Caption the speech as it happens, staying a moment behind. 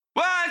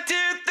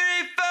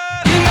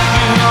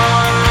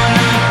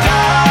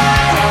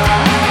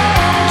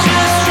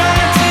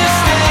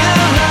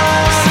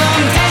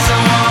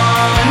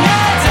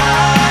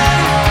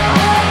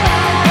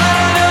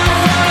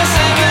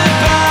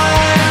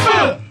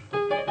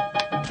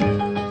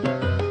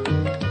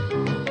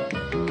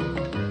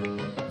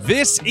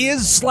This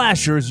is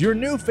Slashers, your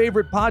new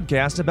favorite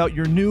podcast about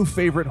your new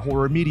favorite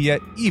horror media,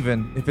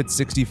 even if it's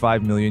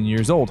 65 million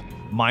years old.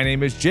 My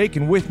name is Jake,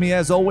 and with me,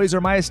 as always,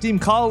 are my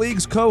esteemed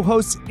colleagues,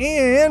 co-hosts,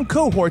 and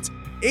cohorts,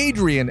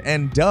 Adrian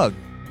and Doug.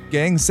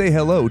 Gang, say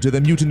hello to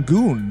the mutant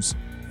goons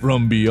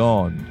from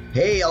beyond.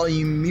 Hey, all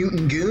you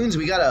mutant goons,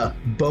 we got a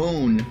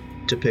bone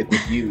to pick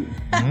with you.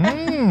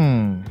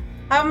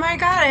 Oh my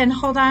god, and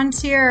hold on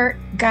to your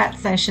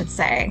guts, I should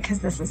say, because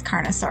this is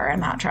Carnosaur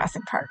and not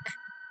Jurassic Park.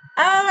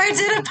 Oh, I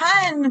did a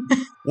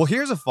pun! Well,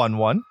 here's a fun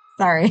one.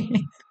 Sorry.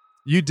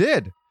 You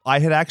did. I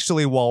had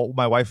actually, while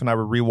my wife and I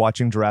were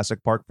rewatching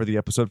Jurassic Park for the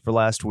episode for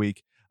last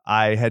week,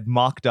 I had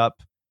mocked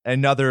up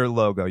another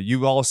logo.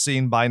 You've all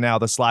seen by now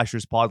the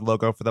Slashers Pod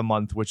logo for the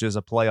month, which is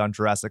a play on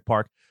Jurassic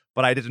Park.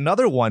 But I did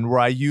another one where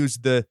I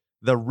used the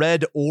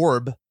red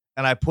orb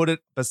and I put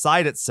it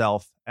beside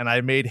itself and I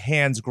made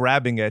hands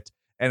grabbing it.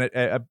 And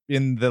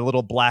in the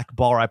little black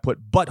bar, I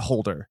put butt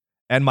holder.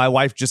 And my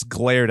wife just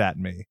glared at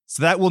me.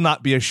 So that will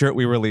not be a shirt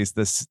we release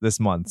this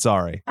month.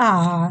 Sorry.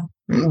 Aw.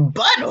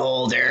 Butt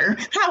holder?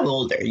 How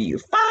old are you?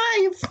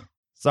 5?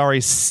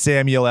 Sorry,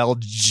 Samuel L.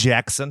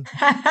 Jackson.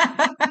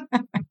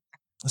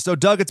 So,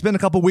 Doug, it's been a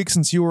couple weeks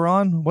since you were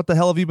on. What the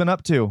hell have you been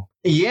up to?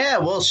 Yeah,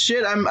 well,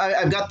 shit,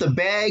 I've got the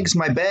bags.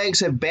 My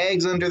bags have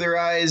bags under their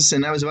eyes,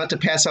 and I was about to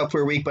pass out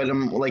for a week, but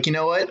I'm like, you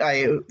know what?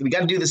 We got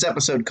to do this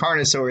episode,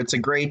 Carnosaur. It's a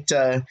great,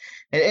 and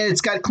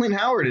it's got Clint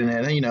Howard in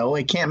it. You know,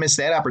 I can't miss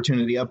that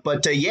opportunity up.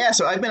 But yeah,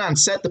 so I've been on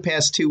set the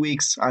past 2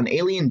 weeks on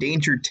Alien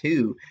Danger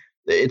 2.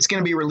 It's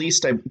going to be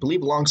released, I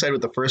believe, alongside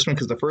with the first one,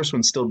 because the first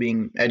one's still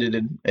being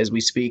edited as we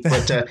speak.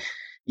 But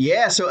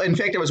yeah, so in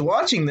fact, I was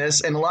watching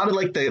this, and a lot of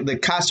like the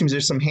costumes,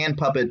 there's some hand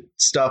puppet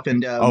stuff,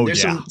 and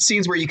there's some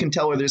scenes where you can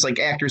tell where there's like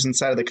actors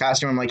inside of the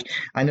costume. I'm like,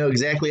 I know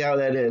exactly how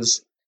that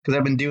is, because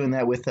I've been doing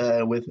that with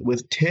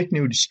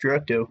Techno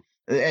Destructo.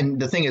 And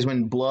the thing is,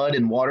 when blood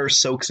and water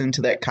soaks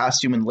into that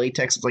costume and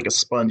latex, it's like a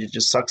sponge. It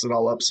just sucks it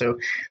all up. So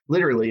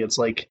literally, it's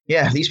like,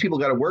 yeah, these people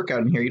got to work out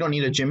in here. You don't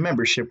need a gym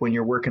membership when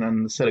you're working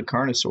on the set of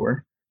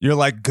Carnosaur. You're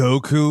like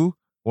Goku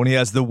when he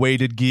has the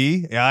weighted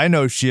gi. Yeah, I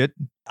know shit.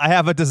 I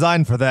have a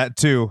design for that,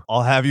 too.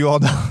 I'll have you all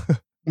know.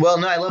 Well,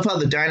 no, I love how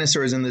the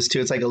dinosaur is in this,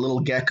 too. It's like a little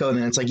gecko, and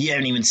then it's like, you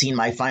haven't even seen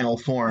my final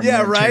form. Yeah,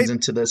 and it right? turns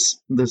into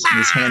this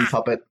hand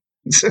puppet.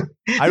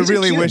 I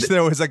really wish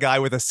there was a guy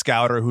with a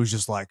scouter who's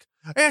just like,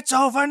 it's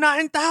over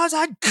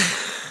 9,000.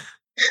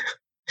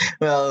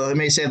 Well, I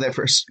may say that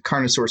for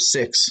Carnosaur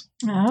 6.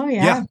 Oh,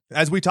 yeah.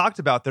 As we talked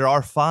about, there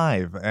are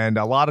 5, and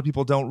a lot of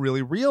people don't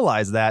really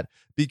realize that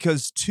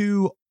because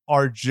 2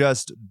 are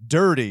just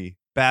dirty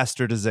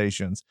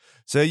bastardizations.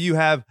 So you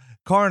have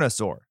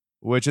Carnosaur,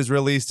 which is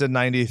released in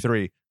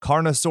 93.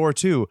 Carnosaur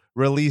 2,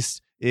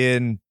 released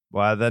in,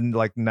 then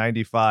like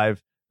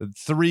 95.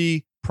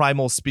 3,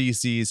 Primal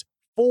Species.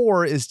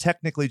 4 is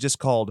technically just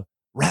called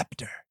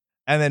Raptor.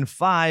 And then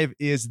 5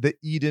 is the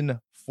Eden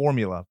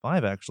Formula.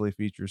 5 actually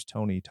features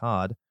Tony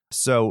Todd.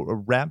 So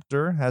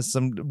Raptor has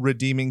some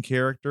redeeming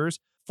characters.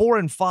 4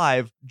 and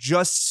 5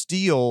 just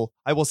steal,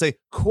 I will say,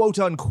 quote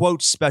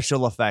unquote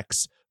special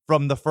effects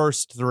from the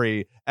first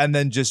 3 and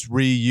then just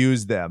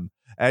reuse them.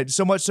 And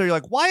so much so you're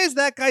like, why is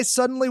that guy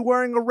suddenly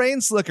wearing a rain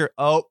slicker?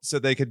 Oh, so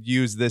they could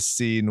use this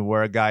scene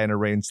where a guy in a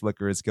rain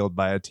slicker is killed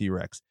by a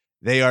T-Rex.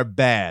 They are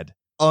bad.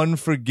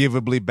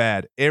 Unforgivably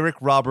bad. Eric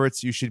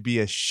Roberts, you should be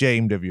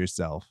ashamed of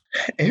yourself.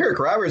 Eric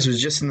Roberts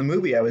was just in the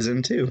movie I was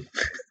in, too.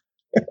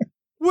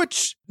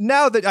 Which,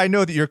 now that I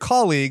know that you're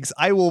colleagues,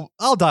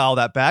 I'll dial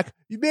that back.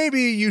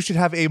 Maybe you should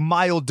have a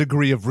mild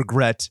degree of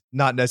regret,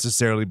 not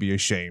necessarily be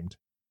ashamed.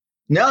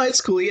 No,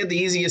 it's cool. He had the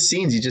easiest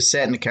scenes. He just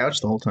sat in the couch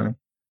the whole time.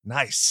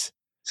 Nice.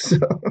 So.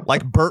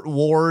 Like Burt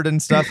Ward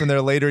and stuff in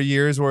their later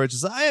years where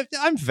it's just,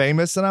 I'm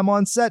famous and I'm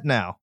on set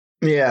now.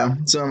 Yeah.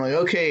 So I'm like,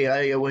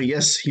 okay, well,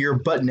 yes, your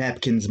butt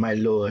napkins, my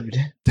lord.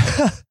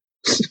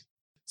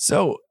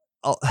 So,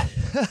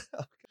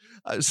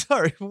 I'm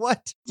sorry,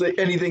 what? It's like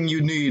anything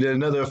you need,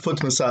 another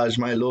foot massage,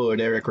 my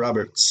lord, Eric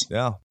Roberts.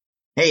 Yeah.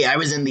 Hey, I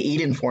was in the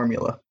Eden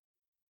Formula.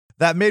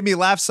 That made me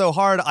laugh so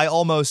hard, I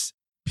almost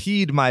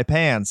peed my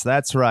pants.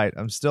 That's right.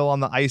 I'm still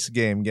on the ice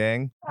game,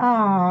 gang.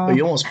 Oh,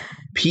 you almost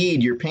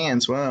peed your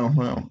pants.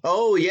 Wow.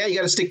 Oh, yeah, you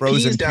got to stick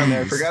Frozen peas down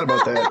there. I peas. forgot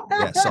about that.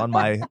 Yes,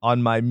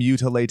 on my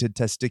mutilated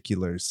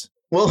testiculars.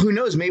 Well, who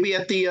knows? Maybe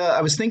at the,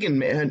 I was thinking,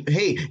 man,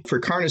 hey, for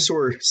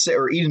Carnosaur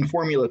or Eden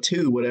Formula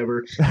 2,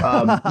 whatever, you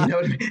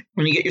know,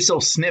 when you get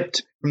yourself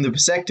snipped from the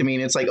vasectomy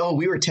and it's like, oh,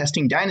 we were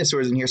testing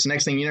dinosaurs in here. So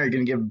next thing you know, you're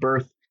going to give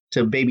birth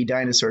to a baby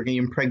dinosaur. You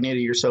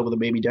impregnated yourself with a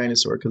baby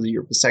dinosaur because of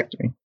your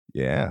vasectomy.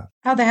 Yeah.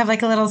 Oh, they have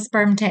like a little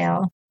sperm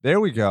tail. There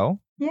we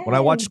go. Yay. When I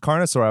watched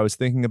Carnosaur, I was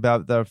thinking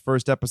about the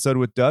first episode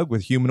with Doug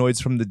with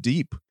Humanoids from the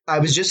Deep. I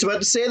was just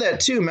about to say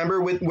that, too.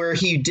 Remember where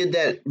he did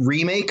that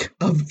remake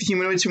of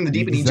Humanoids from the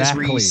Deep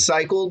Exactly. And he just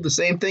recycled the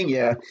same thing?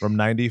 Yeah. From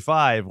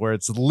 95, where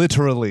it's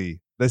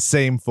literally the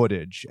same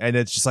footage. And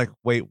it's just like,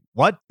 wait,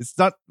 what? It's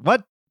not,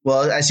 what?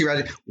 Well, I see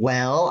Roger.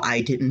 Well, I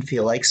didn't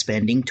feel like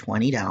spending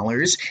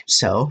 $20,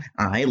 so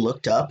I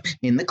looked up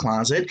in the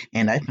closet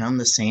and I found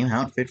the same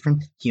outfit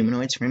from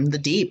Humanoids from the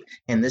Deep.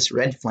 And this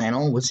red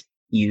flannel was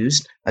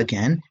used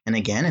again and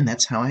again, and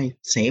that's how I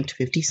saved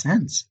 50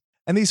 cents.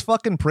 And these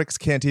fucking pricks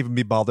can't even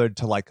be bothered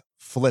to like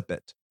flip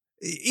it.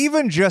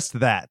 Even just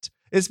that.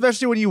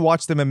 Especially when you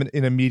watch them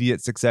in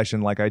immediate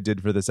succession like I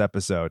did for this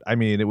episode. I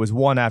mean, it was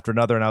one after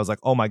another, and I was like,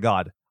 oh my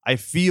God, I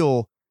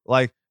feel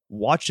like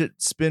watch it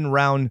spin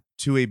round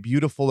to a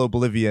beautiful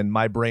oblivion.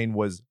 My brain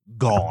was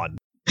gone.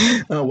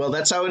 Oh, well,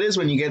 that's how it is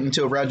when you get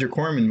into a Roger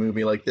Corman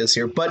movie like this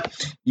here.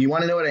 But you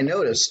want to know what I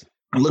noticed?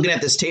 I'm looking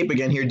at this tape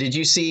again here. Did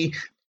you see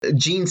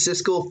Gene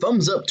Siskel?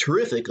 Thumbs up,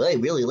 terrific. I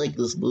really like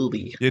this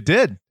movie. You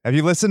did. Have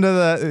you listened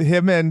to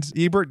him and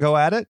Ebert go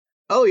at it?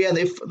 Oh, yeah,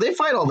 they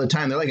fight all the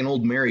time. They're like an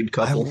old married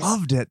couple. I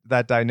loved it,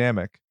 that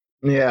dynamic.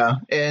 Yeah,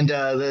 and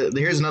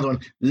here's another one.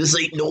 This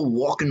ain't no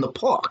walk in the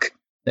park.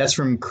 That's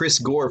from Chris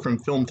Gore from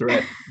Film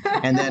Threat.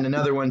 And then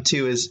another one,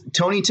 too, is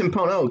Tony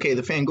Timpone. Oh, okay,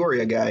 the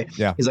Fangoria guy.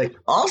 Yeah. He's like,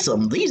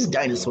 awesome, these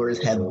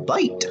dinosaurs have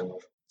bite.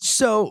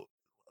 So,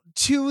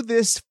 to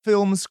this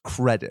film's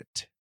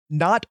credit,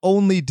 not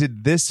only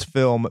did this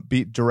film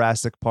beat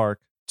Jurassic Park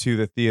to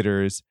the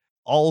theaters,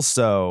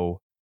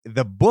 also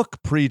the book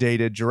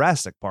predated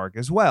Jurassic Park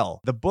as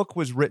well. The book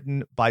was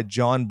written by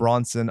John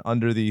Bronson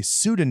under the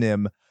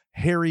pseudonym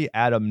Harry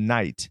Adam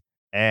Knight.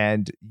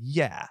 And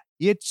yeah,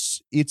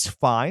 it's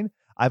fine.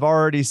 I've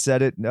already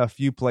said it in a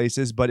few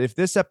places, but if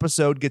this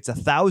episode gets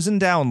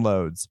 1,000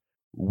 downloads,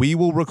 we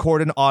will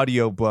record an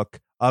audiobook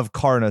of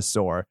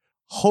Carnosaur.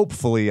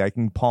 Hopefully, I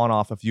can pawn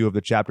off a few of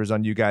the chapters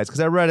on you guys because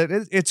I read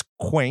it. It's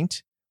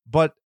quaint,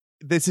 but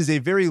this is a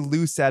very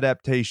loose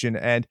adaptation,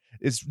 and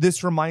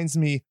this reminds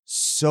me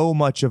so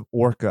much of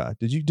Orca.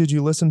 Did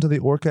you listen to the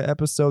Orca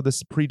episode?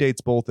 This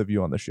predates both of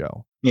you on the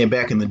show. Yeah,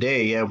 back in the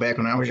day. Yeah, back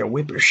when I was a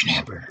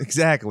whippersnapper.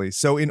 Exactly.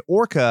 So in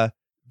Orca,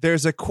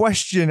 there's a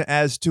question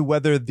as to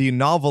whether the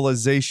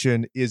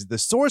novelization is the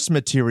source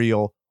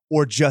material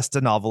or just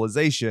a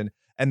novelization,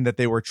 and that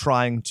they were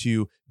trying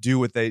to do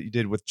what they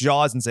did with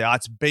Jaws and say,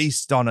 it's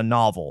based on a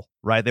novel,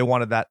 right? They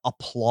wanted that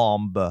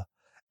aplomb.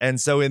 And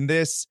so in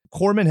this,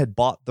 Corman had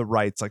bought the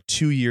rights like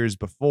 2 years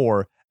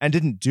before and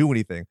didn't do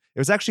anything. It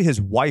was actually his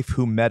wife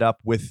who met up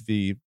with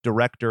the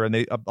director, and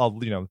they,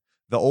 the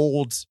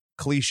old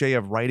cliche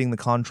of writing the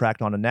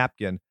contract on a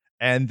napkin,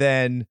 and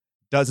then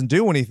doesn't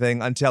do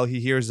anything until he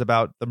hears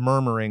about the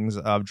murmurings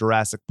of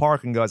Jurassic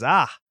Park and goes,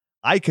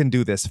 I can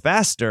do this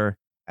faster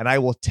and I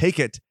will take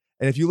it.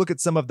 And if you look at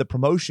some of the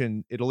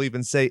promotion, it'll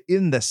even say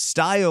in the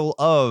style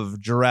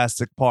of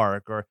Jurassic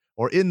Park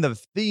or in the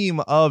theme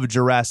of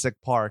Jurassic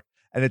Park.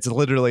 And it's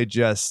literally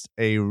just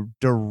a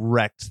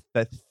direct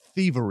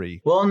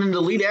thievery. Well, and then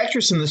the lead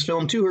actress in this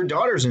film, too, her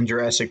daughter's in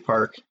Jurassic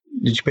Park.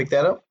 Did you pick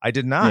that up? I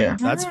did not. Yeah.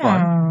 That's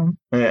fun.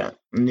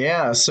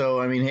 Yeah. So,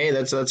 I mean, hey,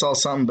 that's all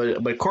something,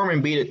 but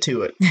Corman beat it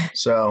to it.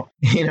 So,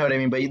 you know what I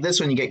mean? But this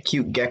one, you get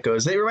cute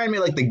geckos. They remind me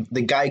of like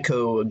the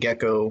Geico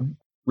gecko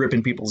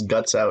ripping people's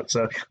guts out.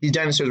 So these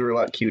dinosaurs were a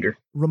lot cuter.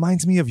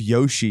 Reminds me of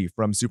Yoshi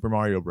from Super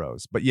Mario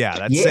Bros. But yeah,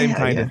 that same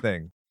kind of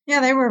thing. Yeah,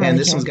 they were really And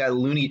this cute. one's got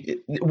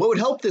what would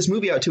help this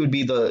movie out, too, would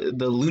be the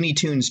Looney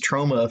Tunes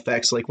trauma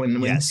effects. Like when the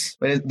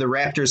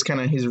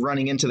Raptor's he's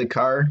running into the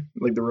car,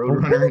 like the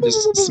Roadrunner,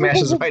 just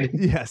smashes right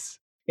in. Yes.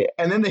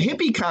 And then the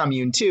hippie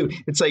commune, too.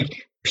 It's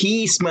like,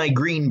 peace, my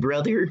green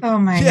brother. Oh,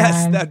 my God.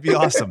 Yes, that'd be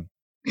awesome.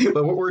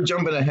 But we're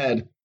jumping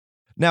ahead.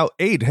 Now,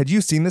 Aid, had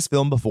you seen this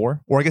film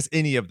before? Or I guess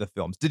any of the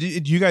films?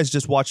 Did you guys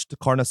just watch the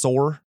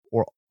Carnosaur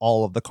or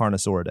all of the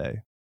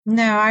Carnosauridae?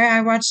 No,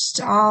 I watched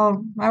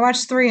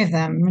 3 of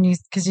them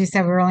because you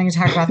said we were only going to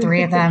talk about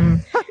 3 of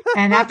them.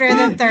 And after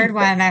the third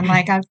one, I'm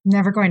like, I'm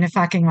never going to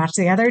fucking watch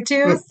the other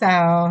 2.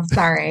 So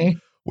sorry.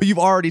 Well, you've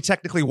already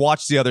technically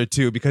watched the other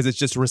 2 because it's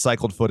just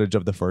recycled footage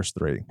of the first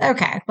 3.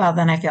 Okay. Well,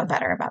 then I feel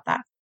better about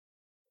that.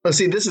 Well,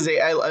 see,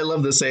 I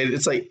love this.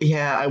 It's like,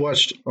 yeah, I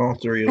watched all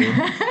 3 of them.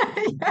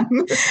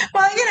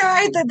 Well,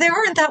 they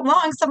weren't that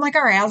long. So I'm like,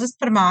 all right, I'll just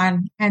put them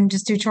on and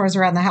just do chores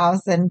around the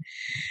house. And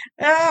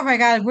oh my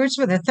God, which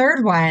was the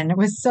third one? It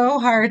was so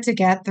hard to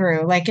get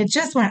through. Like it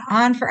just went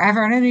on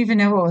forever. I didn't even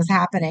know what was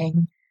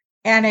happening.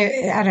 And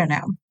I don't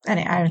know.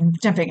 Anyway, I'm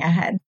jumping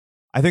ahead.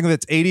 I think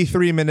that's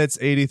 83 minutes,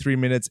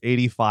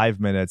 85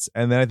 minutes.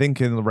 And then I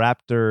think in the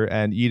Raptor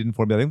and Eden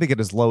formula, I think they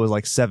get as low as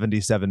like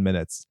 77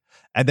 minutes.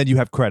 And then you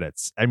have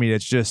credits. I mean,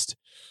 it's just,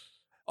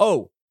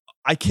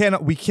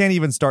 we can't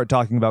even start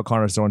talking about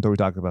Carnosaur until we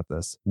talk about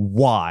this.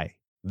 Why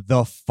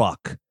the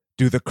fuck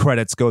do the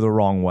credits go the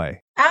wrong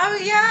way? Oh,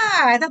 yeah.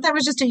 I thought that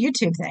was just a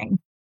YouTube thing.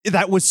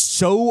 That was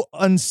so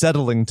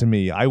unsettling to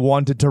me. I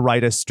wanted to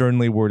write a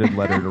sternly worded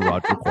letter to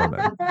Roger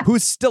Corman,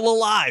 who's still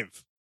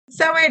alive.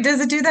 So wait, does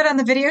it do that on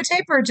the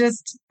videotape or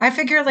just, I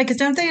figure like,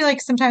 don't they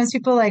like sometimes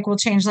people like will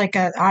change like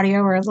a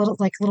audio or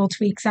little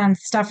tweaks on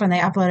stuff when they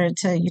upload it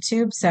to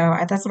YouTube. So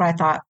that's what I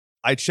thought.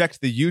 I checked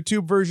the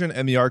YouTube version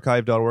and the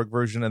archive.org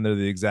version, and they're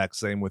the exact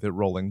same with it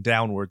rolling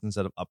downwards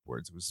instead of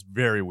upwards. It was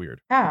very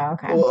weird. Oh,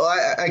 okay. Well,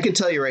 I could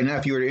tell you right now,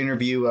 if you were to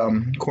interview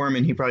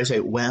Corman, he'd probably say,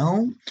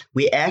 well,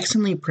 we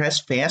accidentally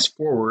pressed fast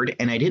forward,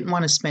 and I didn't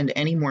want to spend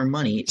any more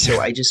money,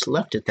 so I just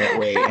left it that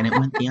way, and it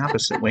went the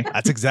opposite way.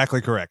 That's exactly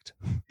correct.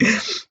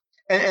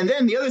 And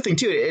then the other thing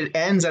too, it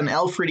ends on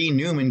Alfred E.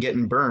 Newman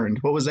getting burned.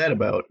 What was that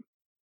about?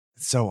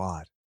 So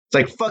odd. It's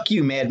like, fuck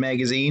you, Mad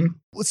Magazine.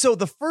 So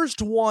the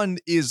first one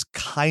is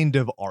kind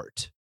of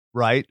art,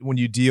 right? When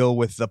you deal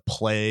with the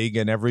plague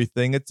and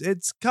everything,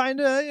 it's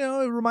kind of,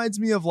 it reminds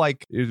me of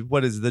like,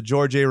 what is the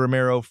George A.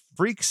 Romero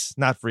Freaks?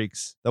 Not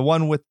Freaks. The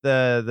one with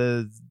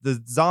the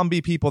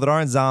zombie people that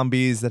aren't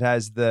zombies that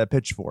has the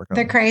pitchfork.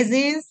 The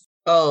Crazies?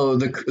 Oh,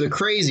 the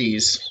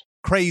Crazies.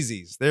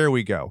 Crazies. There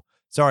we go.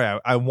 Sorry,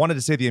 I wanted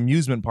to say the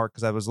amusement park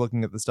because I was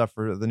looking at the stuff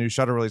for the new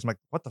Shudder release. I'm like,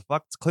 what the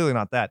fuck? It's clearly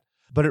not that.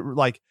 But it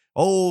like,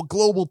 oh,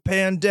 global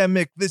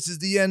pandemic. This is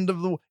the end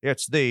of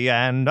it's the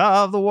end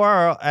of the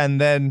world. And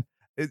then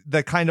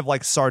the kind of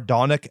like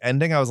sardonic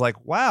ending. I was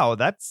like, wow,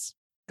 that's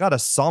got a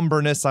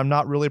somberness I'm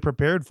not really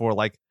prepared for.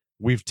 Like,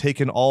 we've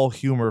taken all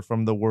humor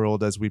from the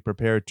world as we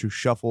prepare to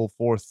shuffle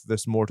forth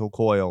this mortal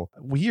coil.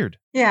 Weird.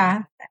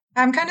 Yeah.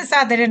 I'm kind of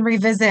sad they didn't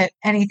revisit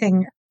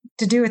anything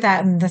to do with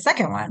that in the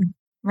second one,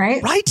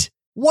 right? Right?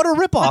 What a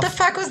ripoff. What the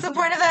fuck was the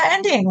point of that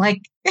ending?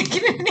 Like, you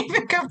didn't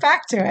even go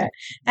back to it.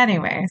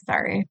 Anyway,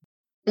 sorry.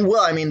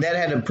 Well, I mean, that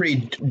had a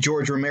pretty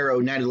George Romero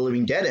Night of the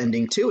Living Dead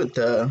ending, too. With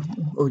are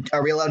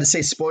we allowed to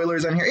say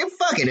spoilers on here? Yeah,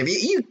 fuck it. If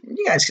you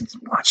guys can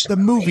watch the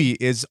movie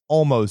is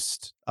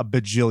almost a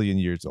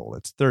bajillion years old.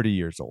 It's 30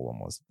 years old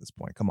almost at this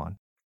point. Come on.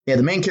 Yeah,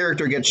 the main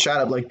character gets shot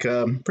up like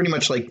pretty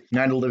much like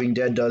Night of the Living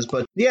Dead does.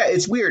 But yeah,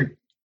 it's weird.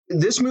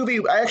 This movie,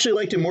 I actually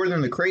liked it more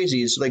than the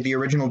Crazies, like the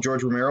original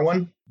George Romero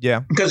one. Yeah.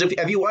 Because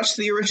have you watched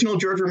the original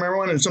George Romero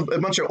one? And a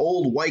bunch of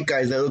old white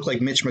guys that look like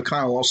Mitch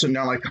McConnell all sitting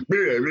down like,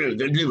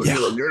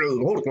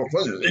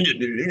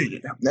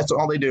 that's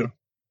all they do.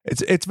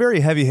 It's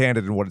very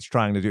heavy-handed in what it's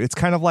trying to do. It's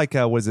kind of like,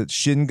 was it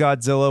Shin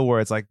Godzilla, where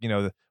it's like,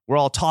 we're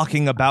all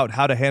talking about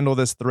how to handle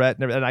this threat.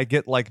 And I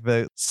get like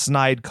the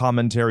snide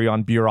commentary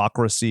on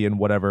bureaucracy and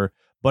whatever,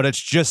 but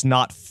it's just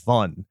not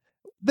fun.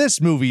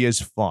 This movie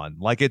is fun.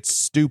 Like, it's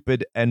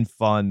stupid and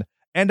fun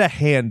and a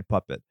hand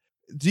puppet.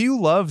 Do you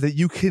love that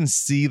you can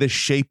see the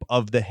shape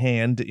of the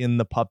hand in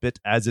the puppet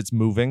as it's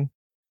moving?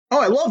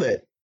 Oh, I love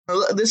it.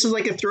 This is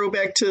like a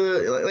throwback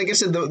to, like I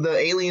said, the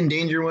Alien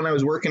Danger one I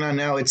was working on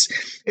now. It's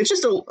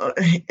just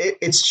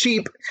it's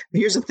cheap.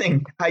 Here's the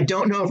thing. I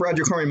don't know if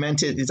Roger Corman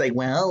meant it. He's like,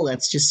 well,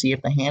 let's just see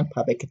if the hand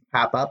puppet can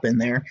pop up in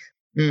there.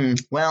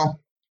 Well,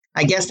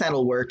 I guess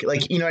that'll work.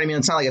 Like, you know what I mean?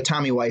 It's not like a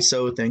Tommy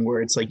Wiseau thing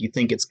where it's like you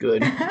think it's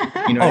good.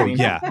 You know what I mean?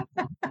 Yeah.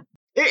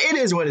 It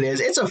is what it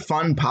is. It's a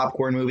fun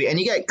popcorn movie. And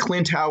you got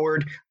Clint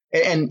Howard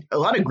and a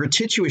lot of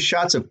gratuitous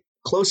shots of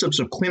close-ups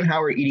of Clint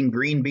Howard eating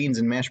green beans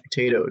and mashed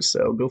potatoes.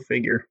 So go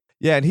figure.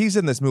 Yeah, and he's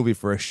in this movie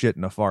for a shit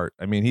and a fart.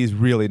 I mean, he's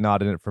really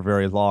not in it for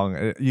very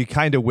long. You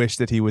kind of wish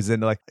that he was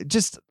in like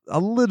just a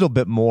little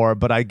bit more,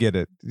 but I get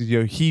it.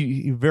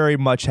 He very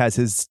much has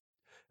his,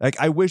 like,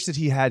 I wish that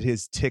he had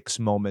his Ticks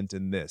moment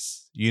in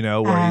this,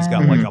 where he's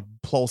got like a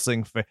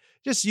pulsing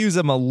just use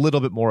him a little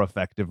bit more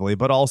effectively,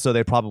 but also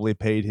they probably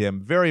paid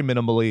him very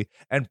minimally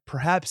and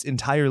perhaps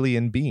entirely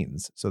in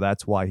beans. So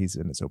that's why he's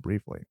in it so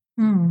briefly.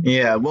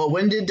 Yeah. Well,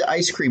 when did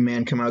Ice Cream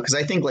Man come out? Because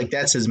I think like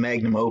that's his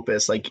magnum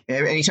opus. Like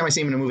anytime I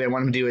see him in a movie, I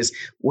want him to do is,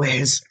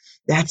 Wes,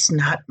 that's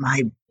not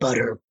my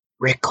butter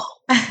Rickle.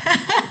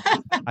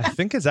 I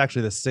think it's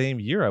actually the same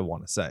year, I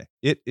want to say.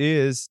 It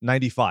is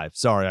 95.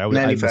 Sorry.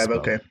 95.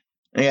 Okay.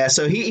 Yeah.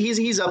 So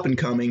he's up and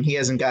coming. He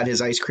hasn't got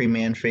his Ice Cream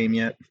Man fame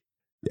yet.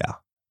 Yeah.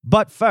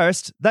 But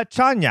first, the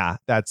Chanya.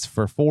 That's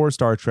for 4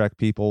 Star Trek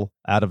people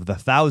out of the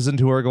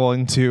 1,000 who are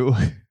going to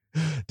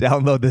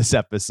download this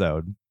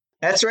episode.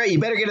 That's right. You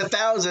better get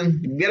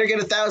 1,000. You better get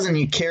 1,000,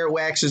 you carrot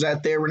waxers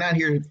out there. We're not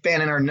here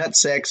fanning our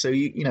nutsack. So,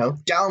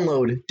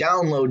 download.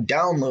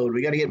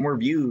 We got to get more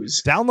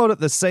views. Download it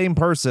the same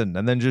person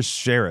and then just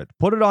share it.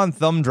 Put it on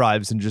thumb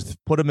drives and just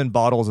put them in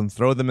bottles and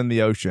throw them in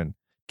the ocean.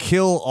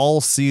 Kill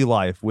all sea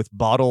life with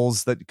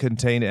bottles that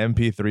contain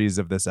MP3s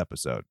of this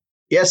episode.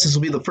 Yes, this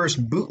will be the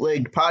first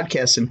bootlegged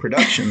podcast in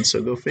production,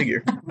 so go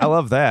figure. I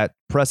love that.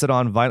 Press it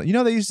on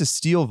vinyl. They used to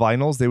steal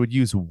vinyls. They would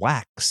use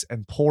wax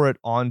and pour it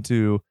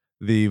onto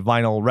the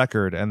vinyl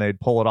record, and they'd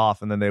pull it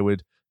off, and then they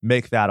would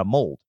make that a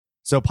mold.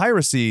 So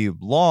piracy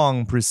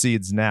long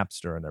precedes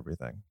Napster and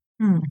everything.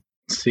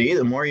 See,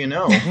 the more you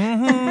know.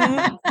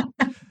 Yeah,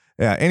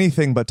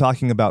 anything but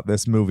talking about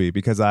this movie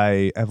because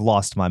I have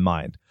lost my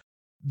mind.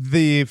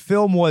 The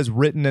film was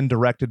written and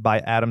directed by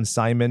Adam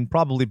Simon,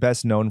 probably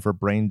best known for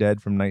Brain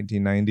Dead from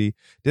 1990.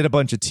 Did a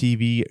bunch of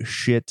TV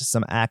shit,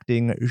 some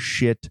acting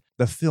shit.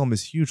 The film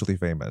is hugely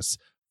famous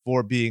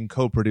for being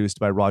co-produced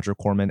by Roger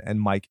Corman and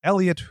Mike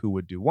Elliott, who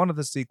would do one of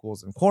the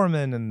sequels, and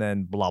Corman, and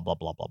then blah, blah,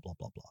 blah, blah, blah,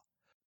 blah, blah.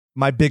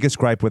 My biggest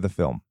gripe with the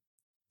film,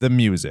 the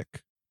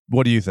music.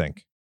 What do you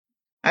think?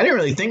 I didn't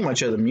really think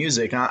much of the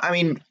music. I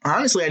mean,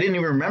 honestly, I didn't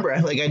even remember. I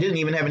didn't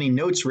even have any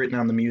notes written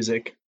on the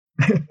music.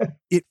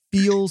 It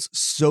feels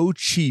so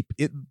cheap.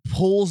 It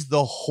pulls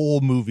the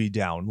whole movie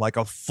down like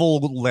a full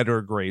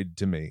letter grade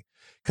to me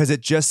because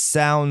it just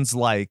sounds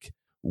like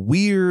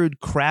weird,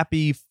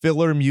 crappy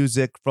filler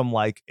music from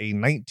like a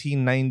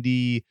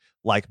 1990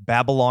 like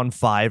Babylon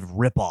 5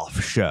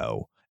 ripoff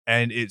show.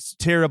 And it's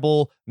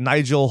terrible.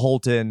 Nigel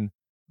Holton,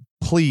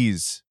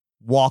 please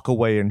walk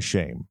away in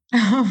shame.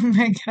 Oh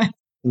my God.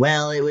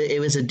 Well, it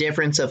was a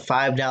difference of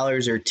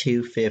 $5 or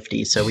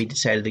 $2.50, so we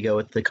decided to go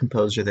with the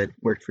composer that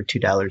worked for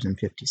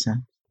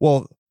 $2.50.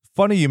 Well,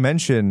 funny you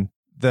mention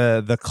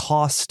the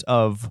cost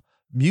of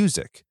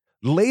music.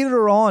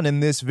 Later on in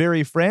this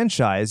very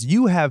franchise,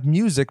 you have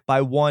music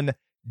by one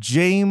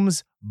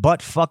James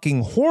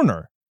Butt-fucking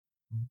Horner.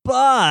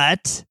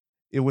 But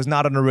it was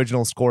not an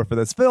original score for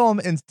this film.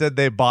 Instead,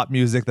 they bought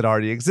music that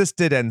already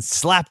existed and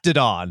slapped it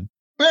on.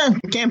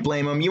 Can't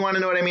blame them. You want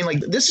to know what I mean? Like,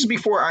 this is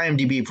before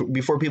IMDb,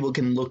 before people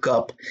can look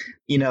up,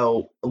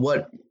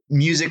 what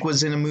music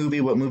was in a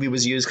movie, what movie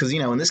was used. Because,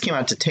 when this came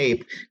out to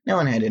tape, no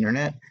one had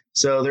internet.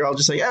 So they're all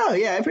just like, oh,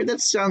 yeah, I've heard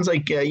that sounds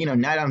like,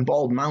 Night on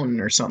Bald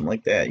Mountain or something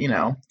like that.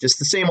 Just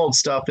the same old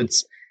stuff.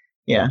 It's,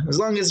 yeah, as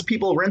long as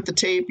people rent the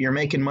tape, you're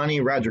making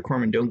money. Roger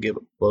Corman don't give a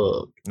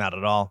fuck. Not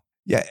at all.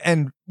 Yeah,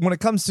 and when it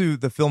comes to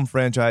the film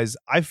franchise,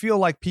 I feel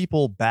like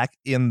people back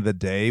in the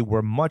day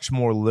were much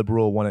more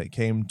liberal when it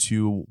came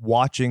to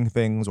watching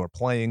things or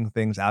playing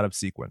things out of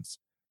sequence,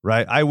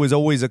 right? I was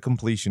always a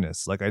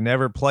completionist. Like, I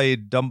never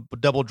played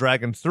Double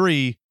Dragon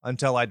 3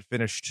 until I'd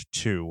finished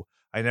 2.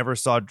 I never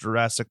saw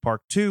Jurassic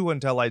Park 2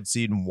 until I'd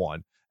seen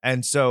 1.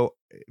 And so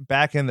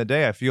back in the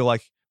day, I feel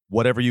like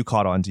whatever you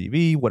caught on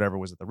TV, whatever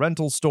was at the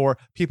rental store,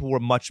 people were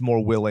much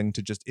more willing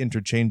to just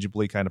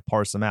interchangeably kind of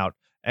parse them out.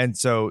 And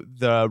so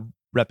the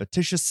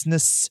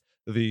repetitiousness,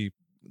 the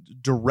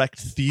direct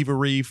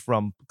thievery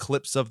from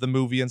clips of the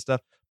movie and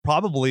stuff,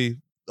 probably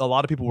a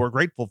lot of people were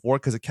grateful for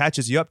because it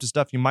catches you up to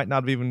stuff you might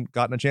not have even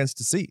gotten a chance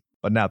to see.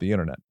 But now the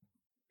internet.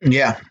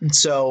 Yeah.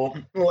 So,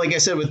 like I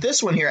said, with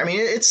this one here, I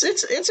mean, it's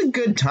a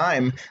good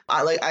time.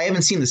 I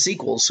haven't seen the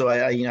sequels, so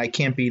I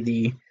can't be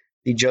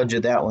the judge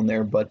of that one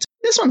there, but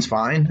this one's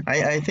fine.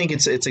 I think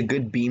it's a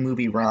good B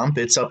movie romp.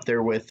 It's up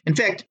there with, in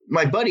fact,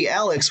 my buddy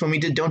Alex, when we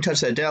did Don't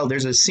Touch That Dial,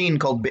 there's a scene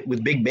called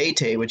with Big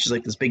Bete, which is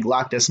like this big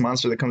Loch Ness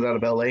monster that comes out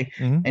of LA.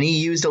 Mm-hmm. And he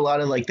used a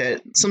lot of like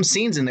that, some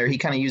scenes in there he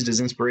kind of used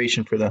as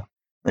inspiration for the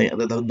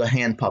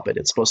hand puppet.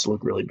 It's supposed to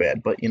look really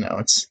bad, but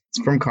it's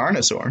from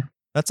Carnosaur.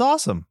 That's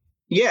awesome.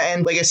 Yeah,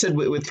 and like I said,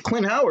 with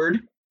Clint Howard,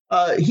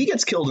 he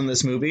gets killed in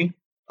this movie.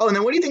 Oh, and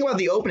then what do you think about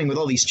the opening with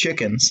all these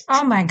chickens?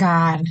 Oh my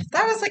God.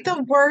 That was like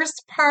the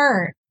worst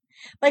part.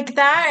 Like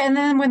that, and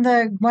then when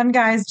the one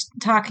guy's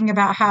talking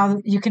about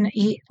how you can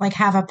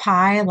have a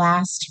pie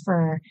last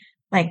for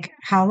like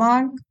how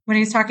long? When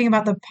he's talking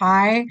about the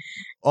pie.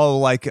 Oh,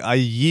 like a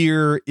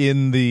year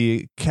in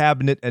the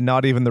cabinet and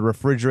not even the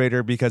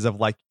refrigerator because of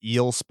like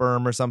eel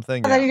sperm or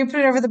something. And then you can put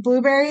it over the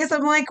blueberries.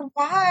 I'm like,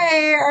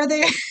 why are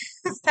they?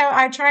 So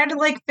I tried to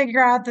like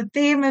figure out the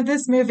theme of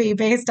this movie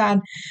based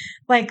on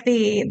like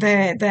the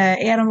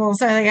animals.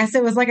 So I guess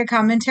it was like a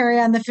commentary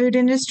on the food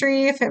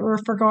industry if it were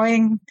for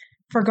going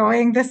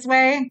this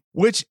way.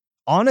 Which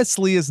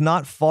honestly is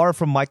not far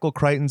from Michael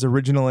Crichton's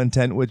original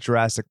intent with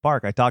Jurassic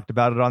Park. I talked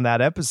about it on that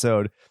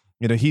episode.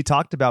 He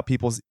talked about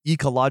people's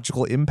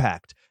ecological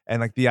impact and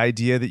like the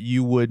idea that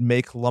you would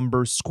make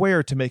lumber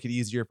square to make it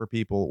easier for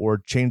people or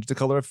change the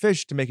color of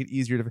fish to make it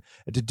easier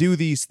to do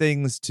these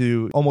things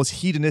to almost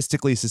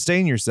hedonistically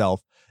sustain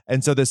yourself.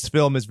 And so this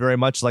film is very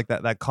much like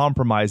that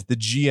compromise, the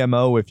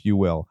GMO, if you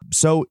will.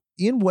 So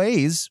in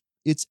ways,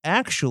 it's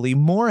actually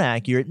more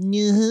accurate.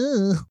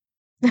 So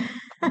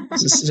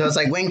it's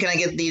like, when can I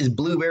get these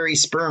blueberry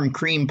sperm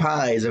cream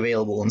pies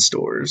available in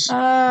stores?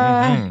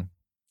 Mm-hmm.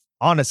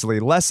 Honestly,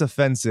 less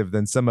offensive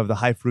than some of the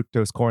high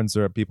fructose corn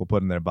syrup people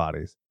put in their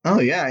bodies. Oh,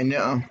 yeah, I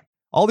know.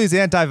 All these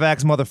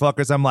anti-vax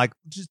motherfuckers, I'm like,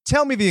 just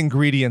tell me the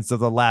ingredients of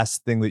the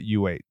last thing that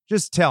you ate.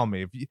 Just tell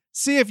me.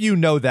 See if you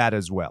know that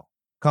as well.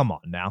 Come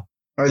on now.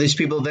 Are these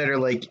people that are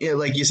like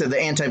you said,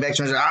 the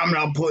anti-vaxxers, I'm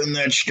not putting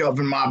that stuff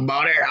in my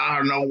body. I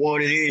don't know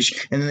what it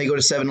is. And then they go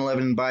to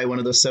 7-Eleven and buy one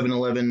of those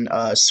 7-Eleven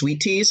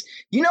sweet teas.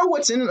 You know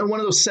what's in one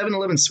of those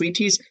 7-Eleven sweet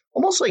teas?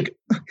 Almost like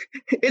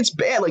it's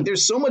bad. Like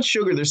there's so much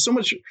sugar. There's so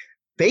much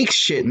fake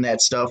shit in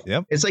that stuff.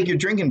 Yep. It's like you're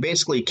drinking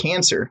basically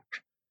cancer.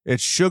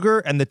 It's sugar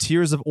and the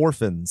tears of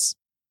orphans.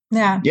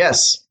 Yeah.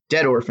 Yes.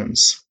 Dead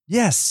orphans.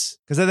 Yes.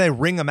 Because then they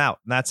wring them out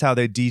and that's how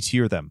they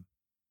de-tier them.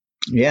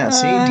 Yeah,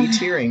 see,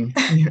 de-tiering.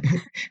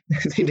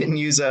 They didn't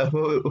use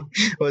what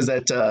was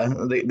that?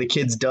 The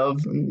kid's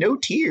Dove? No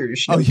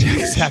tears. No tears. Yeah,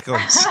 exactly.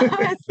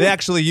 They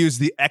actually use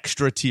the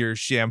extra tears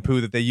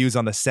shampoo that they use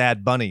on the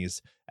sad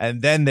bunnies,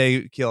 and then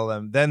they kill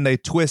them. Then they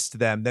twist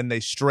them. Then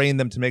they strain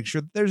them to make sure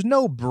that there's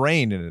no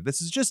brain in it.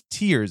 This is just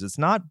tears. It's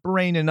not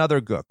brain and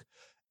other gook.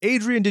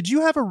 Adrian, did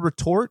you have a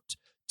retort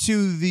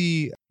to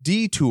the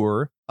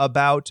detour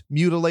about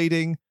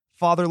mutilating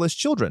fatherless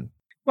children?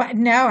 What?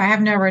 No, I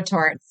have no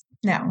retorts.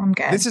 No, I'm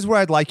good. This is where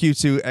I'd like you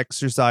to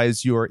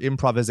exercise your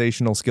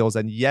improvisational skills.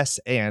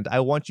 And I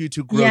want you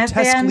to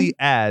grotesquely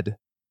add.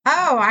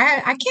 Oh,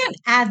 I can't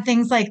add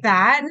things like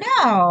that.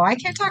 No, I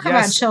can't talk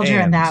about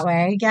children that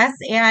way. Yes,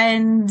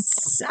 and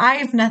I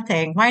have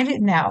nothing. Why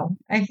didn't no?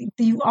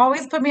 You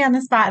always put me on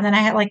the spot, and then I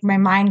had my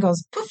mind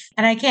goes poof,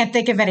 and I can't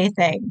think of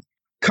anything.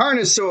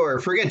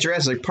 Carnosaur. Forget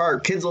Jurassic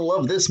Park. Kids will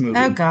love this movie.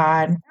 Oh,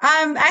 God.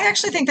 I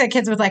actually think that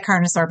kids would like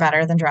Carnosaur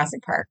better than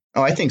Jurassic Park.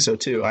 Oh, I think so,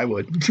 too. I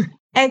would.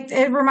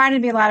 It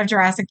reminded me a lot of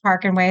Jurassic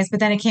Park in ways, but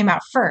then it came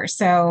out first.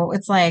 So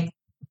it's like,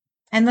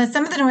 and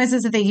some of the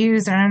noises that they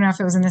used, I don't know if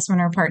it was in this one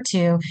or part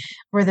 2,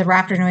 were the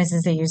raptor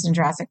noises they used in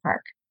Jurassic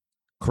Park.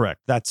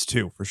 Correct. That's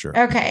 2 for sure.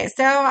 Okay.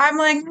 So I'm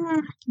like,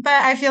 but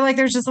I feel like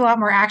there's just a lot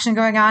more action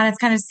going on. It's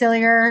kind of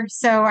sillier.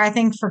 So I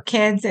think for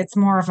kids, it's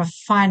more of a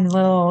fun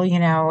little,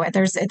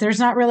 there's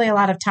not really a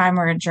lot of time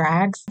where it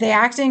drags. The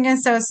acting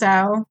is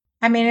so.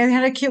 I mean, it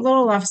had a cute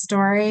little love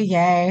story.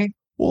 Yay.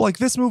 Well, like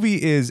this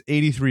movie is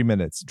 83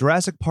 minutes.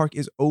 Jurassic Park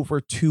is over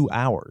 2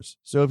 hours.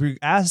 So if you're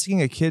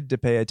asking a kid to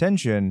pay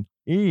attention,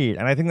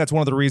 and I think that's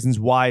one of the reasons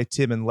why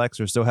Tim and Lex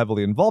are so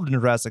heavily involved in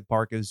Jurassic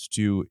Park is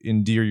to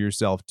endear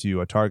yourself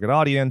to a target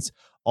audience.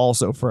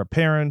 Also for a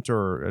parent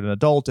or an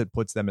adult, it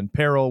puts them in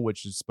peril,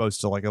 which is supposed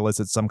to like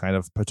elicit some kind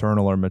of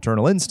paternal or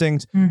maternal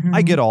instinct. Mm-hmm.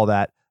 I get all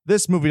that.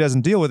 This movie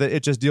doesn't deal with it.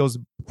 It just deals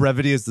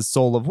brevity is the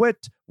soul of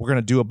wit. We're going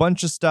to do a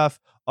bunch of stuff.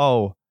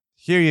 Oh,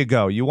 here you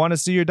go. You want to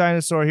see your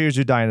dinosaur? Here's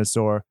your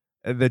dinosaur.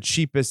 The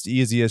cheapest,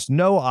 easiest,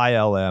 no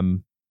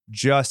ILM,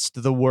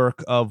 just the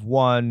work of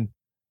one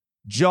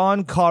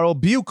John Carl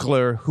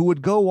Buechler, who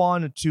would go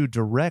on to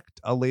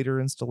direct a later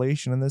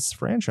installation in this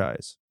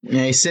franchise.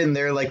 Yeah, he's sitting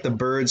there like the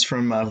birds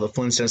from the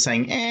Flintstones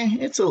saying,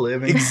 it's a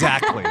living.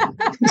 Exactly.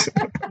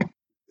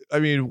 I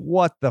mean,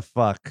 what the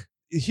fuck?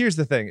 Here's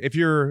the thing. If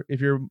you're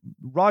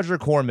Roger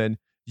Corman,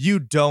 you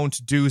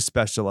don't do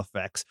special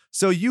effects.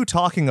 So you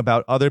talking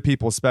about other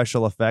people's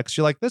special effects,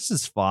 you're like, this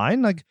is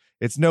fine. Like,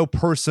 it's no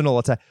personal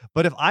attack.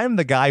 But if I'm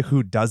the guy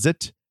who does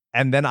it,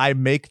 and then I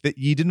make the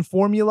Eden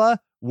formula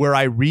where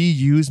I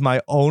reuse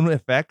my own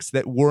effects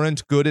that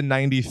weren't good in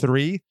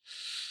 93,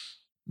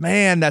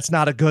 man, that's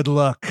not a good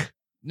look.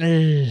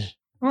 Well,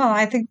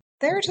 I think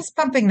they're just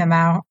pumping them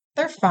out.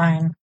 They're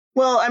fine.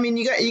 Well, I mean,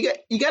 you got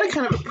to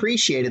kind of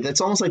appreciate it. That's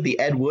almost like the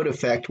Ed Wood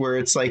effect, where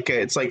it's like,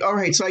 all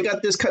right, so I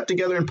got this cut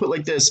together and put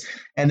like this,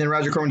 and then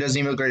Roger Corman doesn't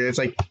even look great. It's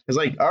like,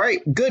 all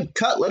right, good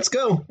cut, let's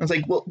go. I was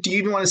like, well, do you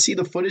even want to see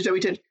the footage that we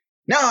did?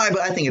 No,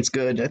 I think it's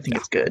good. I think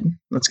it's good.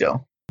 Let's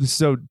go.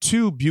 So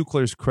to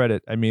Buechler's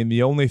credit, I mean,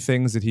 the only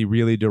things that he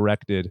really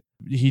directed,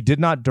 he did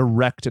not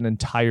direct an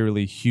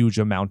entirely huge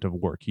amount of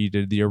work. He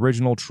did the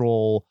original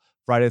Troll,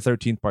 Friday the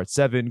 13th, Part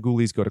 7,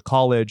 Ghoulies Go to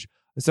College.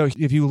 So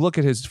if you look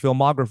at his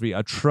filmography,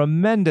 a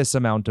tremendous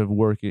amount of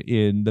work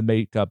in the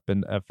makeup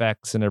and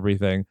effects and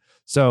everything.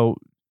 So,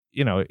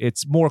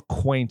 it's more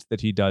quaint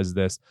that he does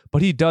this,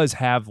 but he does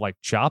have like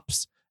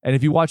chops. And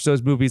if you watch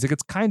those movies, like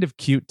it's kind of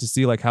cute to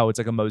see like how it's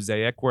like a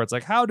mosaic where it's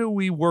like, how do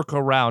we work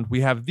around?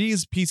 We have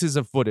these pieces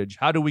of footage.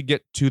 How do we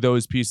get to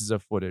those pieces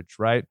of footage,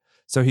 right?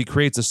 So he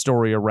creates a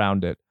story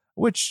around it,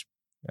 which,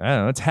 I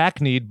don't know, it's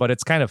hackneyed, but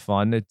it's kind of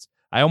fun.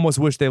 I almost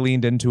wish they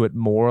leaned into it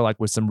more, like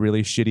with some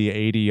really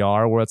shitty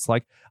ADR where it's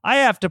like, I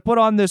have to put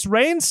on this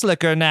rain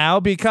slicker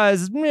now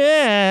because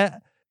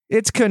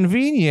it's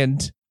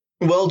convenient.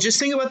 Well, just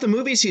think about the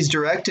movies he's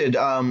directed. You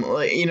know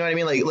what I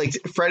mean? Like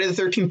Friday the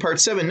 13th Part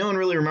 7, no one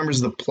really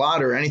remembers the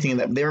plot or anything.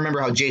 That they remember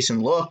how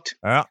Jason looked.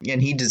 Yeah.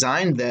 And he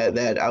designed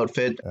that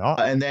outfit. Yeah.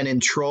 And then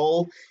in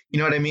Troll, you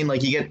know what I mean?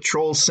 Like you get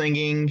Troll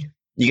singing.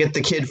 You get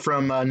the kid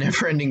from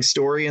Neverending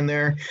Story in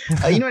there.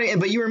 You know what I mean?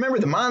 But you remember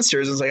the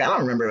monsters. It's like, I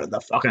don't remember what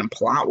the fucking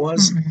plot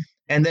was. Mm-hmm.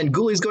 And then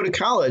Ghoulies Go to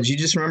College. You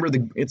just remember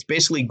it's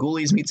basically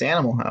Ghoulies meets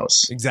Animal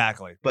House.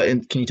 Exactly.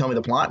 But can you tell me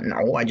the plot?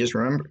 No, I just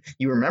remember.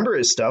 You remember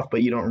his stuff,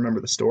 but you don't remember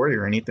the story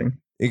or anything.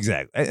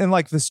 Exactly. And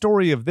like the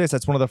story of this,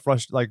 that's one of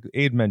the like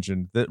Aid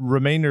mentioned, the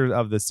remainder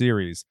of the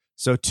series.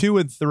 So 2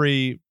 and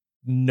 3,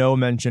 no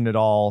mention at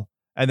all.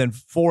 And then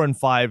 4 and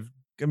 5,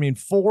 I mean,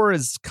 4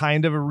 is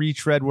kind of a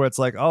retread where it's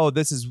like, oh,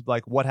 this is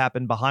like what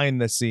happened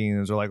behind the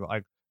scenes, or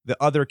like the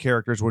other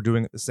characters were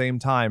doing at the same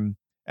time.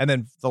 And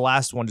then the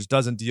last one just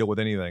doesn't deal with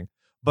anything.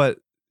 But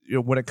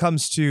when it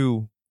comes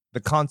to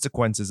the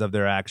consequences of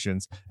their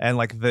actions and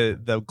like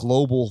the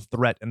global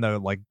threat and the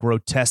like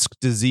grotesque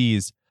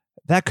disease,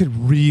 that could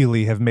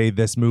really have made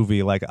this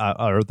movie like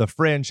or the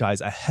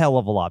franchise a hell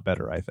of a lot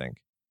better, I think.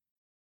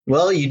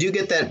 Well, you do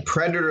get that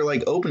Predator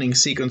like opening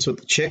sequence with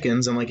the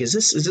chickens. I'm like, is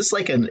this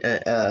like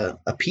a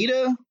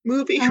PETA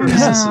movie or is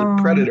this a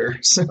Predator?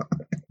 So.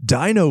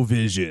 Dino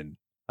Vision.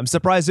 I'm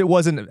surprised it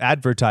wasn't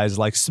advertised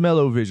like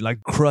Smell-O-Vision,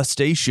 like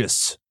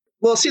Crustaceous.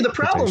 Well, see, the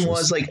problem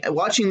was like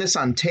watching this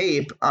on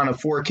tape on a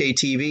 4K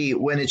TV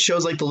when it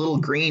shows like the little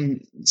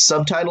green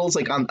subtitles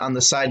like on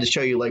the side to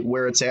show you like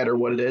where it's at or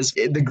what it is.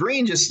 The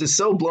green just is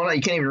so blown out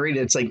you can't even read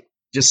it. It's like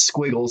just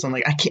squiggles. I'm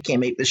like, I can't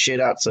make this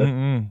shit out. So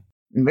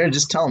you better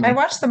just tell me. I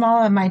watched them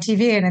all on my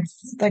TV and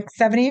it's like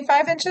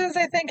 75 inches,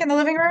 I think, in the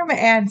living room.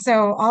 And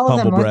so all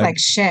of them look like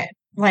shit.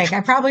 Like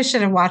I probably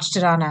should have watched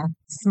it on a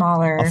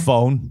smaller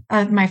phone,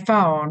 my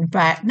phone,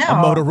 but no, a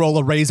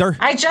Motorola Razr.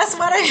 I just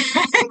wanted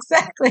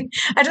exactly.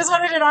 I just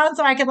wanted it on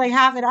so I could like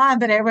have it on,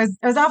 but it was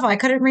awful. I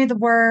couldn't read the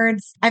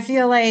words. I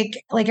feel like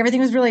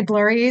everything was really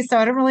blurry, so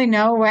I don't really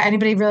know what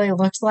anybody really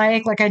looked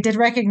like. Like I did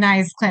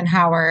recognize Clint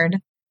Howard,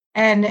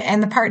 and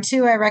the part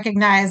 2 I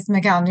recognized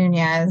Miguel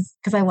Nunez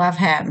because I love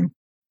him.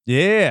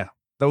 Yeah,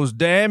 those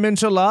damn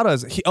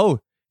enchiladas.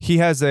 He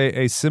has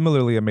a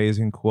similarly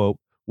amazing quote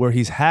where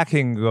he's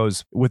hacking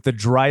goes with the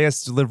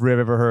driest delivery I've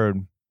ever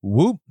heard.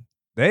 Whoop,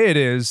 there it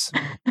is.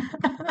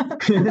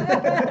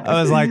 I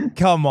was like,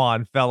 come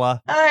on,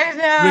 fella. I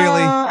know.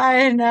 Really?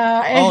 I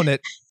know. Own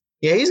it.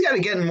 Yeah, he's got to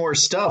get in more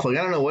stuff. Like,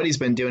 I don't know what he's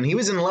been doing. He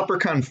was in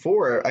Leprechaun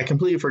 4. I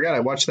completely forgot. I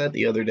watched that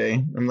the other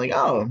day. I'm like,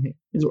 oh,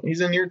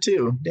 he's in here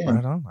too. Damn.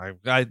 Right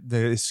on.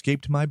 They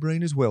escaped my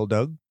brain as well,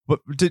 Doug.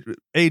 But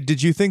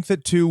did you think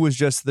that 2 was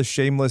just the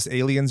shameless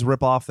Aliens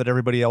ripoff that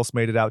everybody else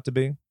made it out to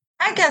be?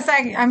 I guess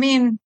I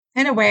mean,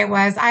 in a way it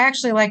was. I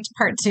actually liked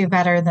part 2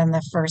 better than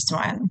the first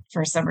one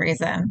for some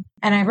reason.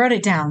 And I wrote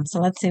it down, so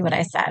let's see what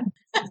I said.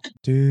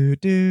 Yeah,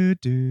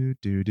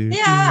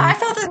 I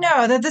felt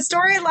that the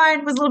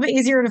storyline was a little bit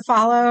easier to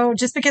follow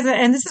just because,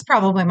 and this is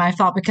probably my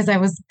fault because I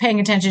was paying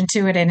attention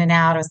to it in and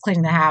out. I was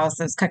cleaning the house,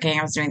 I was cooking,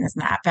 I was doing this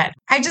and that. But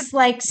I just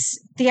liked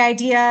the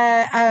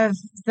idea of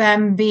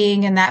them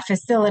being in that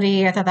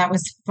facility. I thought that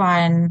was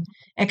fun.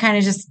 It kind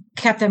of just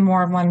kept them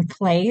more in one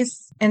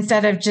place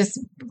instead of just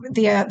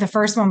the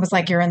first one was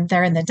like they're in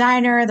the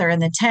diner, they're in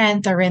the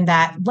tent, they're in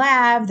that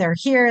lab, they're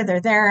here,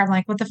 they're there. I'm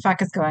like, what the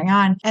fuck is going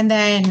on? And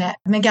then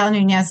Miguel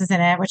Nunez is in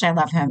it, which I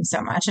love him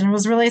so much, and it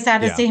was really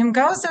sad to see him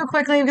go so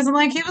quickly because I'm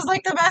like, he was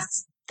like the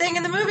best thing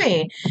in the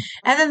movie.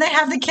 And then they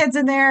have the kids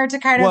in there to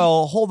kind of.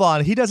 Well, hold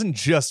on, he doesn't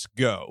just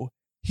go.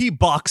 He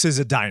boxes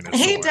a dinosaur.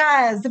 He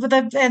does, but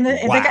the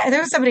guy, there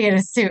was somebody in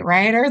a suit,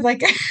 right? Or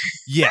like,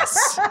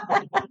 yes.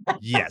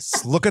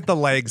 Look at the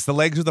legs. The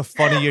legs are the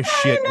funniest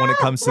shit when it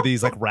comes to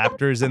these like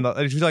raptors.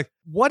 And she's like,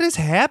 "What is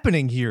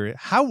happening here?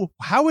 How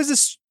is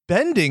this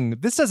bending?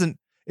 This doesn't.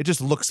 It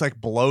just looks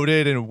like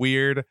bloated and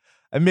weird.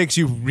 It makes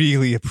you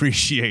really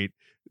appreciate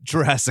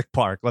Jurassic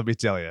Park. Let me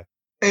tell you."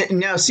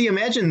 Now, see,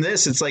 imagine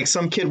this. It's like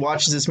some kid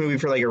watches this movie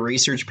for like a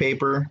research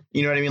paper.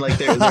 You know what I mean? Like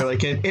they're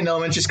like in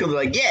elementary school. They're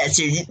like, yeah,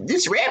 so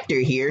this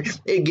raptor here,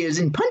 it goes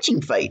in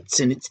punching fights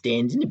and it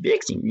stands in a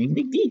boxing ring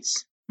like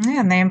this.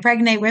 Yeah, and they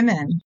impregnate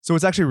women. So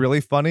what's actually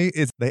really funny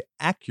is they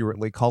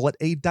accurately call it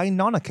a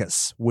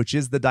Deinonychus, which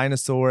is the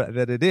dinosaur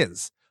that it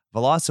is.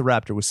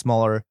 Velociraptor was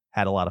smaller,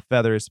 had a lot of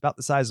feathers, about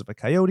the size of a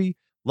coyote.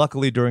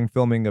 Luckily, during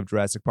filming of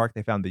Jurassic Park,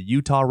 they found the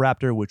Utah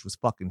raptor, which was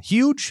fucking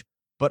huge,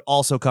 but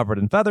also covered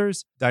in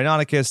feathers.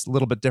 Deinonychus, a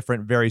little bit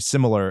different, very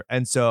similar.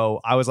 And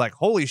so I was like,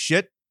 holy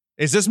shit,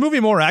 is this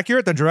movie more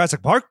accurate than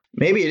Jurassic Park?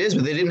 Maybe it is,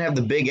 but they didn't have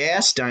the big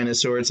ass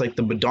dinosaur. It's like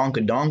the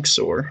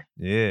Badonkadonk-saur.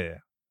 Yeah,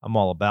 I'm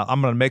going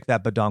to make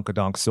that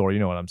Badonkadonk-saur. You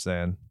know what I'm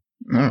saying?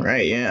 All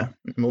right, yeah.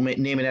 We'll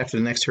name it after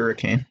the next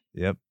hurricane.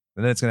 Yep.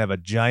 And then it's going to have a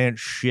giant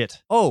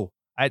shit.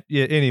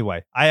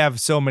 Anyway, I have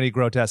so many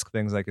grotesque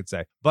things I could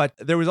say. But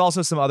there was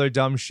also some other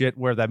dumb shit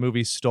where that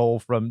movie stole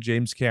from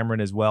James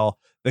Cameron as well.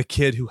 The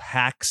kid who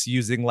hacks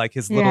using like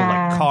his little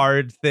like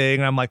card thing.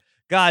 And I'm like,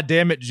 God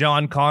damn it,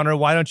 John Connor.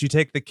 Why don't you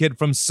take the kid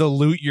from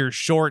Salute Your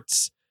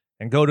Shorts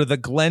and go to the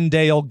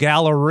Glendale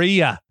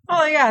Galleria?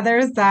 Oh, yeah,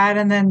 there's that.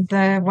 And then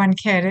the one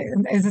kid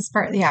is this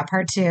part. Yeah,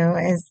 part 2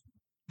 is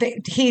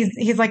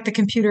he's like the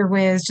computer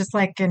whiz, just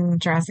like in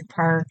Jurassic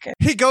Park.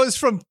 He goes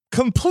from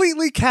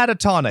completely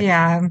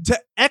catatonic to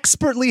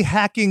expertly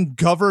hacking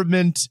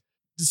government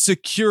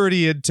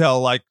security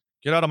intel. Like,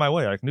 get out of my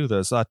way. I can do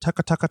this.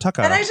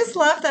 Tucka. And I just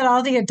love that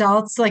all the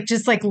adults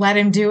just let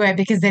him do it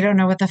because they don't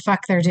know what the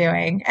fuck they're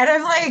doing. And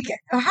I'm like,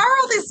 how are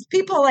all these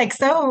people like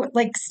so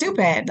like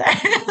stupid?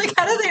 Like,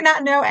 how do they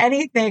not know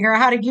anything or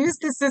how to use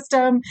the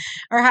system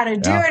or how to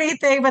do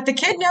anything? But the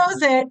kid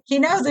knows it. He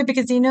knows it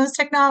because he knows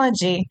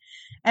technology.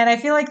 And I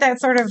feel like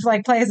that sort of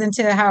like plays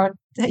into how,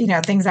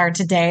 things are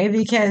today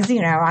because,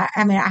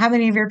 I mean, how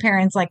many of your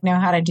parents like know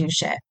how to do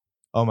shit?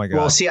 Oh my God.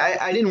 Well, see,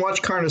 I didn't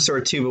watch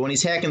Carnosaur 2, but when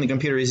he's hacking the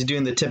computer, he's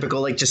doing the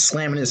typical, like just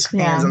slamming his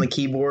hands on the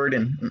keyboard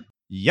and.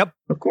 Yep.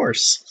 Of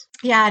course.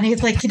 Yeah. And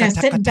he's like,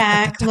 sitting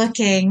back,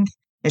 looking.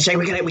 It's like,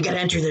 we gotta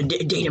enter the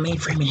data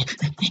mainframe.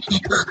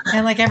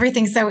 And like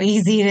everything's so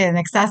easy and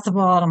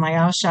accessible. And I'm like,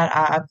 oh, shut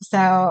up. So,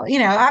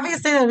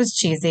 obviously that was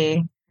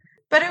cheesy,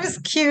 but it was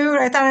cute.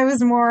 I thought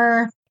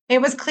it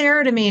was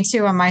clearer to me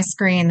too on my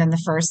screen than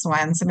the first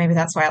one. So maybe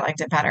that's why I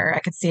liked it better. I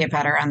could see it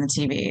better on the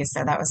TV.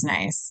 So that was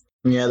nice.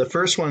 Yeah, the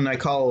first one I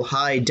call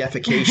high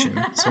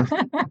defecation.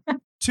 So.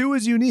 2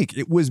 is unique.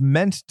 It was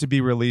meant to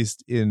be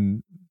released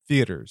in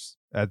theaters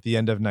at the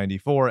end of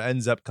 94,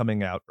 ends up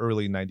coming out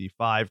early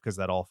 95 because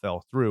that all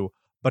fell through.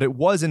 But it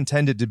was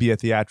intended to be a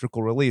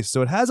theatrical release.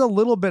 So it has a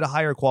little bit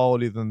higher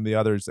quality than the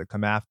others that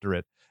come after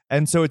it.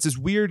 And so it's this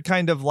weird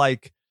kind of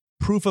like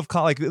proof of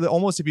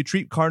almost if you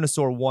treat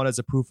Carnosaur 1 as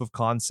a proof of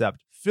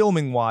concept,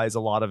 filming wise, a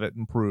lot of it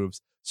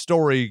improves.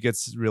 Story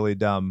gets really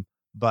dumb.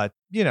 But,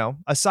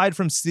 aside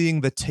from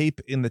seeing the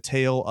tape in the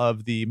tail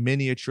of the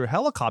miniature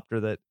helicopter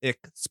that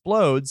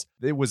explodes,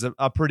 it was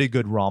a pretty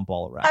good romp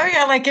all around. Oh,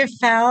 yeah, like it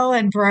fell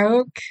and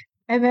broke.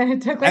 And then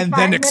it took like 5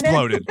 minutes. And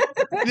then exploded.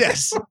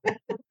 Yes.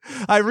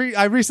 I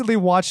recently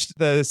watched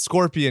The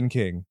Scorpion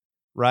King,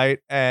 right?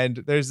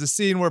 And there's the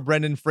scene where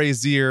Brendan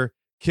Fraser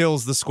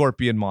kills the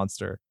scorpion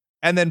monster.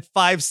 And then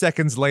 5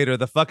 seconds later,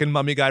 the fucking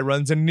mummy guy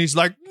runs in and he's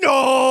like,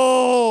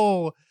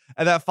 no!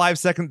 And that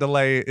 5-second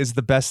delay is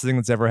the best thing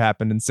that's ever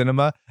happened in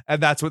cinema.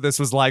 And that's what this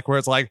was like, where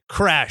it's like,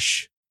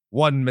 crash,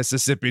 1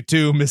 Mississippi,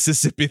 2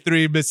 Mississippi,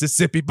 3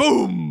 Mississippi,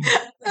 boom!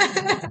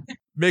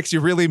 Makes you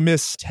really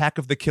miss Attack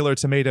of the Killer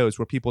Tomatoes,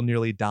 where people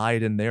nearly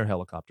died in their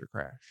helicopter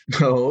crash.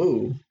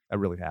 Oh. That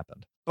really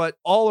happened. But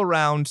all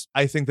around,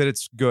 I think that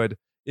it's good.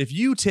 If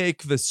you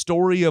take the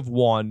story of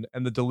 1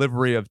 and the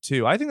delivery of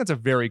 2, I think that's a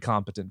very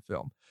competent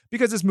film.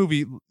 Because this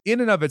movie,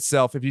 in and of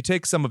itself, if you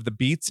take some of the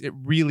beats, it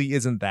really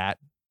isn't that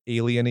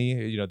alien-y.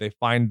 You know, they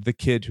find the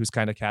kid who's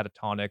kind of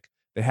catatonic.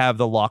 They have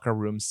the locker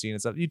room scene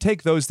and stuff. You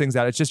take those things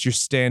out, it's just your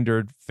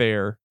standard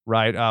fare,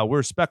 right?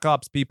 We're spec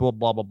ops people,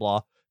 blah, blah, blah.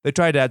 They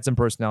tried to add some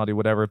personality,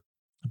 whatever.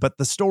 But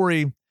the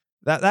story,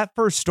 that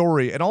first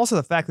story, and also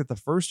the fact that the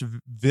first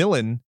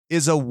villain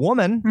is a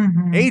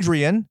woman,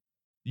 Adrian,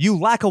 you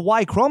lack a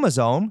Y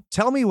chromosome.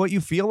 Tell me what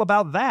you feel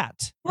about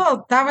that.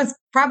 Well, that was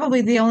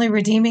probably the only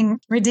redeeming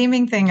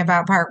thing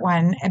about part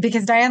 1,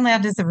 because Diane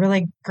Ladd does a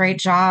really great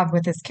job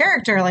with this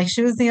character. Like,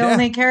 she was the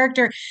only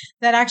character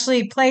that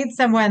actually played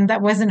someone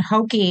that wasn't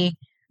hokey.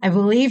 I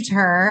believed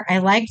her.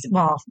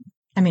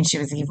 She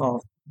was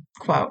evil,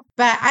 quote,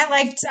 but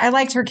I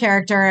liked her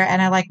character,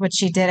 and I liked what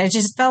she did. It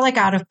just felt like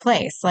out of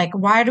place. Like,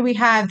 why do we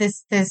have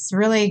this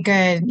really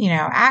good,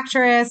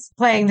 actress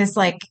playing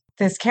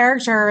this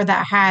character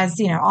that has,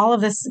 all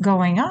of this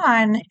going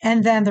on,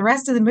 and then the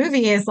rest of the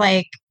movie is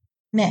like,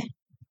 meh.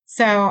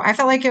 So I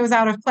felt like it was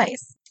out of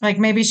place. Like,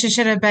 maybe she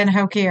should have been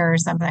hokier or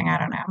something. I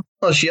don't know.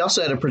 Well, she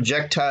also had a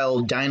projectile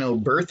dino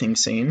birthing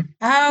scene.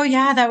 Oh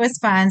yeah, that was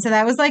fun. So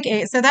that was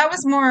that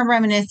was more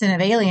reminiscent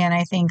of Alien,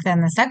 I think, than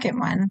the second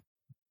one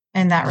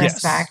in that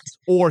respect.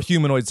 Or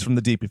Humanoids from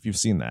the Deep, if you've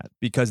seen that,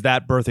 because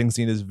that birthing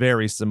scene is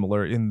very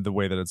similar in the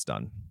way that it's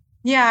done.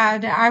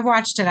 Yeah, I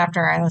watched it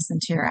after I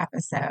listened to your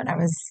episode. I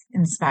was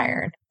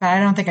inspired, but I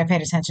don't think I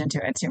paid attention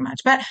to it too much.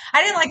 But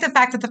I didn't like the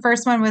fact that the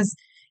first one was,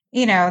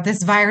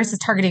 this virus is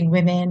targeting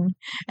women.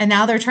 And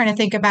now they're trying to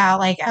think about,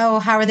 like, oh,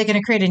 how are they going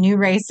to create a new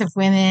race of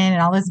women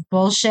and all this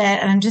bullshit?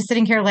 And I'm just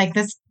sitting here like,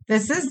 this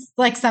is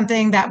like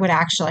something that would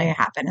actually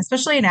happen,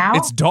 especially now.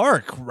 It's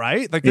dark,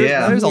 right? Like,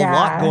 there's a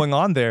lot going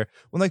on there.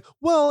 When, like,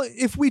 well,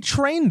 if we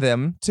train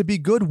them to be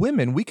good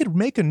women, we could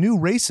make a new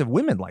race of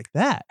women like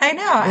that. I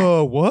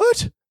know.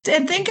 What?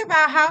 And think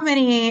about how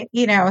many,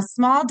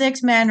 small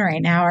dicked men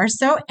right now are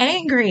so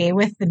angry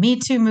with the Me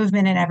Too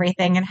movement and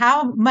everything, and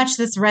how much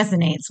this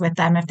resonates with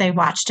them if they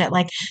watched it.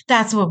 Like,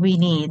 that's what we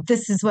need.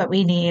 This is what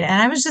we need.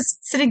 And I was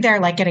just sitting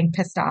there, like, getting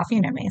pissed off,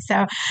 me.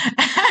 So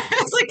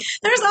it's like,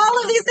 there's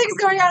all of these things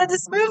going on in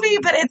this movie,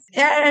 but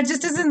it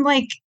just isn't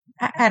like,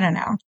 I don't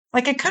know.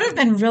 Like, it could have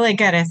been really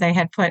good if they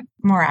had put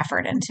more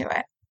effort into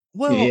it.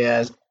 Well,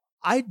 yeah.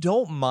 I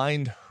don't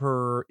mind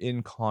her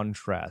in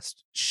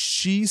contrast.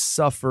 She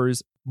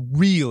suffers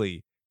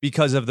really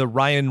because of the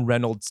Ryan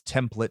Reynolds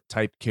template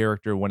type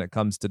character when it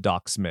comes to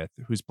Doc Smith,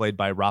 who's played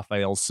by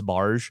Raphael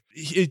Sbarge.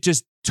 It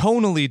just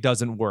tonally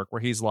doesn't work,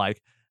 where he's like,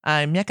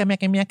 I'm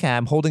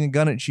I'm holding a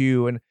gun at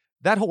you. And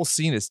that whole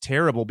scene is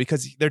terrible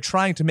because they're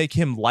trying to make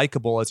him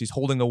likable as he's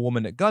holding a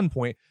woman at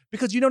gunpoint,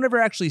 because you don't ever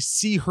actually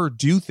see her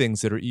do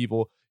things that are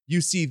evil.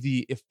 You see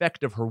the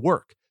effect of her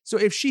work. So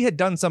if she had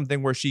done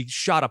something where she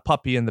shot a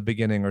puppy in the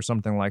beginning or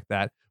something like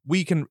that,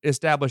 we can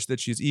establish that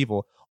she's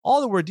evil.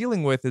 All that we're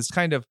dealing with is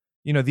kind of,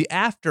 the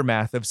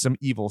aftermath of some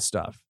evil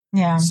stuff.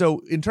 Yeah.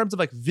 So in terms of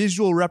like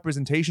visual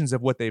representations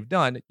of what they've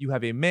done, you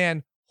have a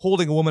man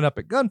holding a woman up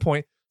at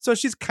gunpoint. So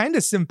she's kind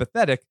of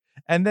sympathetic.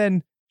 And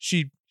then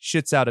she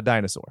shits out a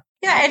dinosaur.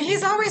 Yeah, and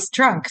he's always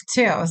drunk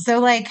too. So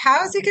like,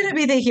 how is he going to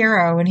be the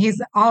hero when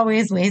he's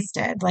always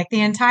wasted? Like,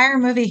 the entire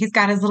movie, he's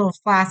got his little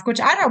flask,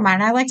 which I don't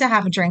mind. I like to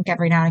have a drink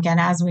every now and again,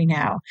 as we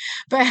know.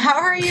 But how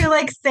are you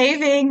like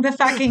saving the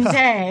fucking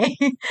day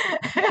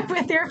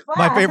with your flask?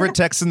 My favorite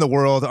texts in the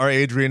world are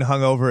Adrian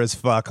hungover as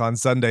fuck on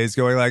Sundays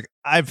going like,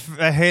 I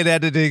hate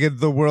editing and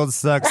the world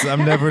sucks.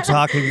 I'm never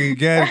talking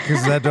again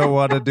because I don't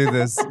want to do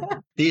this.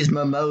 These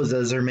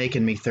mimosas are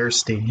making me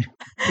thirsty.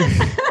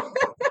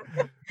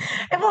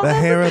 The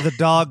hair of the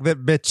dog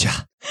that bit ya.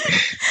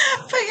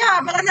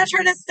 But I'm not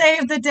trying to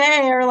save the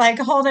day or like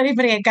hold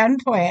anybody at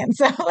gunpoint.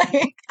 So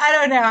like, I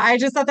don't know. I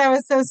just thought that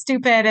was so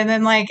stupid. And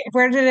then like,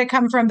 where did it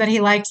come from that he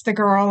liked the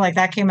girl? Like,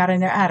 that came out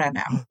of I don't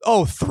know.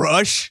 Oh,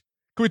 Thrush.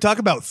 Can we talk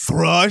about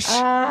Thrush?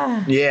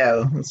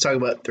 Yeah, let's talk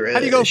about Thrush. How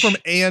do you go from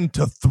Anne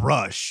to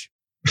Thrush?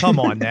 Come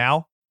on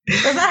now.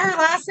 Was that her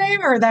last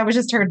name, or that was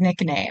just her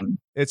nickname?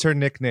 It's her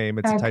nickname.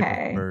 It's a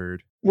type of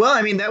bird. Well,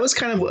 I mean, that was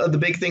kind of the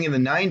big thing in the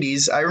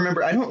 90s. I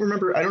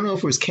don't know if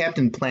it was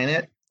Captain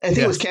Planet. I think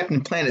it was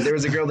Captain Planet. There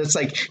was a girl that's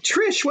like,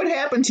 Trish, what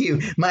happened to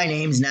you? My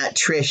name's not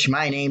Trish.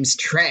 My name's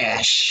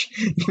Trash.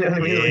 You know what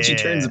I mean? When she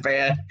turns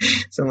bad.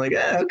 So I'm like,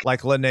 okay.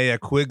 Like Linnea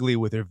Quigley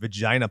with her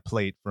vagina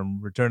plate from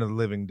Return of the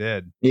Living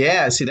Dead.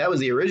 Yeah, see, that was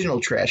the original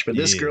Trash. But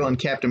this girl in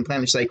Captain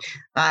Planet, she's like,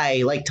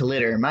 I like to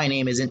litter. My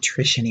name isn't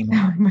Trish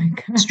anymore. Oh, my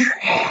God. It's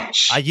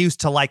Trash. I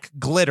used to like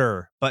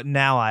glitter, but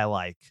now I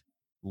like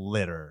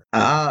litter.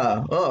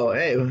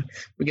 Hey,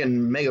 we're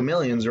getting Mega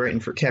Millions writing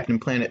for Captain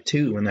Planet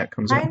 2 when that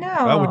comes out. I know.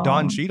 Oh, with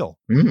Don Cheadle.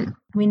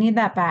 We need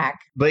that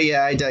back. But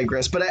yeah, I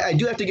digress. But I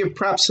do have to give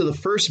props to the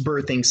first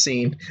birthing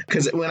scene,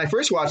 because when I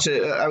first watched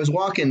it, I was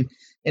walking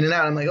in and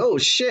out. I'm like, oh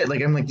shit!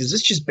 Like I'm like, is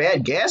this just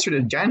bad gas or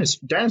did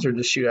dinosaur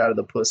just shoot out of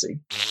the pussy?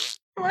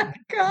 Oh my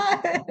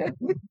God.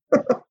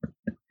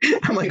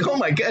 I'm like, oh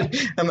my God.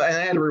 And I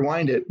had to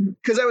rewind it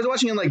because I was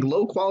watching in like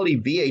low quality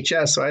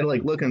VHS. So I had to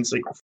like look and it's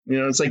like,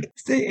 it's like.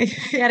 So you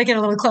got to get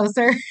a little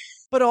closer.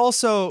 But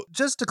also,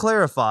 just to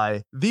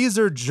clarify, these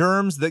are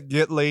germs that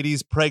get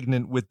ladies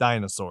pregnant with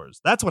dinosaurs.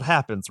 That's what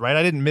happens, right?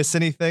 I didn't miss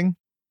anything.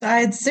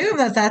 I assume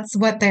that that's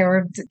what they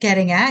were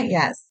getting at.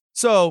 Yes.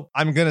 So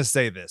I'm going to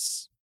say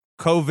this.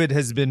 COVID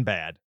has been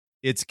bad.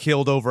 It's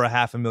killed over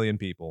 500,000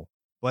 people,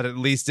 but at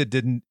least it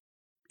didn't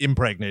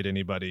impregnate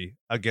anybody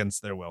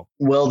against their will.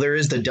 Well, there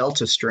is the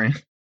Delta strain.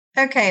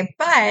 Okay,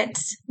 but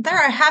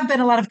there have been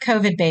a lot of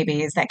COVID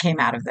babies that came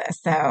out of this.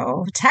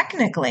 So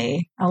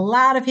technically, a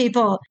lot of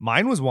people.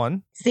 Mine was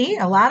one. See,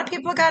 a lot of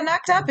people got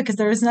knocked up because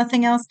there was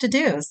nothing else to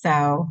do.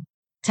 So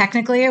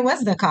technically, it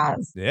was the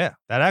cause. Yeah,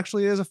 that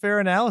actually is a fair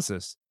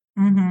analysis.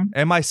 Mm-hmm.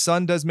 And my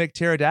son does make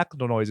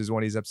pterodactyl noises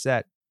when he's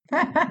upset.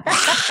 What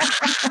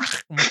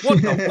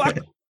the fuck?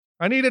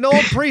 I need an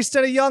old priest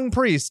and a young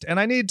priest, and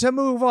I need to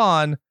move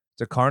on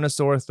to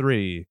Carnosaur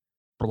 3.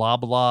 Blah,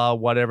 blah,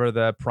 whatever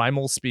the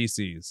primal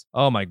species.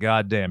 Oh my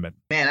God damn it.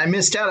 Man, I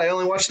missed out. I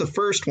only watched the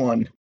first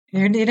one.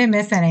 You didn't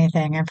miss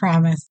anything, I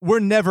promise.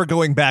 We're never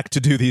going back to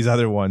do these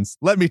other ones.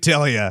 Let me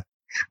tell you.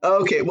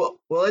 Okay, well,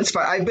 it's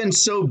fine. I've been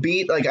so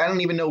beat, like I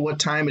don't even know what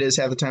time it is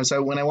half the time.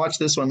 So when I watched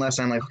this one last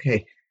time, I'm like,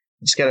 okay,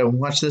 I just gotta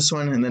watch this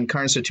one and then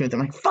Carnosaur 2. And I'm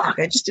like, fuck,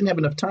 I just didn't have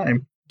enough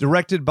time.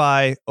 Directed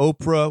by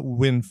Oprah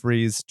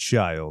Winfrey's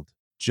child,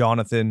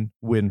 Jonathan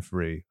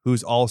Winfrey,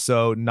 who's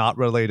also not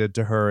related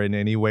to her in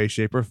any way,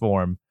 shape, or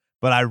form.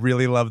 But I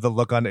really love the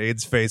look on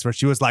Aid's face where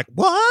she was like,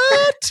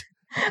 what?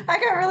 I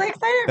got really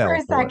excited for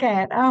a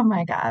second. Oh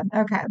my God.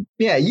 Okay.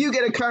 Yeah, you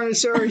get a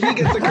Carnosaur, he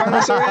gets a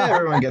Carnosaur,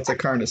 everyone gets a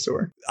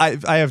Carnosaur.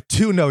 I have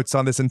 2 notes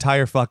on this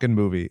entire fucking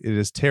movie. It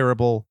is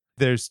terrible.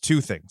 There's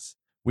 2 things.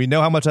 We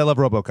know how much I love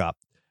RoboCop.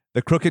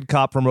 The crooked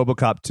cop from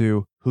RoboCop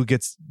 2 who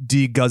gets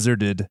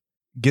gizzarded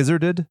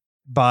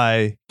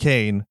by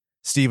Kane,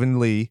 Stephen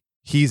Lee.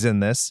 He's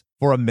in this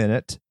for a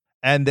minute.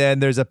 And then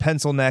there's a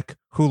pencil neck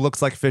who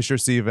looks like Fisher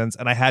Stevens,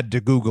 and I had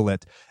to Google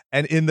it.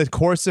 And in the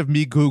course of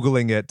me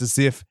Googling it to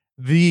see if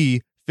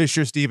the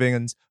Fisher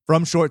Stevens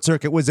from Short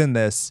Circuit was in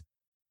this,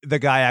 the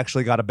guy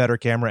actually got a better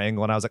camera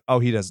angle, and I was like, oh,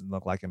 he doesn't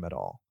look like him at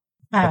all.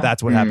 But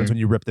that's what happens when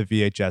you rip the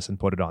VHS and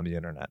put it on the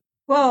internet.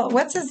 Well,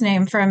 what's his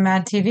name from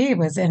Mad TV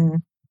was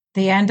in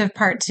the end of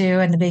part 2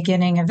 and the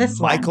beginning of this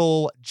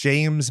Michael one.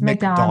 James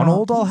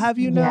McDonald, I'll have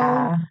you know.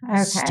 Yeah,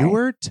 okay.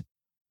 Stuart,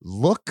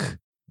 look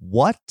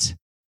what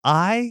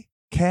I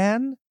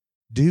can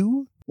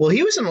do. Well,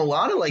 he was in a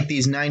lot of like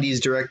these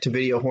 90s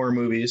direct-to-video horror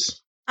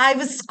movies. I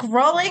was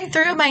scrolling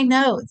through my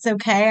notes,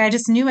 okay? I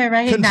just knew I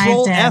recognized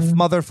Control him. F,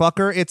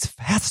 motherfucker. It's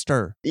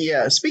faster.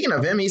 Yeah, speaking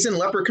of him, he's in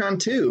Leprechaun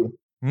 2.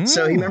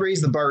 So you remember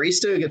he's the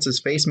barista who gets his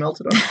face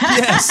melted off?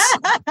 Yes.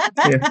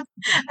 Yeah.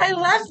 I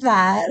love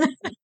that.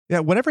 Yeah,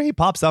 whenever he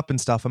pops up and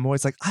stuff, I'm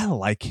always like, I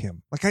like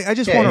him. Like, I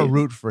just want to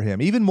root for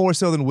him, even more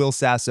so than Will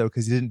Sasso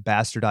because he didn't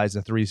bastardize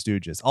the Three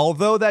Stooges.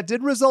 Although that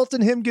did result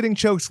in him getting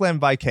chokeslammed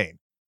by Kane.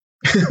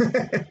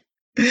 I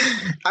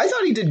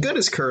thought he did good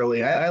as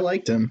Curly. I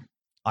liked him.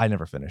 I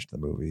never finished the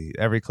movie.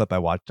 Every clip I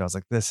watched, I was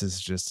like, this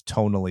is just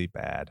tonally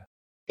bad.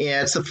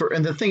 Yeah,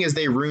 and the thing is,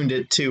 they ruined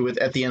it too.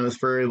 At the end with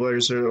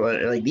furries,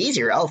 are like, these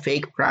are all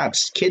fake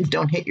props. Kids,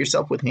 don't hit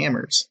yourself with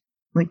hammers.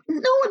 Like,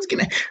 no one's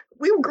gonna.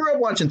 We grew up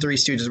watching Three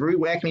Stooges. Were we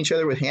whacking each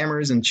other with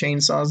hammers and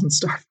chainsaws and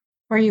stuff?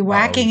 Were you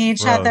whacking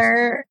each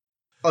other?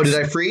 Oh, did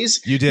I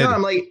freeze? You did. No,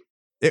 I'm like.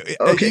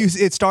 Okay.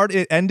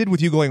 It ended with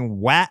you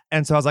going whack,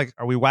 and so I was like,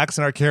 "Are we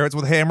waxing our carrots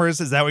with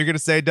hammers? Is that what you're going to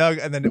say, Doug?"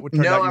 And then it would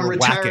turn out I'm you were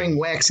retiring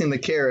waxing the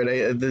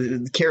carrot.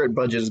 The carrot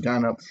budget has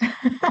gone up.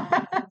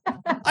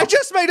 I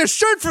just made a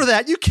shirt for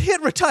that. You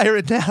can't retire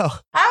it now.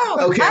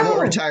 Okay, I won't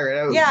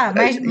retire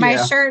it.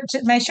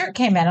 My shirt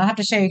came in. I'll have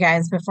to show you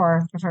guys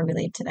before we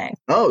leave today.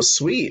 Oh,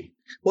 sweet.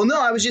 Well,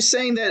 no, I was just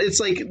saying that it's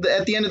like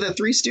at the end of the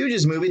Three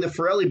Stooges movie, the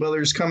Farrelly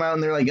brothers come out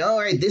and they're like, all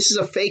right, this is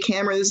a fake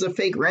hammer. This is a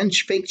fake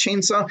wrench, fake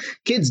chainsaw.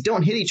 Kids,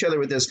 don't hit each other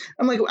with this.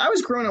 I'm like, I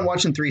was growing up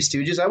watching Three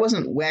Stooges. I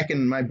wasn't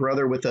whacking my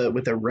brother with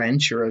a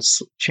wrench or a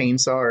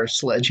chainsaw or a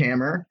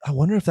sledgehammer. I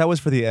wonder if that was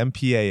for the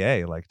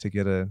MPAA, like to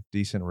get a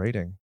decent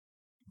rating.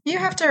 You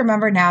have to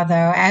remember now,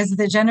 though, as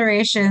the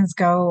generations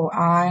go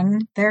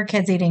on, there are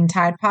kids eating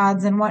Tide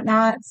Pods and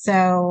whatnot.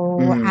 So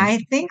I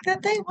think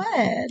that they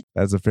would.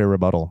 That's a fair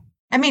rebuttal.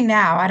 I mean,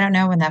 now, I don't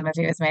know when that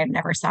movie was made.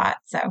 Never saw it.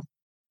 So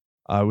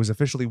it was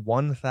officially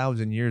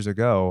 1,000 years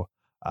ago.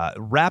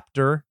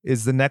 Raptor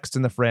is the next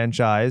in the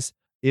franchise.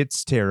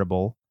 It's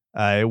terrible.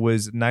 It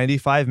was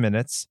 95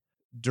 minutes.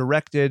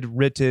 Directed,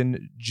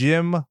 written,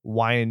 Jim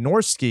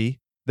Wynorski.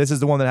 This is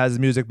the one that has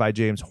music by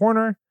James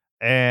Horner.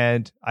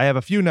 And I have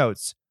a few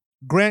notes.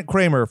 Grant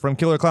Kramer from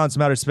Killer Clowns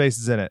from Outer Space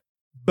is in it.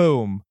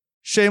 Boom.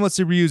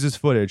 Shamelessly reuses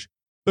footage.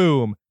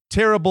 Boom.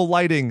 Terrible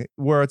lighting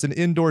where it's an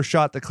indoor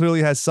shot that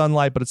clearly has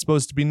sunlight, but it's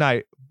supposed to be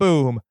night.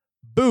 Boom.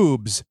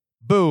 Boobs.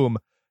 Boom.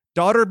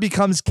 Daughter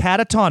becomes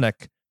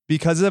catatonic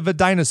because of a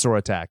dinosaur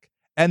attack.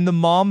 And the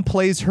mom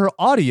plays her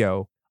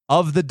audio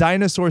of the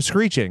dinosaur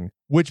screeching,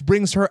 which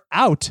brings her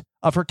out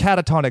of her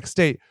catatonic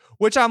state,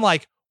 which I'm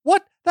like,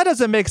 what? That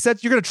doesn't make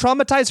sense. You're going to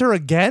traumatize her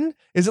again?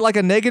 Is it like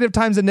a negative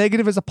times a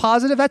negative is a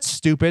positive? That's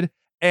stupid.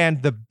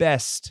 And the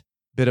best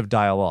bit of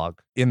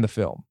dialogue in the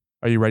film.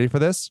 Are you ready for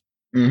this?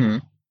 Mm-hmm.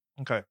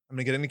 Okay, I'm going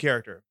to get into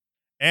character.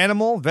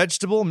 Animal,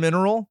 vegetable,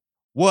 mineral.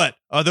 What?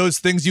 Are those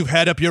things you've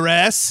had up your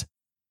ass?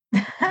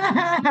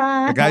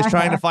 The guy's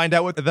trying to find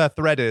out what the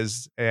threat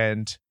is.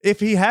 And if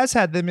he has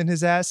had them in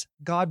his ass,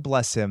 God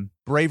bless him.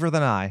 Braver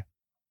than I.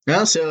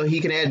 Well, so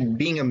he can add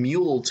being a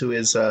mule to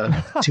his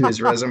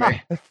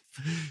resume.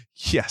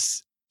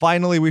 Yes.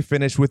 Finally, we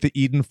finished with the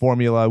Eden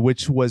formula,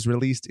 which was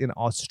released in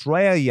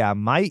Australia,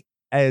 mate,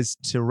 as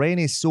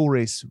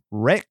Tyrannosaurus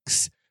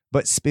Rex,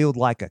 but spelled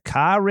like a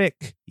car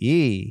wreck.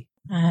 Yeah.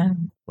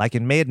 Like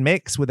in Mad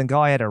Max, when the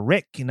guy had a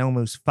wreck and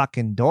almost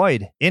fucking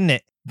died, isn't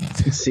it?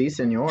 Si,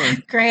 senor.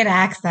 Great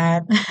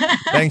accent.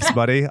 Thanks,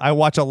 buddy. I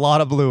watch a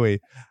lot of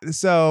Bluey.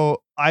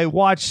 So I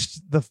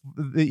watched the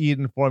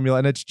Eden formula,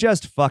 and it's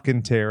just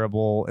fucking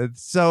terrible.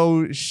 It's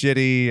so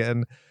shitty,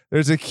 and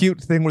there's a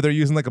cute thing where they're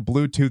using like a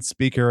Bluetooth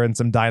speaker and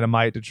some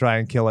dynamite to try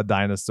and kill a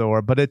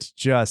dinosaur, but it's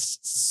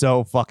just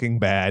so fucking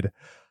bad.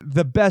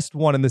 The best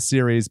one in the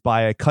series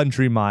by a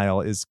country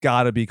mile is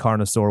gotta be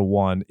Carnosaur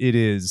 1. It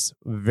is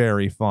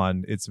very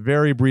fun. It's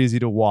very breezy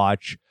to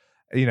watch.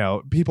 You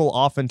know, people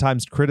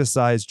oftentimes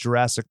criticize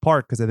Jurassic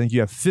Park because I think you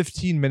have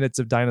 15 minutes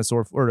of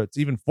dinosaur, or it's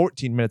even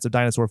 14 minutes of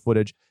dinosaur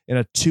footage in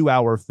a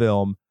 2-hour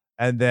film.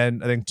 And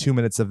then I think 2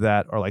 minutes of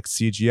that are like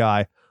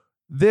CGI.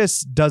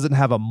 This doesn't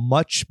have a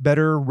much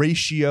better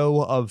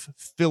ratio of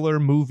filler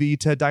movie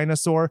to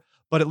dinosaur,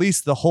 but at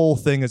least the whole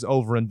thing is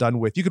over and done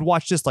with. You could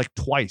watch this like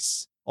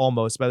twice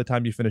almost by the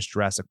time you finish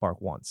Jurassic Park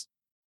once.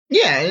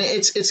 Yeah, and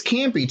it's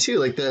campy too.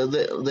 Like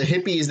the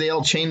hippies, they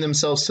all chain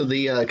themselves to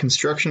the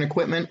construction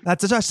equipment.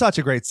 That's such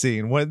a great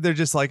scene when they're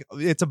just like,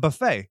 it's a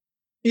buffet.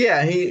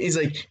 Yeah, he's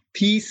like,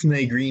 peace,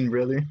 my green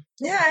brother.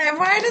 Yeah, and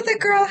why did the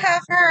girl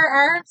have her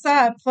arms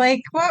up?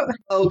 Like, what?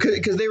 Oh,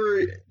 because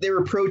they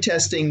were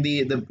protesting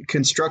the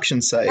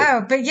construction site.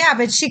 Oh,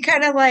 but she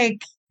kind of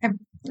like,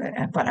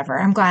 whatever.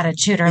 I'm glad it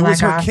chewed her It leg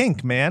was her off.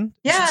 kink, man.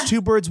 Yeah. It's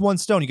 2 birds, 1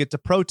 stone. You get to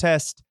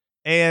protest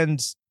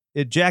and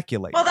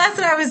ejaculate. Well, that's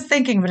what I was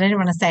thinking, but I didn't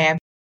want to say it.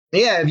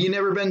 Yeah, have you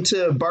never been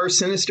to Bar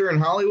Sinister in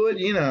Hollywood?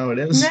 You know how it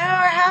is. No,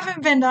 I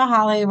haven't been to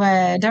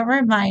Hollywood. Don't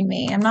remind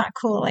me. I'm not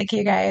cool like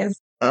you guys.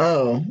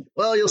 Oh,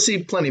 well, you'll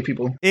see plenty of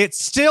people. It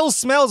still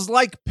smells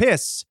like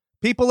piss.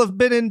 People have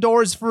been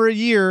indoors for a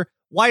year.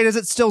 Why does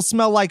it still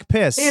smell like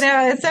piss? You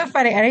know, it's so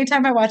funny.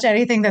 Anytime I watch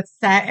anything that's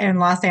set in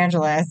Los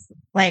Angeles,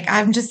 like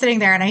I'm just sitting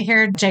there and I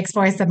hear Jake's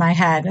voice in my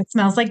head. It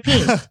smells like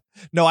pee.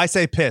 No, I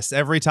say piss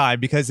every time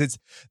because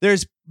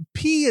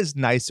pee is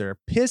nicer.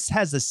 Piss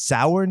has a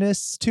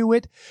sourness to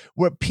it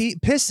where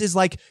piss is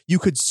like you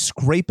could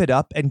scrape it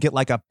up and get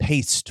like a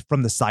paste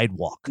from the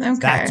sidewalk. Okay.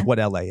 That's what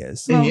LA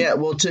is. Well- Yeah,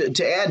 well,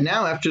 to add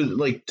now after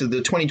like to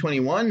the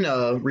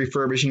 2021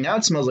 refurbishing, now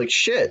it smells like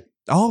shit.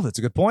 Oh, that's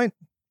a good point.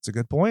 It's a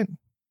good point.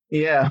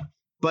 Yeah.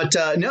 But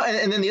no,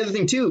 and then the other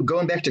thing too,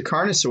 going back to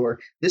Carnosaur,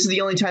 this is the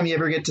only time you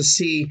ever get to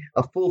see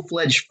a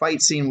full-fledged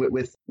fight scene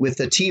with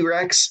the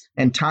T-Rex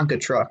and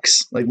Tonka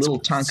trucks, like little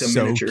Tonka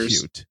miniatures.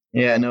 Cute.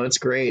 Yeah, no, it's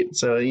great.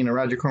 So,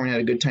 Roger Corman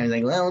had a good time. He's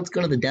like, well, let's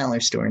go to the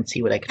dollar store and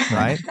see what I can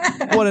find.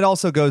 Right. Well, it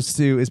also goes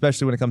to,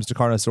 especially when it comes to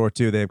Carnosaur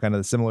 2, they have kind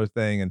of a similar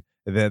thing. And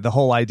the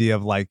whole idea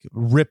of like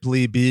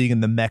Ripley being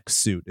in the mech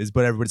suit is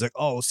what everybody's like,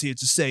 oh, see,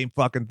 it's the same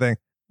fucking thing.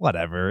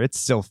 Whatever. It's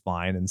still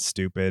fine and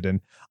stupid.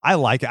 And I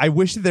like it. I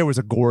wish that there was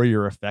a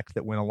gorier effect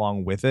that went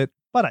along with it,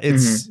 but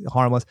it's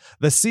harmless.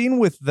 The scene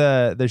with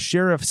the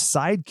sheriff's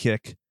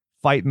sidekick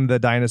fighting the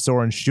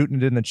dinosaur and shooting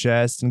it in the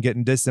chest and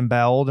getting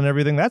disemboweled and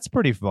everything, that's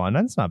pretty fun.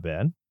 That's not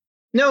bad.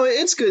 No,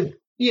 it's good.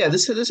 Yeah,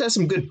 this has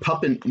some good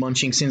puppet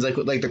munching scenes, like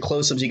the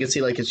close-ups. You can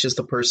see like it's just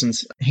the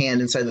person's hand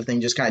inside the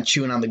thing, just kind of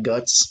chewing on the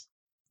guts.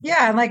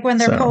 Yeah, and like when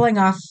they're pulling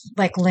off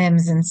like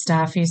limbs and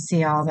stuff, you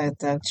see all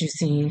the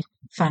juicy,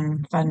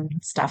 fun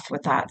stuff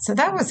with that. So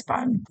that was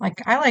fun.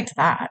 Like I liked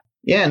that.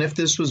 Yeah, and if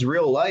this was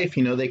real life,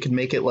 they could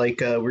make it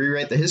like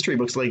rewrite the history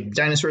books. Like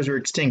dinosaurs were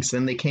extinct,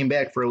 then they came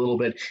back for a little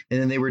bit,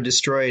 and then they were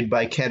destroyed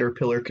by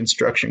Caterpillar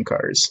construction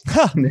cars.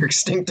 And they're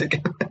extinct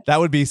again. That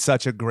would be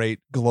such a great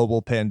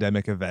global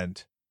pandemic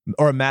event,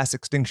 or a mass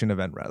extinction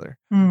event, rather.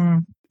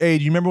 Mm. Hey,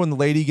 do you remember when the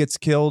lady gets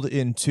killed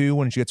in 2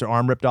 when she gets her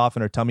arm ripped off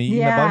and her tummy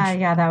eaten a bunch?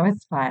 Yeah, that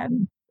was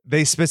fun.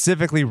 They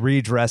specifically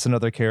redress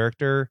another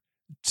character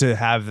to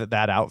have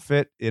that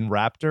outfit in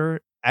Raptor,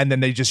 and then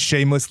they just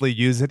shamelessly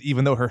use it,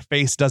 even though her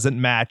face doesn't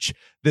match.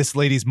 This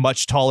lady's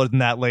much taller than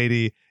that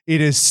lady.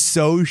 It is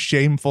so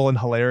shameful and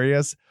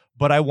hilarious,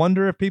 but I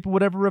wonder if people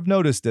would ever have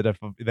noticed it if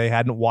they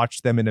hadn't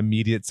watched them in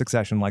immediate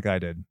succession like I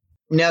did.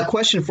 Now,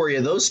 question for you.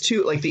 Those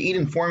two, like the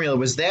Eden formula,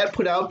 was that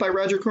put out by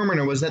Roger Corman,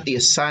 or was that the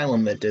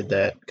Asylum that did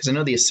that? Because I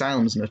know the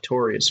Asylum is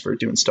notorious for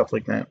doing stuff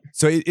like that.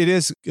 So it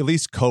is at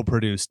least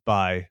co-produced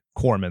by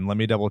Corman. Let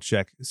me double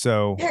check.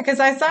 So yeah, because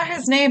I saw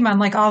his name on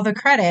like all the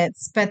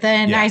credits, but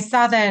then I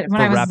saw that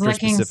when I was Raptor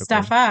looking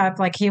stuff up,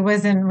 like he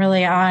wasn't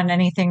really on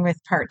anything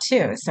with part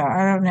 2. So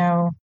I don't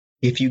know.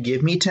 If you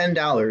give me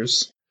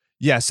 $10,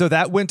 Yeah, so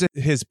that went to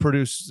his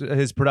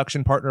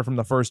production partner from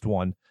the first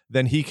one.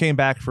 Then he came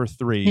back for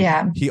 3.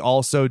 Yeah. He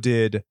also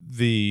did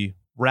the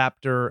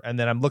Raptor, and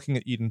then I'm looking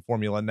at Eden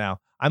Formula now.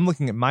 I'm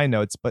looking at my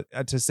notes, but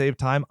to save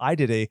time, I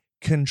did a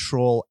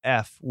Control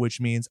F, which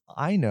means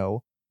I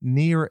know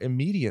near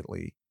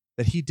immediately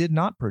that he did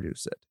not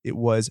produce it. It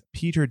was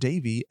Peter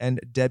Davey and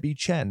Debbie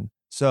Chen.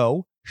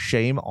 So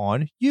shame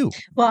on you.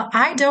 Well,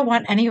 I don't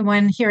want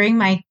anyone hearing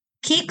my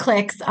key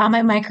clicks on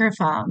my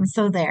microphone.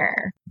 So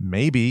there.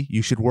 Maybe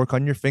you should work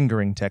on your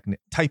typing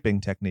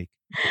technique.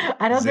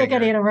 I don't think I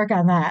need to work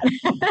on that.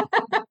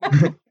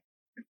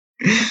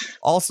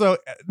 Also,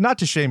 not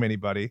to shame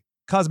anybody,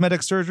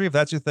 cosmetic surgery, if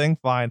that's your thing,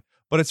 fine.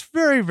 But it's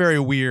very, very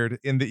weird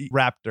in the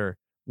Raptor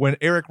when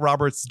Eric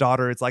Roberts'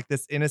 daughter is like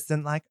this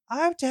innocent, like,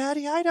 "I'm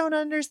daddy, I don't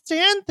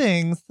understand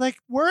things. Like,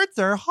 words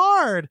are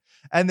hard."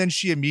 And then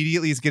she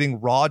immediately is getting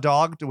raw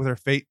dogged with her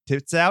fake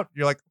tits out.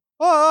 You're like,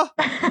 oh,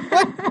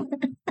 what?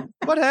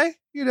 But hey,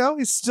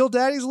 he's still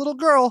daddy's little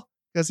girl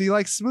because he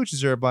like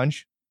smooches her a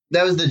bunch.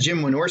 That was the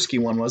Jim Wynorski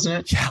one, wasn't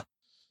it? Yeah.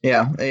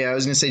 Yeah, I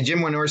was going to say, Jim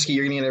Wynorski,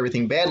 you're going to get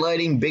everything. Bad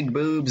lighting, big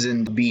boobs,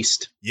 and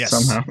beast. Yes.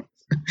 Somehow.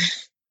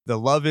 The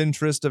love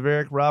interest of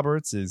Eric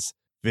Roberts is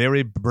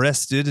very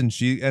breasted, and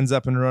she ends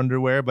up in her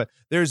underwear. But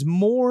there's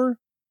more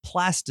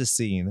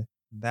plasticine,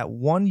 that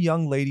one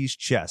young lady's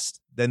chest,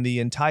 than the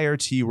entire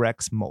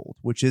T-Rex mold,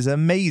 which is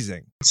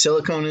amazing.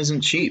 Silicone isn't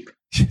cheap.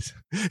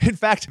 In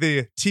fact,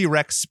 the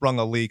T-Rex sprung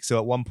a leak, so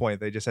at one point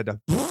they just had to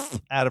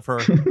out of her.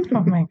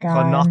 Oh my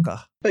God.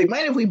 Hanaka. Like,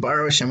 mind if we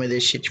borrow some of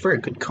this shit for a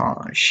good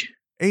cause?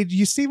 Hey,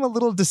 you seem a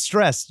little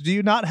distressed. Do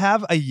you not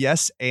have a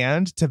yes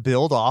and to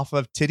build off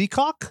of titty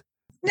cock?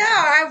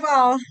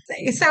 No,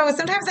 so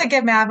sometimes I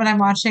get mad when I'm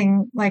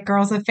watching like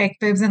girls with fake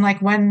boobs and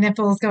like one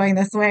nipple's going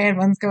this way and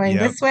one's going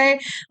this way.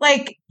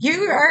 Like,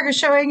 you are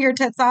showing your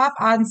tits off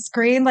on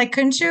screen. Like,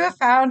 couldn't you have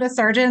found a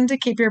surgeon to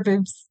keep your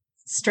boobs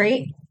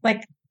straight?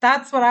 Like,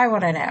 that's what I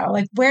want to know.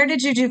 Like, where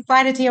did you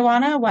fly to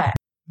Tijuana? What?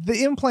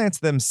 The implants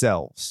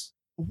themselves.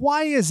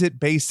 Why is it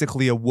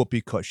basically a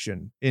whoopee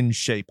cushion in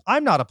shape?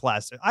 I'm not a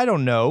plastic. I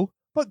don't know.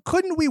 But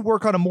couldn't we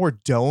work on a more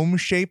dome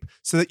shape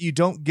so that you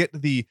don't get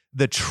the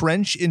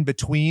trench in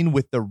between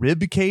with the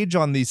rib cage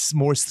on these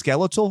more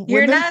skeletal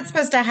You're women? not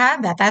supposed to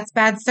have that. That's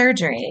bad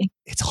surgery.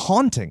 It's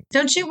haunting.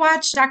 Don't you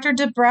watch Dr.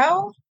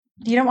 Dubrow?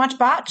 You don't watch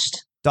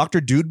Botched?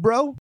 Dr. Dude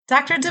Bro?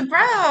 Dr.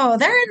 Dubrow.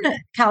 They're in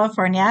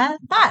California.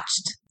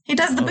 Botched. He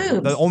does the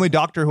boobs. The only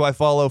doctor who I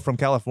follow from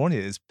California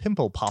is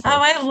Pimple Popper. Oh,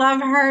 I love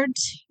her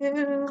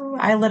too.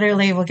 I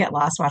literally will get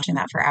lost watching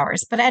that for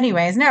hours. But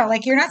anyways, no,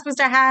 like, you're not supposed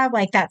to have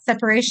like that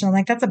separation.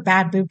 Like, that's a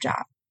bad boob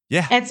job.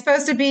 Yeah. It's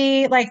supposed to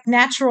be like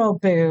natural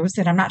boobs,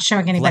 and I'm not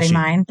showing anybody Fleshy.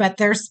 mine, but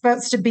they're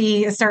supposed to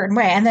be a certain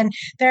way. And then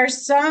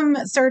there's some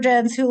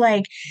surgeons who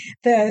like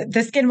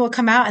the skin will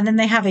come out and then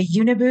they have a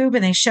uniboob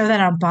and they show that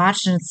on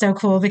Botched, and it's so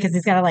cool because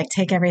he's got to like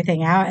take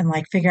everything out and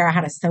like figure out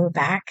how to sew it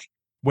back.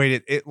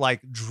 Wait, it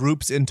like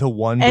droops into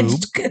one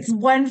boob? It's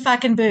one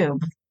fucking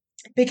boob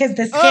because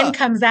the skin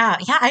comes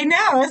out. Yeah, I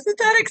know. Isn't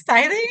that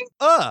exciting?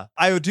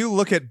 I do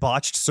look at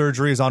botched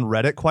surgeries on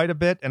Reddit quite a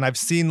bit, and I've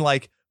seen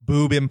like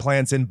boob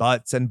implants in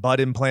butts and butt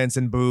implants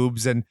in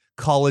boobs and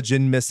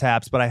collagen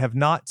mishaps, but I have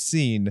not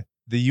seen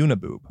the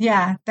uniboob.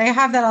 Yeah, they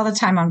have that all the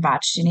time on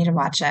Botched. You need to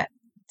watch it.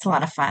 It's a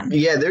lot of fun.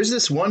 Yeah, there's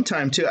this one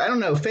time too. I don't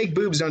know. Fake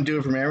boobs don't do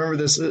it for me. I remember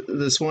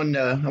this one.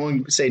 I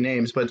won't say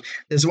names, but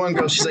this one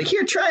girl. She's like,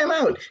 "Here, try them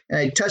out." And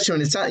I touched them,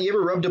 and it's not. You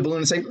ever rubbed a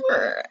balloon? It's like,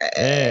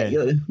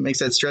 makes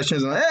that stretch. And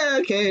it's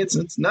like, okay,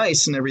 it's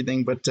nice and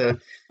everything, but.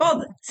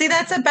 Well, see,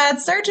 that's a bad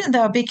surgeon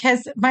though,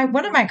 because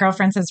one of my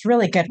girlfriends has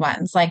really good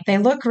ones. Like, they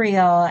look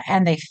real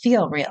and they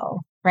feel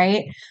real,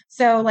 right?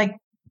 So like,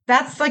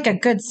 that's like a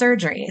good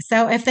surgery.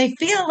 So if they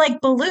feel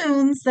like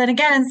balloons, then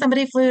again,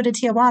 somebody flew to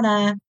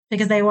Tijuana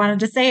because they wanted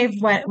to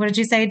save, what did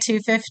you say,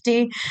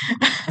 $250?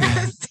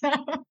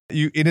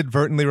 You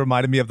inadvertently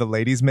reminded me of The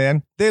Ladies'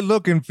 Man. They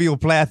look and feel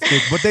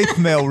plastic, but they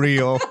smell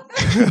real.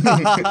 That's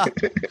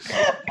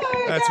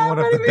one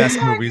of the best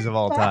movies of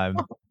all time.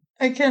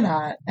 I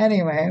cannot.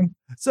 Anyway.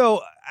 So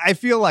I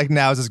feel like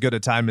now is as good a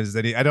time as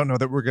any. I don't know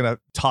that we're going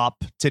to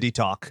top Titty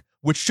Talk,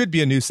 which should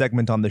be a new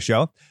segment on the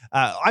show.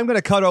 I'm going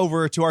to cut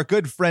over to our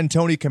good friend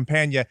Tony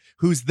Campagna,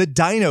 who's the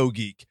Dino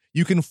Geek.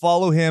 You can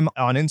follow him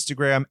on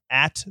Instagram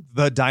at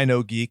The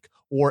Dino Geek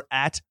or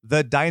at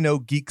The Dino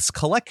Geeks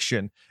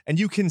Collection. And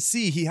you can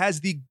see he has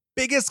the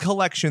biggest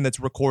collection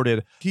that's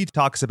recorded. He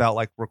talks about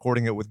like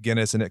recording it with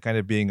Guinness and it kind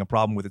of being a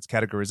problem with its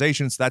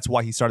categorization. So that's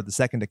why he started the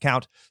second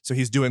account. So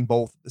he's doing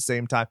both at the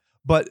same time.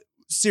 But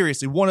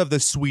seriously, one of the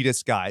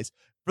sweetest guys.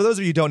 For those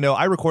of you who don't know,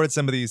 I recorded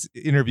some of these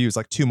interviews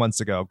like 2 months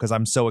ago because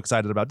I'm so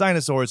excited about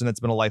dinosaurs and it's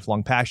been a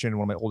lifelong passion,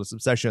 one of my oldest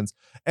obsessions.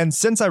 And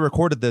since I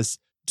recorded this,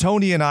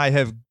 Tony and I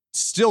have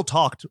still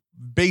talked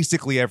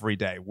basically every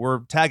day.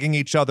 We're tagging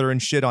each other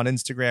and shit on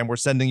Instagram. We're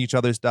sending each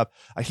other stuff.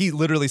 He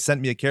literally sent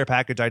me a care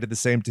package. I did the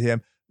same to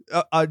him.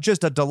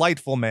 Just a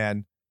delightful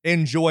man.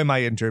 Enjoy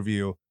my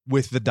interview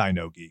with the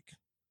Dino Geek.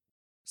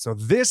 So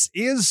this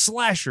is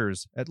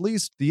Slashers, at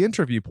least the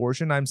interview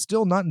portion. I'm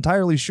still not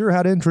entirely sure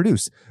how to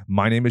introduce.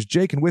 My name is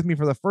Jake, and with me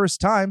for the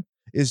first time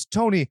is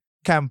Tony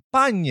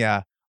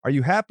Campagna. Are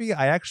you happy?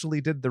 I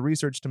actually did the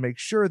research to make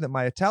sure that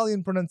my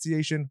Italian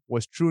pronunciation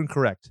was true and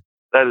correct.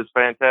 That is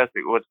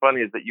fantastic. What's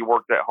funny is that you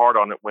worked that hard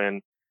on it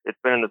when it's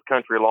been in this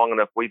country long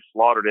enough. We've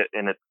slaughtered it,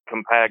 and it's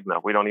Campagna.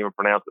 We don't even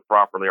pronounce it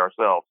properly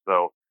ourselves.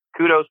 So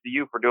kudos to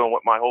you for doing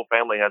what my whole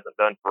family hasn't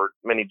done for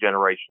many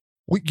generations.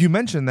 You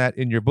mentioned that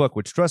in your book,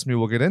 which, trust me,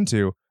 we'll get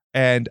into.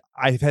 And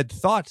I had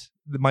thought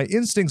that my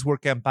instincts were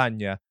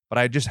Campagna, but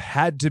I just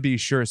had to be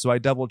sure. So I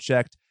double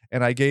checked,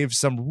 and I gave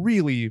some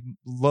really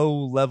low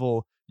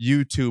level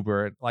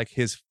YouTuber like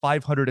his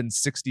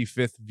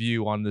 565th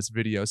view on this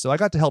video. So I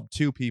got to help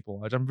two people,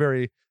 which I'm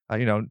very,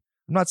 I'm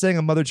not saying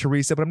I'm Mother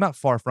Teresa, but I'm not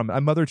far from it.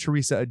 I'm Mother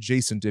Teresa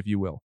adjacent, if you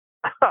will.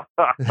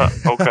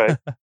 Okay.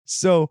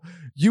 So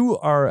you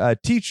are a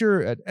teacher,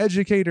 an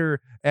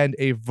educator, and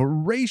a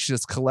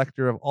voracious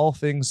collector of all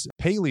things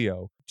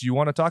paleo. Do you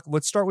want to talk?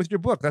 Let's start with your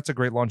book. That's a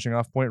great launching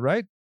off point,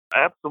 right?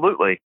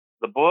 Absolutely.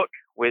 The book,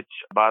 which,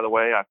 by the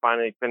way, I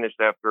finally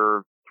finished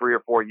after 3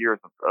 or 4 years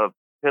of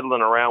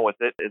piddling around with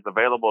it, is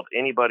available to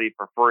anybody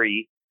for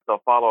free.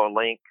 So follow a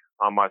link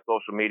on my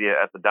social media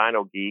at the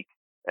Dino Geek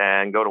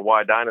and go to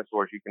Why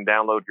Dinosaurs. You can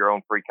download your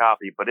own free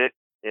copy, but it,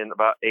 in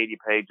about 80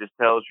 pages,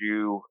 tells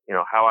you,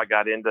 how I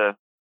got into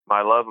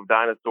my love of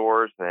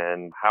dinosaurs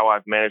and how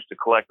I've managed to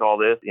collect all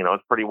this.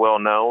 It's pretty well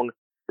known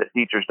that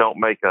teachers don't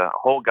make a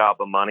whole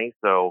gob of money.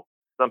 So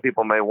some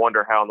people may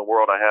wonder how in the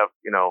world I have,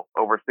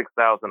 over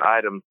 6,000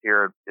 items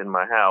here in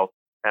my house.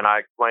 And I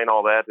explain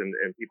all that, and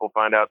people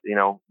find out,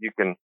 you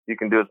can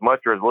do as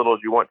much or as little as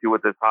you want to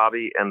with this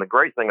hobby. And the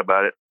great thing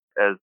about it,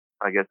 as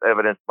I guess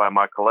evidenced by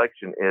my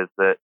collection, is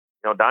that,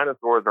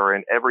 dinosaurs are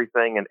in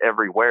everything and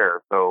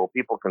everywhere. So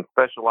people can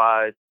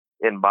specialize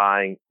in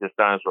buying just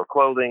dinosaur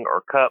clothing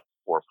or cups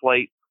or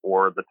plates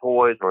or the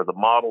toys or the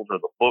models or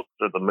the books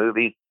or the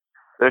movies.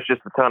 There's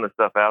just a ton of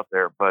stuff out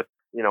there. But,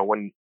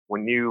 when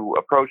you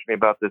approached me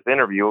about this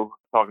interview,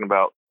 talking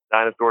about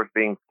dinosaurs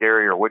being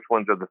scary or which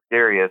ones are the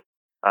scariest,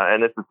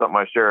 and this is something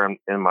I share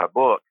in my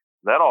book,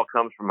 that all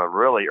comes from a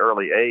really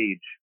early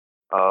age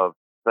of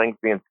things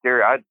being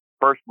scary. I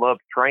first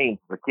loved trains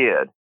as a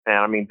kid,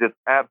 and just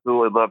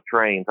absolutely loved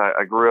trains.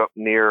 I grew up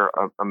near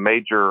a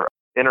major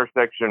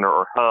intersection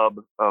or hub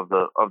of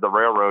the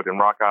railroad in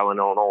Rock Island,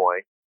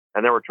 Illinois,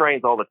 and there were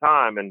trains all the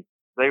time, and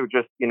they were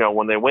just,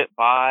 when they went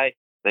by,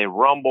 they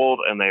rumbled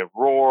and they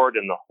roared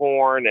and the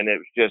horn, and it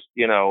was just,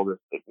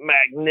 this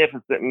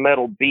magnificent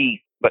metal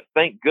beast. But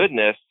thank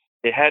goodness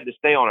it had to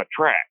stay on a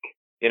track.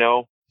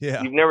 Yeah.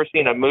 You've never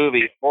seen a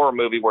horror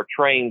movie where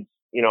trains,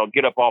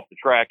 get up off the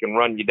track and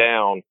run you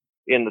down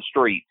in the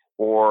street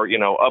or,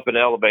 up an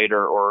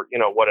elevator or,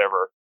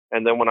 whatever.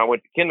 And then when I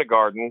went to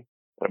kindergarten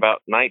in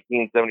about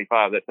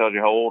 1975, that tells you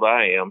how old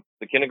I am,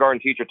 the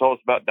kindergarten teacher told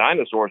us about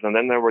dinosaurs. And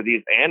then there were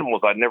these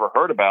animals I'd never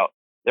heard about.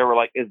 They were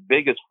like as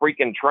big as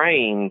freaking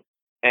trains,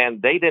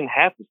 and they didn't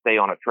have to stay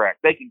on a track.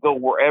 They could go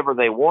wherever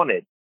they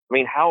wanted.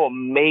 How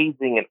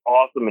amazing and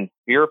awesome and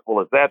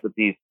fearful is that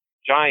these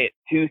giant,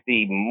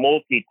 toothy,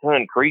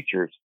 multi-ton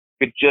creatures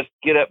could just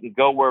get up and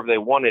go wherever they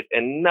wanted,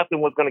 and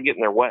nothing was going to get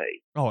in their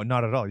way. Oh,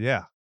 not at all.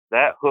 Yeah.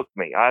 That hooked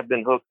me. I've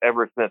been hooked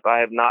ever since. I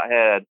have not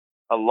had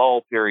a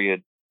lull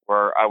period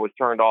where I was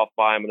turned off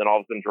by them, and then all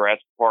of a sudden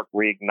Jurassic Park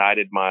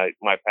reignited my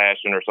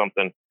passion or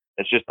something.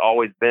 It's just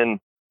always been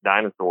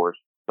dinosaurs.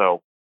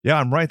 So yeah,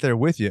 I'm right there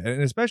with you.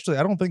 And especially,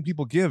 I don't think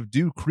people give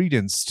due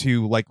credence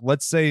to, like,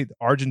 let's say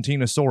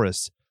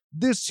Argentinosaurus,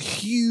 this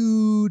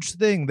huge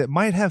thing that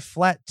might have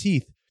flat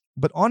teeth.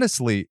 But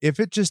honestly,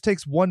 if it just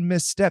takes one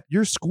misstep,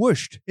 you're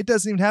squished. It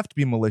doesn't even have to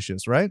be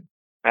malicious, right?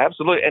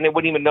 Absolutely. And it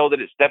wouldn't even know that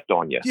it stepped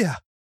on you. Yeah.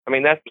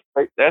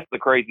 That's the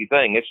crazy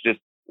thing. It's just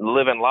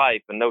living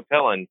life and no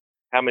telling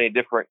how many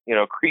different,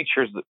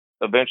 creatures that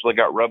eventually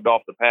got rubbed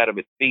off the pad of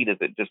its feet as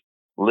it just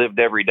lived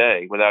every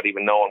day without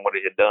even knowing what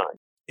it had done.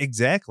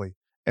 Exactly.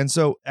 And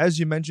so, as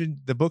you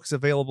mentioned, the book's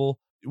available,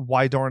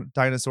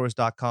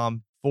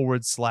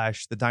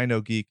 whydinosaurs.com/the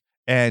Dino Geek.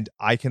 And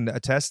I can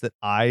attest that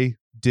I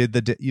did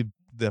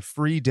the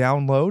free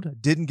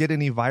download, didn't get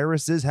any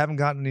viruses, haven't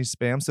gotten any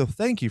spam. So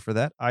thank you for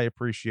that. I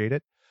appreciate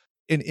it.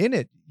 And in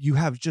it, you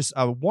have just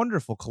a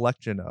wonderful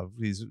collection of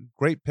these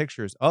great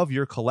pictures of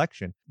your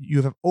collection.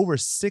 You have over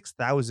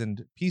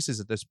 6,000 pieces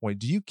at this point.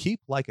 Do you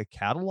keep like a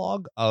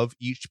catalog of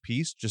each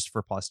piece just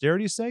for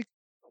posterity's sake?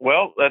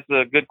 Well, that's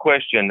a good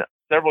question.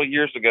 Several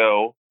years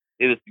ago,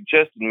 it was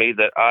suggested to me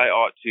that I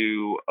ought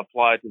to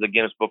apply to the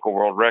Guinness Book of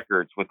World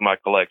Records with my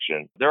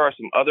collection. There are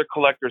some other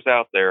collectors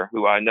out there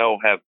who I know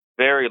have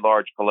very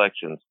large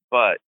collections,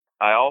 but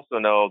I also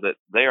know that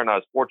they are not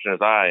as fortunate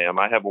as I am.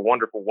 I have a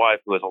wonderful wife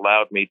who has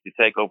allowed me to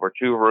take over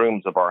 2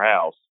 rooms of our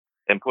house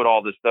and put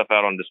all this stuff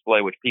out on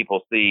display, which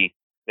people see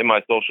in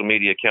my social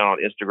media account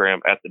on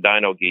Instagram at the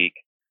Dino Geek.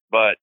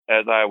 But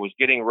as I was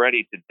getting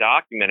ready to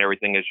document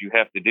everything as you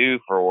have to do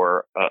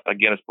for a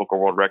Guinness Book of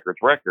World Records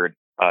record,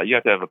 you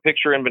have to have a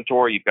picture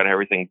inventory. You've got to have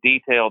everything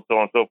detailed, so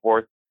on and so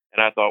forth.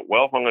 And I thought,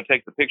 well, if I'm going to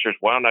take the pictures,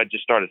 why don't I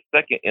just start a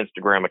second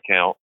Instagram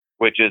account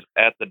which is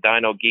at the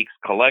Dino Geeks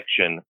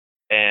collection.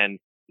 And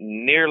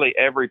nearly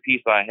every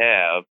piece I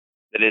have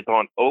that is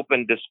on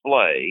open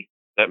display,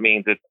 that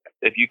means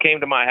if you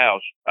came to my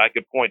house, I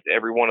could point to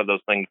every one of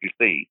those things you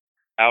see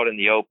out in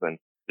the open.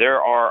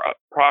 There are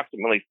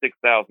approximately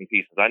 6,000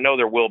 pieces. I know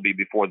there will be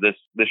before this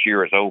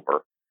year is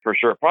over, for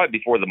sure. Probably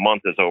before the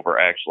month is over,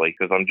 actually,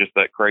 because I'm just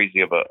that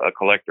crazy of a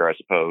collector, I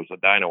suppose, a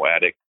dino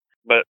addict.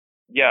 But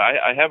yeah,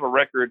 I have a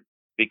record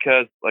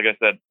because, like I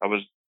said, I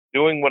was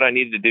doing what I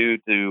needed to do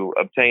to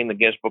obtain the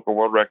Guinness Book of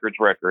World Records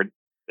record.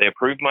 They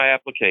approved my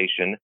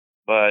application,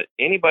 but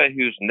anybody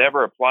who's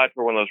never applied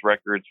for one of those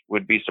records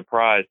would be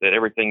surprised at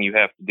everything you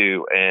have to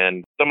do.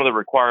 And some of the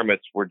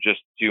requirements were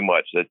just too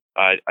much. That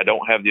I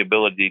don't have the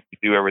ability to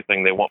do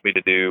everything they want me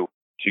to do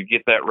to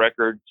get that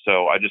record.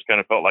 So I just kind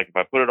of felt like if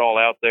I put it all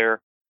out there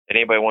and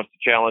anybody wants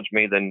to challenge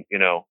me, then,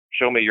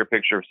 show me your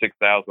picture of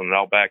 6,000 and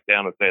I'll back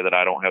down and say that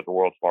I don't have the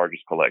world's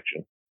largest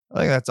collection. I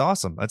think that's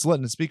awesome. That's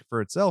letting it speak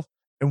for itself.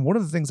 And one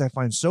of the things I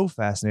find so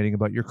fascinating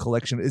about your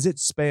collection is it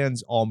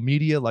spans all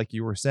media, like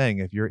you were saying.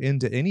 If you're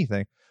into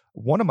anything,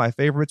 one of my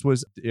favorites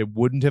was, it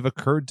wouldn't have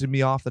occurred to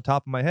me off the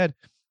top of my head,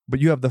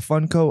 but you have the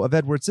Funko of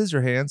Edward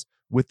Scissorhands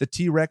with the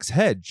T-Rex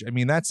hedge. I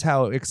mean, that's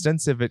how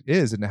extensive it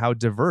is and how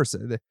diverse.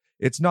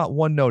 It's not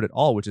one note at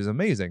all, which is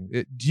amazing.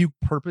 Do you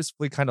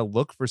purposefully kind of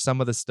look for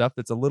some of the stuff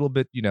that's a little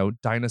bit,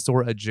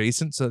 dinosaur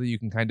adjacent so that you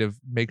can kind of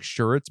make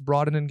sure it's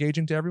broad and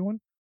engaging to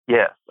everyone?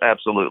 Yes,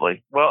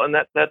 absolutely. Well, and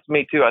that's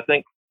me too. I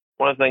think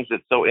one of the things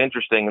that's so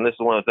interesting, and this is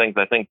one of the things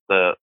I think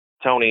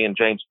Tony and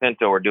James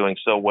Pinto are doing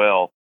so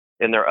well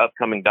in their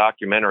upcoming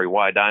documentary,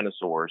 Why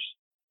Dinosaurs?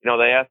 They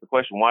ask the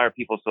question, why are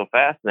people so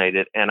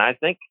fascinated? And I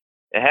think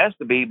it has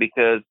to be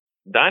because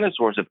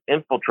dinosaurs have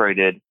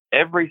infiltrated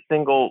every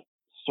single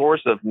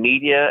source of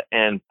media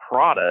and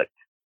product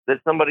that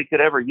somebody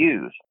could ever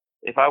use.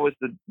 If I was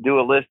to do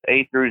a list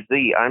A through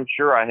Z, I'm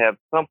sure I have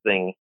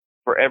something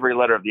for every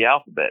letter of the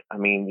alphabet. I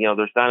mean,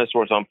 there's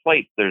dinosaurs on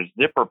plates, there's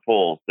zipper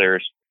pulls,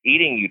 there's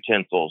eating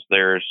utensils,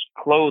 there's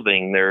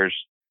clothing, there's,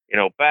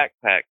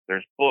 backpacks,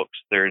 there's books,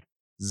 there's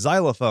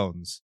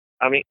xylophones.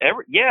 I mean,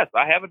 yes,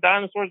 I have a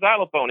dinosaur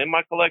xylophone in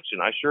my collection.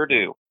 I sure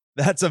do.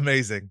 That's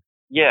amazing.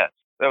 Yes,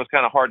 that was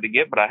kind of hard to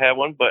get, but I have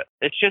one. But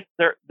it's just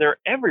they're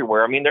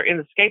everywhere. I mean, they're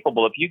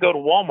inescapable. If you go to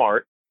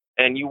Walmart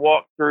and you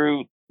walk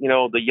through,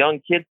 the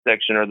young kids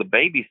section or the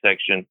baby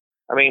section,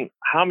 I mean,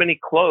 how many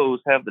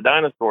clothes have the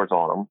dinosaurs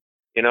on them?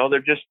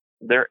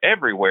 They're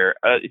everywhere.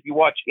 If you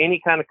watch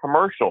any kind of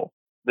commercial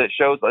that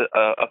shows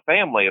a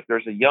family, if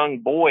there's a young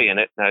boy in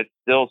it, and it's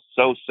still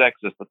so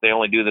sexist that they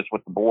only do this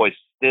with the boys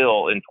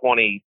still in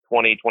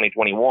 2020,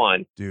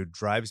 2021. Dude,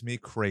 drives me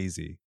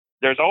crazy.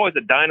 There's always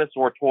a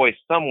dinosaur toy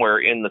somewhere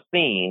in the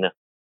scene,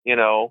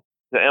 to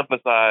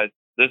emphasize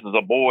this is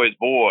a boy's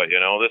boy,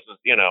 this is,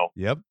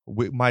 Yep.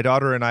 My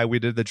daughter and we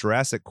did the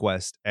Jurassic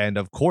Quest, and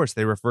of course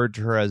they referred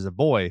to her as a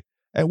boy,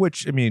 and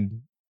which, I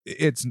mean,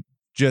 it's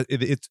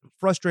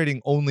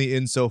frustrating only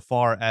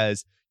insofar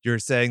as you're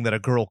saying that a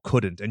girl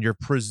couldn't, and you're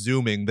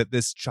presuming that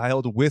this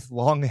child with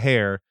long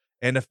hair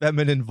and a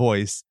feminine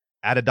voice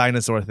at a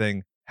dinosaur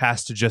thing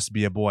has to just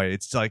be a boy.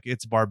 It's like,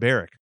 it's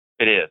barbaric.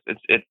 It is.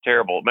 It's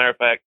terrible. Matter of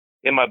fact,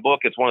 in my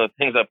book, it's one of the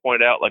things I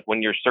pointed out, like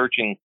when you're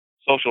searching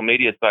social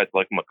media sites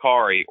like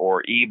Mercari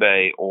or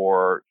eBay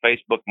or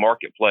Facebook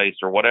Marketplace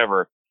or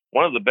whatever,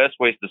 one of the best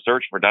ways to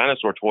search for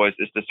dinosaur toys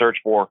is to search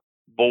for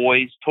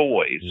boys'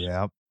 toys.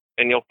 Yeah.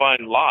 And you'll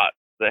find lots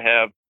that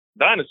have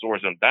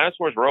dinosaurs in them.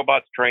 Dinosaurs,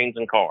 robots, trains,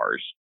 and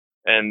cars.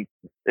 And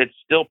it's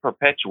still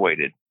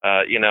perpetuated,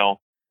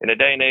 in a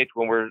day and age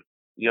when we're,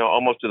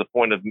 almost to the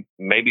point of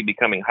maybe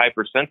becoming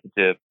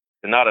hypersensitive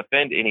to not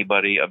offend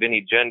anybody of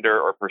any gender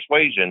or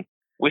persuasion.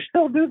 We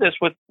still do this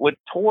with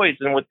toys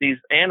and with these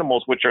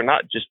animals, which are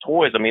not just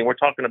toys. I mean, we're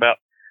talking about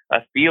a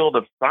field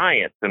of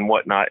science and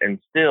whatnot, and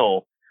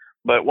still.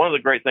 But one of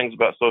the great things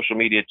about social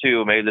media,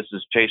 too, maybe this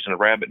is chasing a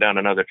rabbit down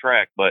another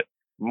track, but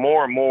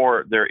more and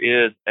more there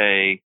is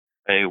a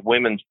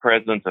women's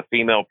presence, a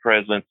female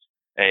presence,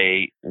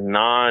 a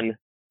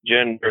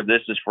non-gender,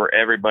 this is for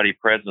everybody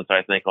presence,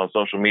 I think, on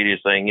social media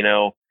saying,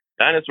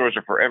 dinosaurs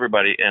are for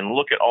everybody, and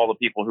look at all the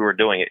people who are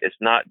doing it. It's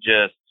not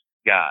just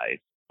guys.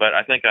 But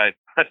I think I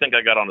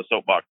got on the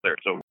soapbox there.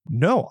 So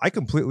no, I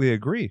completely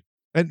agree.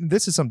 And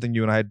this is something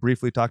you and I had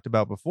briefly talked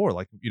about before.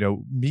 Like,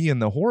 me in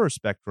the horror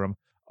spectrum,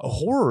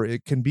 horror,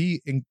 it can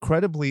be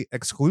incredibly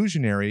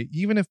exclusionary,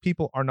 even if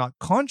people are not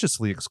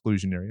consciously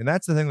exclusionary. And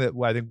that's the thing that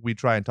I think we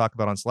try and talk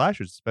about on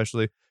Slashers,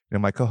 especially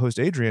my co-host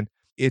Adrian.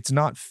 It's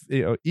not,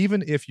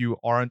 even if you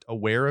aren't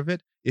aware of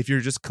it, if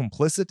you're just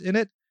complicit in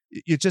it,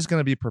 it's just going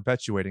to be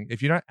perpetuating.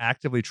 If you're not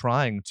actively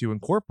trying to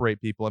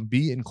incorporate people and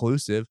be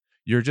inclusive,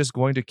 you're just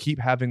going to keep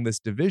having this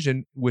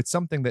division with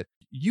something that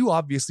you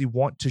obviously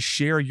want to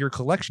share your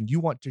collection.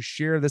 You want to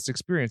share this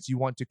experience. You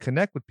want to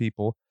connect with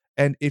people.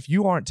 And if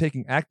you aren't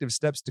taking active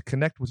steps to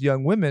connect with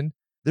young women,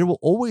 there will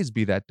always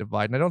be that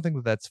divide. And I don't think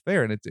that that's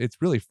fair. And it's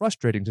really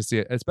frustrating to see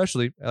it,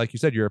 especially, like you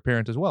said, you're a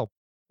parent as well.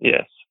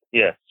 Yes.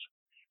 Yeah.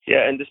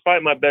 And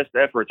despite my best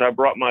efforts, I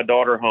brought my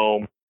daughter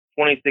home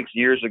 26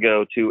 years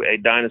ago to a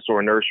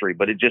dinosaur nursery,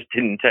 but it just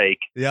didn't take.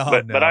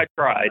 Yeah, but I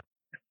tried.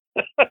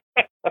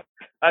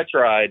 I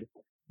tried.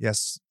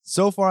 Yes.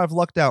 So far, I've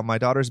lucked out. My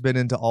daughter's been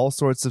into all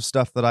sorts of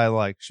stuff that I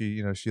like.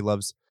 She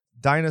loves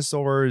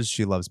dinosaurs.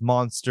 She loves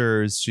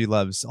monsters. She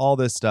loves all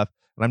this stuff.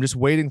 And I'm just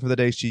waiting for the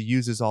day she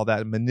uses all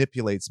that and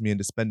manipulates me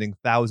into spending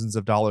thousands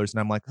of dollars. And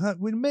I'm like,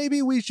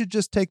 maybe we should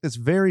just take this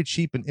very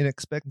cheap and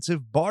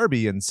inexpensive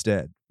Barbie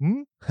instead.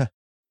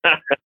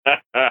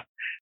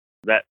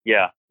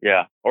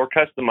 Yeah. Or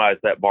customize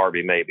that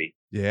Barbie, maybe.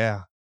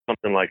 Yeah.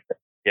 Something like that.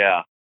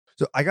 Yeah.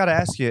 So I got to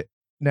ask you,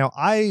 now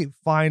I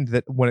find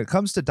that when it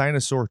comes to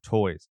dinosaur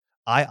toys,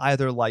 I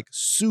either like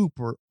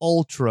super,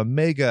 ultra,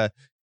 mega,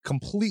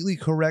 completely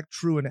correct,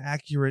 true, and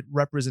accurate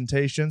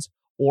representations,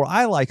 or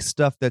I like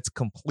stuff that's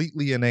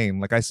completely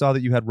inane. Like I saw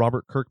that you had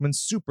Robert Kirkman's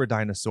Super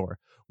Dinosaur.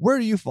 Where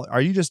do you fall?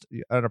 Are you just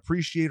an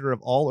appreciator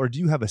of all, or do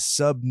you have a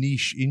sub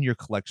niche in your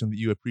collection that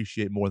you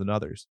appreciate more than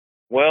others?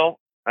 Well,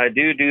 I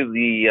do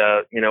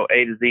the,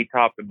 A to Z,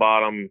 top to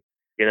bottom,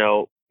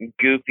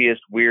 goofiest,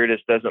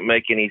 weirdest, doesn't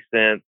make any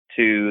sense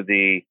to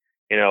the,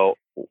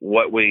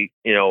 what we,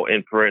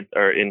 in print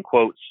or in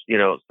quotes,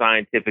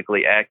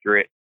 scientifically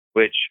accurate,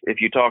 which if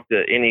you talk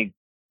to any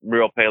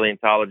real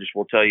paleontologist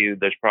will tell you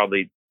there's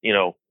probably,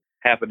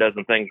 half a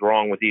dozen things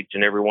wrong with each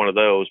and every one of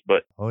those.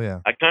 But oh yeah,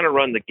 I kind of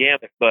run the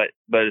gamut. But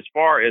as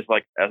far as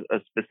like a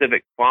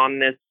specific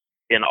fondness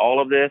in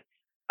all of this,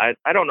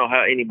 I don't know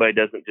how anybody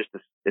doesn't just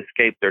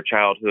escape their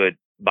childhood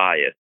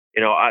bias.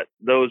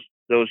 Those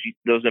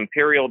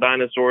imperial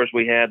dinosaurs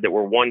we had that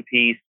were one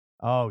piece.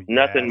 Oh, yes.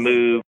 Nothing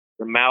moved.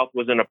 The mouth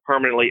was in a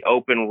permanently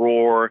open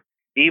roar.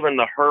 Even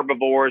the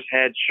herbivores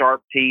had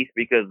sharp teeth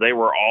because they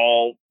were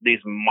all these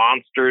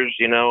monsters,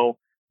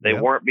 They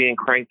weren't being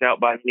cranked out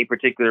by any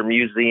particular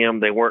museum.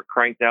 They weren't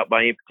cranked out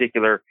by any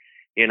particular,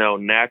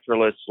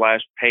 naturalist /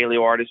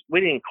 paleo artist. We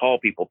didn't call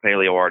people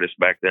paleo artists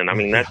back then. I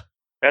mean, that's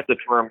a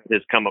term that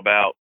has come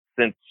about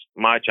since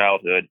my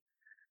childhood.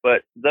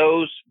 But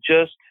those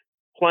just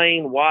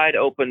plain wide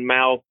open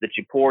mouth that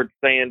you poured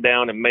sand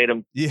down and made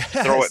them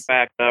throw it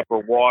back up,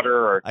 or water,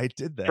 or I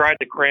did that. Tried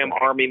to cram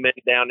army men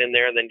down in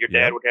there, and then your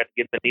dad would have to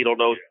get the needle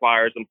nose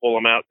pliers and pull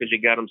them out because you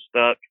got them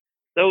stuck.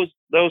 Those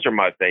are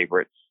my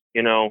favorites.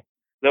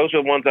 Those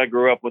are the ones I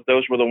grew up with.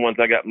 Those were the ones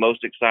I got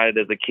most excited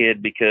as a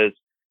kid, because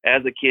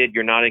as a kid,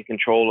 you're not in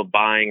control of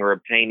buying or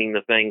obtaining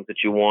the things that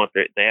you want.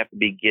 They have to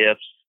be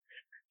gifts.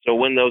 So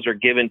when those are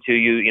given to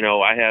you,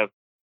 I have,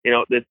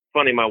 it's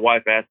funny. My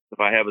wife asked if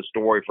I have a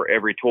story for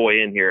every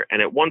toy in here.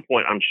 And at one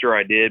point, I'm sure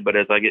I did. But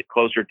as I get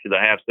closer to the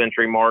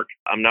half-century mark,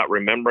 I'm not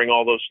remembering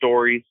all those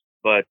stories.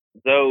 But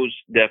those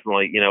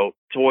definitely,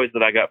 toys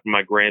that I got from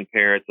my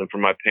grandparents and from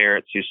my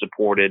parents who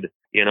supported,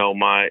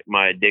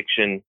 my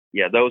addiction.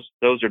 Yeah,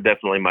 those are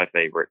definitely my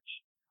favorites.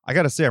 I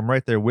got to say, I'm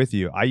right there with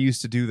you. I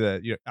used to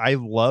do I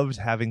loved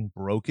having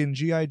broken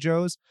G.I.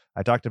 Joes.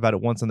 I talked about it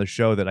once on the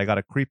show that I got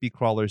a Creepy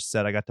Crawlers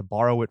set. I got to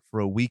borrow it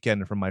for a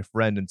weekend from my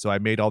friend. And so I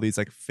made all these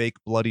like fake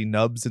bloody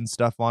nubs and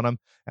stuff on them.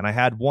 And I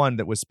had one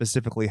that was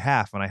specifically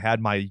half. And I had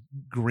my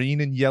green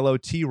and yellow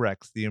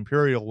T-Rex, the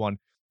Imperial one,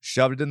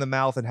 shoved it in the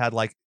mouth and had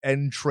like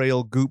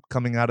entrail goop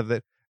coming out of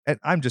it. And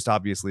I'm just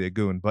obviously a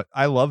goon, but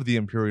I love the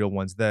Imperial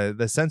ones.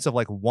 The sense of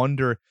like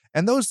wonder.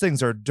 And those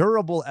things are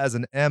durable as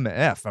an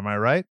MF. Am I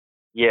right?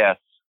 Yes,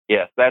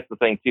 that's the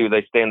thing too.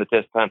 They stand the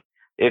test of time.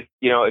 If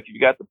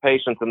you've got the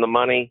patience and the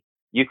money,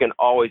 you can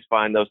always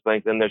find those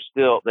things, and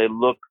they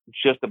look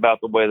just about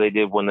the way they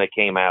did when they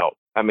came out.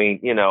 I mean,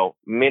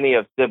 many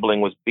a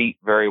sibling was beat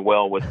very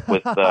well with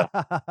with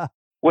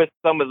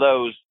some of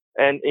those,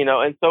 and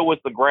so was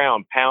the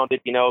ground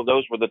pounded.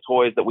 Those were the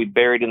toys that we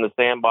buried in the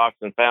sandbox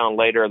and found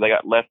later. They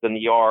got left in the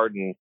yard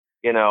and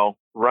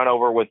run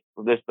over with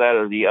this, that,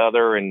 or the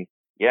other, and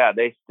yeah,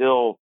 they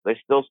still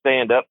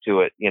stand up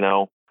to it.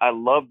 I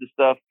love the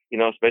stuff,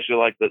 especially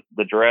like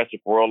the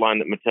Jurassic World line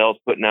that Mattel's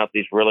putting out,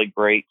 these really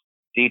great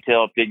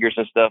detailed figures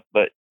and stuff.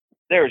 But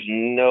there's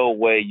no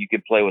way you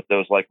could play with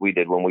those like we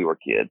did when we were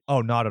kids.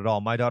 Oh, not at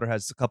all. My daughter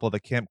has a couple of the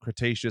Camp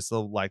Cretaceous,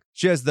 so like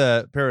she has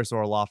the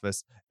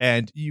Parasaurolophus,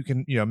 and you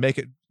can, make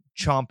it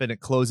chomp and it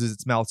closes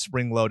its mouth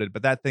spring loaded.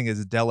 But that thing is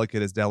as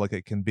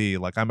delicate can be.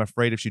 Like, I'm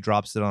afraid if she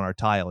drops it on our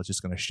tile, it's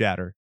just going to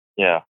shatter.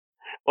 Yeah.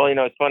 Well,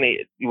 it's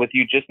funny with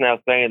you just now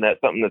saying that,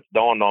 something that's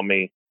dawned on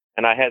me.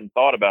 And I hadn't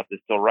thought about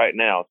this till right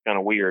now. It's kind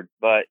of weird.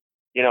 But,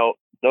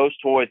 those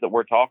toys that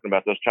we're talking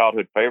about, those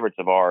childhood favorites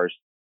of ours,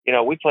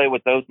 we play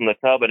with those in the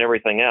tub and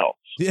everything else.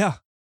 Yeah.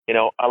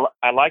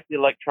 I like the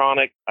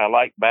electronics. I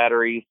like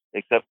batteries,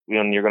 except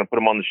when you're going to put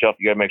them on the shelf,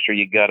 you got to make sure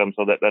you gut them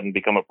so that doesn't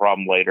become a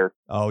problem later.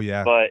 Oh,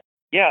 yeah. But,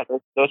 yeah,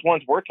 those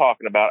ones we're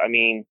talking about, I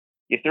mean,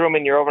 you threw them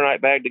in your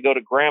overnight bag to go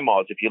to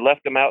grandma's. If you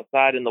left them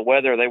outside in the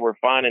weather, they were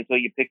fine until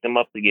you picked them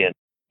up again.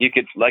 You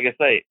could, like I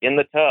say, in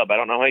the tub. I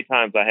don't know how many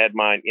times I had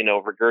mine,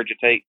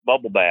 regurgitate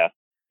bubble bath,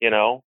 and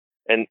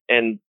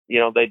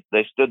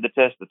they stood the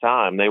test of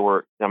time.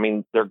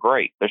 They're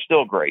great. They're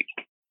still great.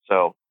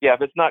 So yeah,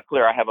 if it's not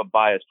clear, I have a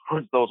bias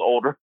towards those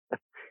older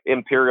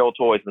Imperial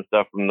toys and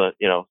stuff from the,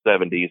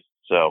 70s.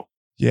 So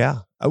Yeah.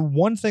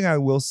 One thing I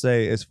will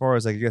say, as far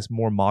as I guess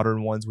more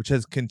modern ones, which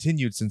has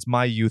continued since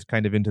my youth,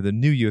 kind of into the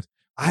new youth,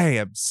 I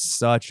am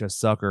such a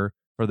sucker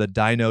for the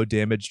Dino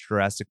Damage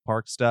Jurassic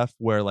Park stuff,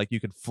 where like you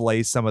could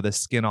flay some of the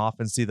skin off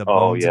and see the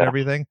Oh bones and yeah,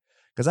 everything.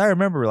 Because I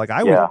remember, like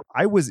yeah.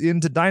 I was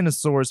into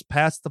dinosaurs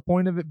past the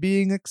point of it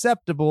being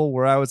acceptable,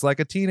 where I was like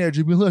a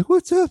teenager, being like,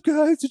 "What's up,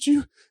 guys? Did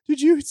you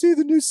see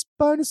the new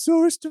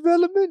Spinosaurus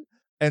development?"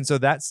 And so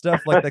that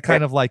stuff, like that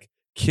kind of like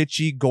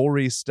kitschy,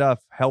 gory stuff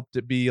helped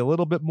it be a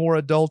little bit more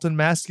adult and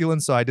masculine.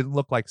 So I didn't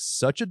look like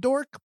such a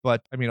dork.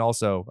 But I mean,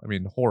 also, I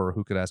mean, horror,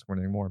 who could ask for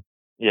anything more?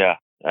 Yeah,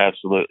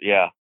 absolutely.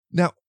 Yeah.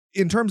 Now,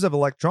 in terms of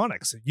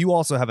electronics, you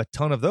also have a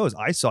ton of those.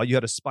 I saw you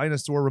had a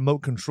Spinosaur remote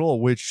control,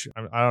 which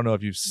I don't know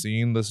if you've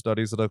seen the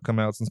studies that have come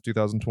out since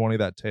 2020.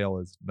 That tale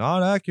is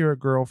not accurate,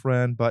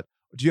 girlfriend. But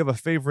do you have a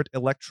favorite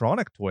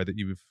electronic toy that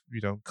you've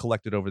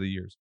collected over the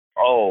years?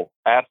 Oh,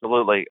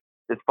 absolutely.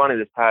 It's funny.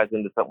 This ties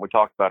into something we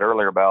talked about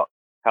earlier about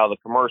how the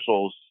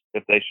commercials,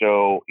 if they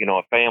show,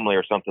 a family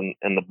or something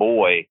and the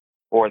boy,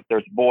 or if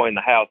there's a boy in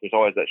the house, there's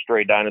always that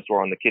stray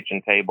dinosaur on the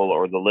kitchen table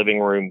or the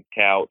living room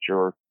couch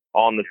or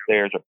on the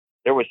stairs.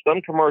 There was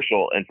some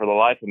commercial, and for the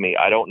life of me,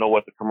 I don't know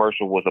what the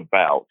commercial was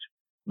about.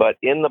 But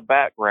in the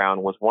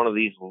background was one of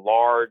these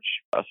large,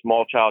 a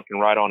small child can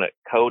ride on it,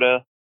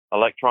 Coda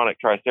electronic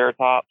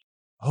triceratops.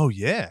 Oh,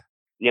 yeah.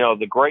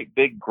 The great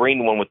big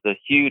green one with the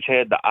huge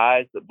head, the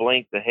eyes that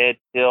blink, the head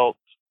tilts,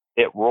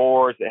 it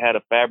roars. It had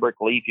a fabric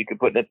leaf you could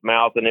put in its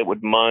mouth and it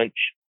would munch.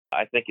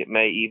 I think it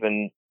may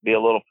even be a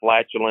little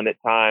flatulent at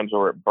times,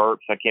 or it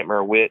burps. I can't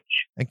remember which.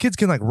 And kids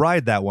can like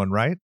ride that one,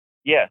 right?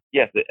 Yes.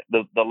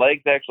 The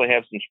legs actually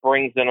have some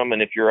springs in them,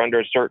 and if you're under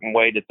a certain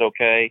weight, it's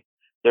okay.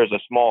 There's a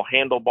small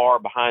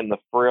handlebar behind the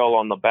frill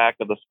on the back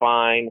of the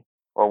spine,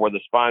 or where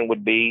the spine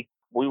would be.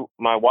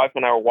 My wife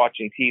and I were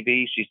watching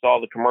TV. She saw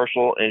the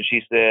commercial and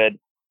she said,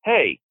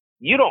 "Hey,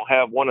 you don't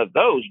have one of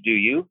those, do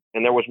you?"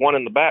 And there was one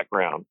in the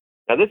background.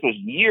 Now, this was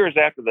years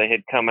after they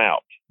had come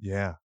out.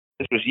 Yeah.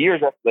 This was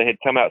years after they had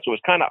come out. So it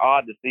was kind of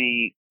odd to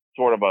see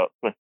sort of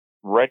a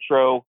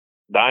retro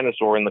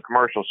dinosaur in the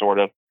commercial, sort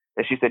of.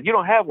 And she said, "You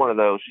don't have one of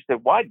those." She said,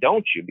 "Why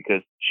don't you?"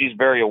 Because she's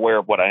very aware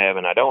of what I have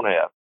and I don't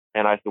have.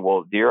 And I said,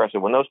 "Well, dear," I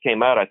said, "when those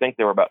came out, I think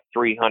they were about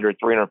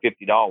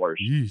 $350.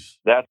 Yeesh.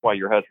 That's why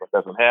your husband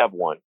doesn't have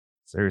one."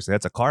 Seriously,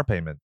 that's a car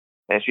payment.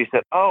 And she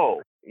said,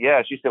 "Oh,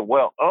 yeah." She said,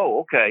 "Well,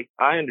 okay,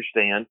 I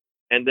understand."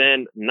 And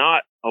then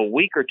not a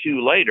week or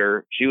two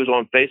later, she was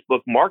on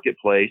Facebook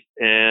Marketplace,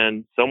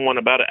 and someone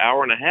about an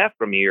hour and a half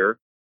from here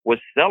was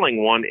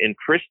selling one in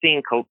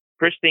pristine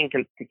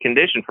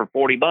condition for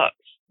 $40.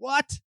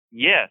 What?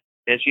 Yes.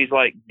 And she's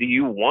like, "Do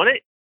you want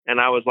it?" And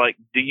I was like,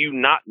 "Do you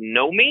not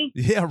know me?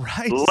 Yeah,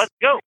 right. Let's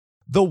go."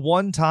 The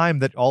one time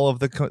that all of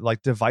the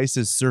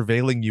devices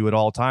surveilling you at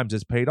all times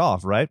is paid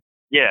off, right?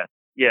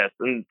 Yes.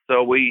 And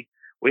so we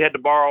had to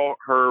borrow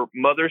her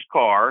mother's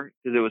car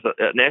because it was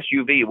an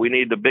SUV. We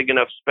needed a big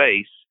enough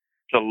space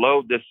to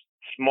load this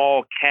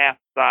small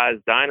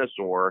calf-sized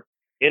dinosaur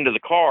into the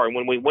car. And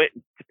when we went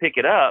to pick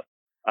it up,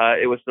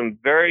 it was some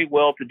very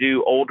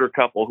well-to-do older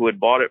couple who had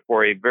bought it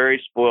for a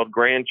very spoiled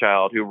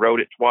grandchild who rode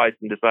it twice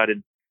and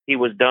decided he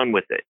was done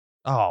with it.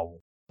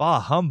 Oh, bah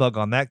humbug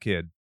on that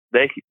kid.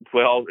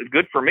 Well,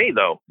 good for me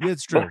though. Yeah,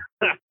 it's true.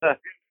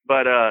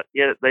 But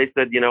they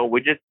said,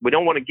 we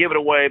don't want to give it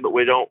away, but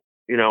we don't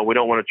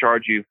want to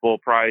charge you full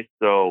price.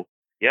 So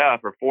yeah,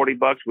 for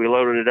 $40 we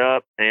loaded it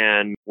up.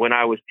 And when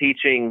I was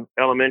teaching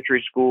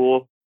elementary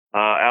school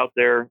out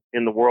there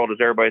in the world, as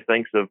everybody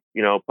thinks of,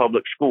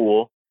 public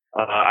school,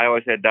 I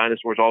always had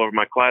dinosaurs all over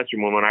my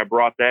classroom. And when I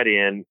brought that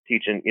in,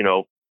 teaching,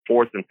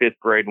 4th and 5th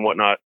grade and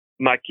whatnot,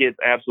 my kids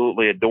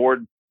absolutely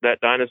adored that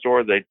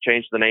dinosaur. They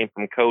changed the name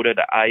from Coda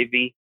to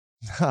Ivy.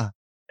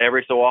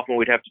 Every so often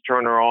we'd have to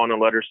turn her on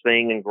and let her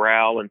sing and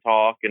growl and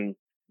talk and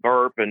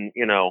burp and,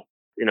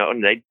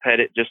 and they'd pet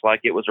it just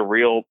like it was a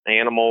real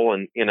animal.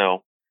 And,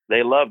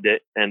 they loved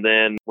it. And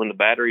then when the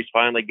batteries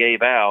finally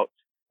gave out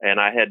and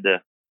I had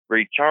to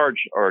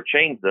recharge or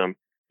change them,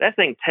 that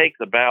thing takes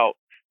about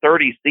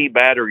 30 C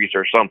batteries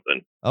or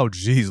something. Oh,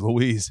 geez,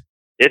 Louise.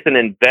 It's an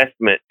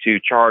investment to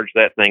charge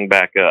that thing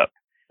back up.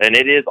 And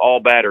it is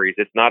all batteries.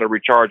 It's not a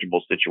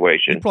rechargeable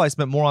situation. You probably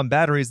spent more on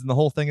batteries than the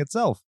whole thing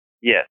itself.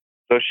 Yes.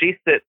 So she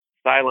sits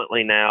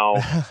silently now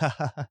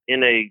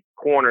in a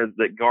corner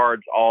that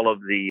guards all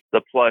of the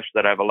plush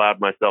that I've allowed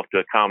myself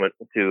to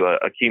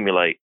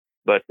accumulate.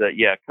 But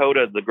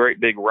Coda, the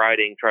great big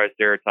riding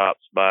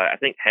triceratops by, I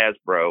think,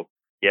 Hasbro.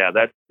 Yeah,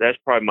 that's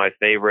probably my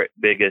favorite,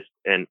 biggest,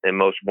 and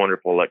most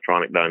wonderful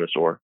electronic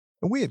dinosaur.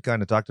 And we had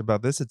kind of talked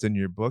about this. It's in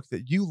your book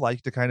that you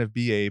like to kind of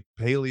be a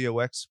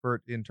paleo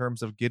expert in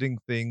terms of getting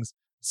things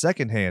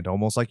secondhand,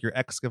 almost like you're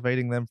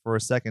excavating them for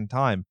a second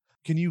time.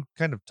 Can you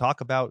kind of talk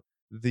about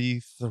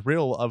the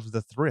thrill of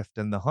the thrift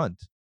and the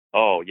hunt?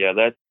 Oh, yeah,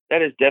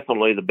 that is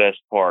definitely the best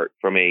part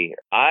for me.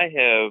 I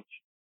have,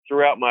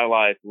 throughout my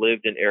life,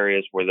 lived in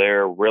areas where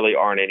there really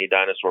aren't any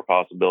dinosaur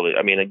possibilities.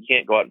 I mean, you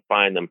can't go out and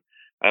find them.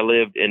 I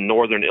lived in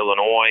northern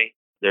Illinois.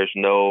 There's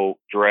no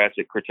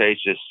Jurassic,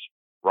 Cretaceous,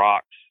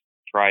 rocks,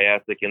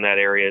 Triassic in that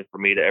area for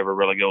me to ever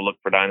really go look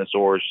for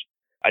dinosaurs.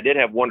 I did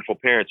have wonderful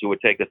parents who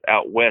would take us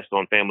out west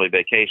on family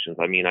vacations.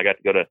 I mean, I got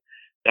to go to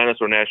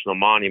Dinosaur National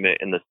Monument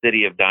in the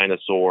City of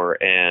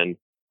Dinosaur and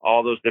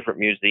all those different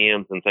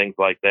museums and things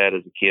like that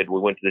as a kid. We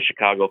went to the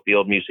Chicago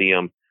Field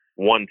Museum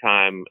one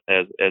time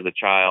as a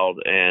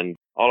child, and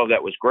all of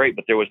that was great,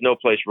 but there was no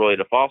place really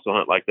to fossil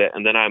hunt like that.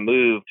 And then I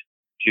moved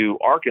to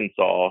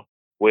Arkansas,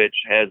 which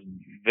has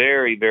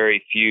very,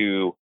 very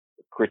few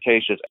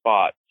Cretaceous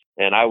spots,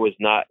 and I was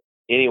not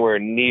anywhere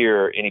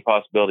near any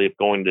possibility of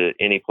going to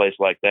any place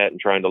like that and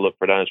trying to look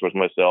for dinosaurs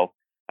myself.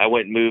 I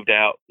went and moved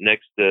out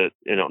next to,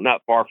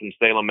 not far from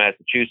Salem,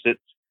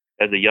 Massachusetts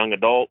as a young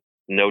adult.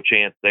 No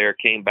chance there.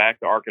 Came back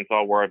to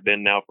Arkansas, where I've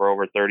been now for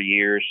over 30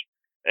 years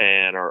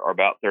or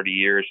about 30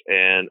 years.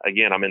 And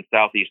again, I'm in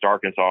Southeast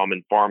Arkansas. I'm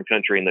in farm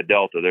country in the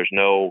Delta. There's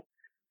no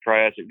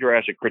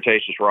Jurassic,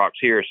 Cretaceous rocks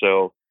here.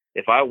 So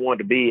if I wanted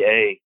to be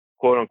a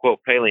quote unquote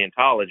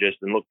paleontologist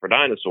and look for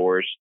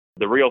dinosaurs,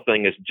 the real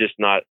thing is just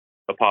not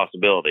a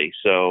possibility.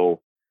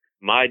 So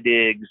my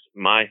digs,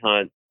 my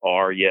hunts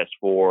are, yes,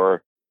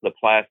 for the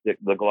plastic,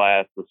 the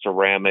glass, the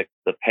ceramic,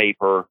 the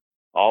paper,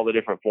 all the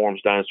different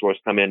forms dinosaurs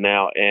come in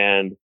now.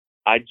 And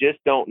I just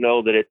don't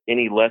know that it's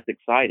any less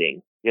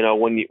exciting.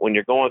 When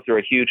you're going through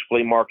a huge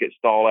flea market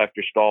stall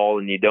after stall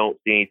and you don't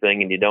see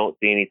anything and you don't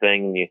see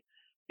anything, and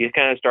you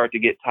kind of start to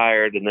get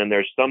tired, and then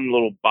there's some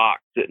little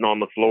box sitting on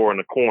the floor in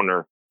the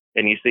corner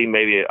and you see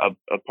maybe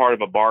a part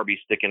of a Barbie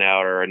sticking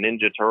out or a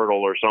Ninja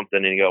Turtle or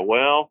something, and you go,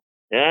 well,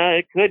 yeah,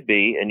 it could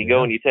be. And you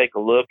go and you take a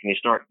look and you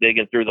start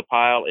digging through the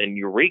pile, and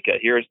eureka,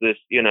 here's this,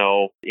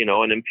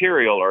 an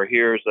Imperial, or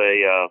here's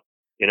a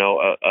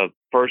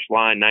first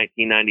line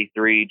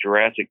 1993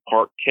 Jurassic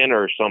Park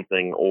Kenner or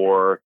something,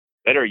 or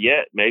better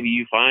yet, maybe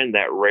you find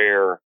that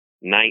rare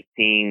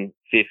 1950s,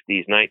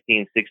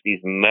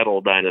 1960s metal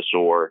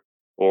dinosaur,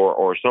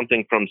 or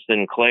something from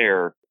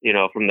Sinclair,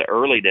 from the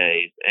early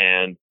days.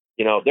 And,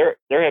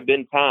 there have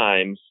been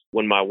times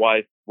when my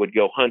wife would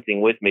go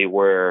hunting with me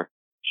where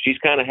she's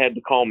kind of had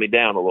to calm me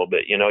down a little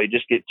bit. You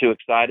just get too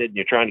excited and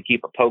you're trying to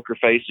keep a poker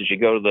face as you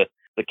go to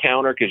the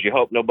counter, because you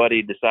hope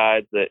nobody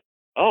decides that,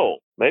 oh,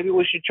 maybe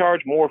we should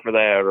charge more for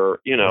that, or,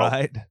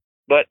 Right.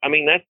 But I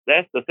mean,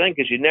 that's the thing,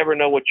 because you never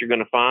know what you're going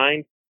to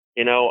find.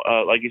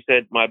 Like you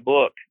said, my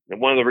book,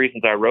 and one of the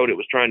reasons I wrote it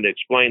was trying to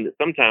explain that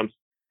sometimes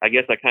I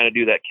guess I kind of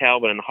do that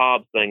Calvin and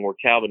Hobbes thing where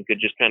Calvin could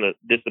just kind of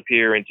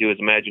disappear into his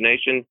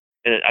imagination.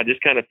 And I just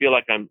kind of feel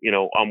like I'm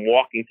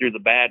walking through the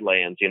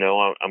Badlands.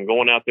 I'm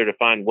going out there to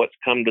find what's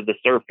come to the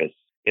surface,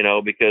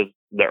 because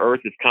the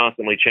earth is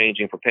constantly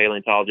changing for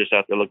paleontologists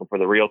out there looking for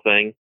the real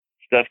thing.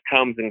 Stuff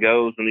comes and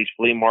goes in these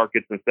flea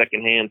markets and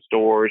secondhand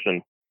stores,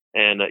 and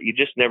you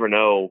just never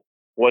know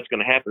what's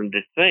going to happen.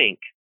 To think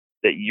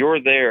that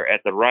you're there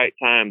at the right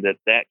time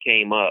that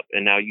came up,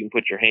 and now you can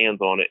put your hands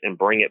on it and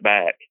bring it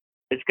back.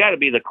 It's got to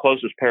be the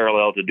closest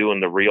parallel to doing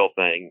the real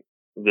thing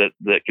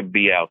that could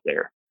be out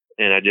there.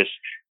 And I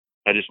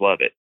just love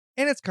it.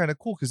 And it's kind of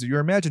cool because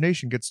your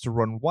imagination gets to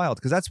run wild,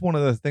 because that's one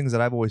of the things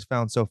that I've always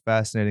found so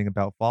fascinating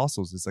about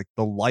fossils is like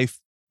the life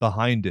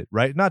behind it,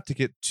 right? Not to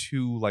get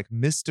too like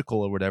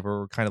mystical or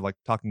whatever, or kind of like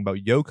talking about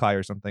yokai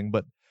or something,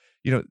 but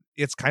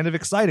it's kind of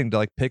exciting to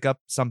like pick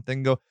up something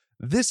and go,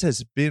 this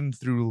has been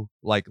through,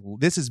 like,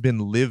 this has been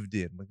lived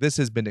in, like, this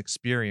has been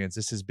experienced,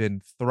 this has been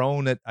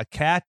thrown at a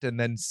cat and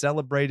then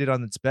celebrated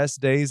on its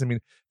best days. I mean,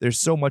 there's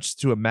so much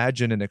to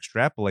imagine and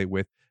extrapolate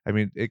with. I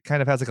mean, it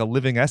kind of has like a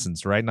living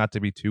essence, right? Not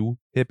to be too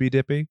hippy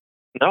dippy.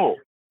 No,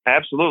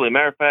 absolutely.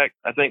 Matter of fact,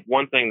 I think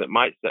one thing that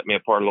might set me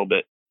apart a little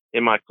bit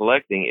in my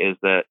collecting is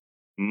that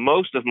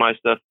most of my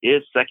stuff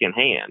is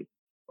secondhand,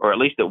 or at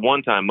least at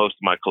one time, most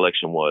of my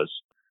collection was.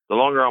 The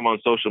longer I'm on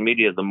social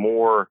media, the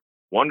more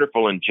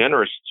wonderful and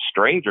generous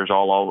strangers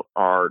all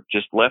are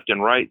just left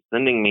and right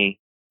sending me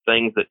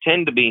things that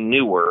tend to be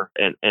newer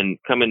and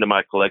come into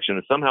my collection.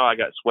 And somehow I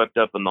got swept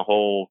up in the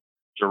whole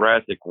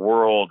Jurassic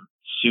World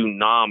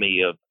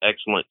tsunami of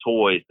excellent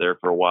toys there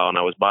for a while, and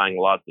I was buying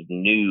lots of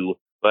new,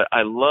 but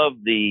I love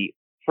the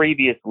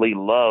previously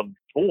loved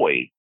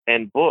toy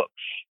and books.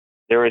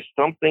 There is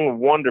something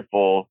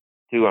wonderful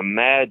to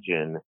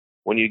imagine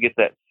when you get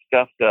that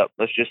scuffed up,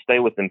 let's just stay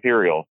with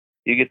Imperial,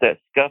 you get that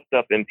scuffed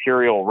up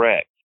Imperial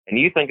Rex, and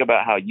you think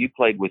about how you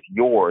played with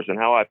yours and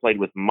how I played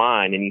with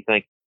mine, and you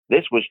think,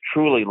 this was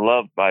truly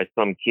loved by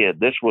some kid.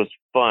 This was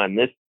fun.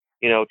 This,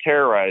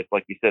 terrorized,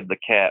 like you said, the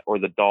cat or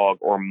the dog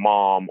or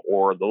mom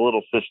or the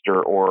little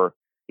sister, or,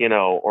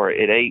 or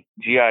it ate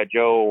G.I.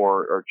 Joe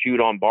or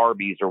chewed on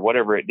Barbies or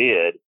whatever it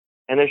did.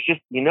 And there's just,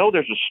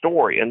 there's a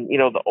story. And,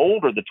 the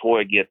older the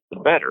toy gets, the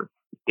better.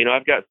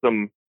 I've got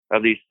some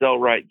of these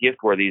Cellrite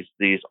giftware,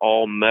 these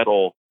all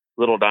metal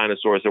little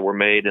dinosaurs that were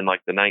made in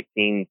like the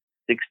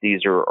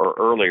 1960s or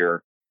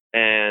earlier.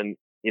 And,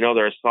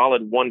 they're a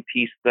solid one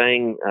piece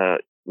thing.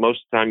 Most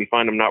of the time you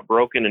find them not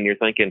broken, and you're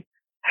thinking,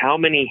 how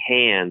many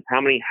hands, how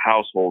many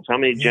households, how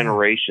many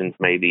generations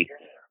maybe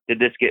did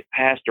this get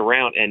passed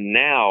around? And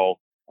now,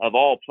 of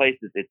all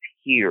places, it's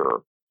here,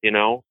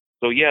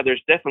 So yeah,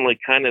 there's definitely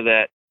kind of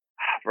that,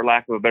 for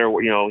lack of a better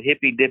word,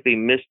 hippy dippy,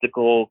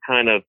 mystical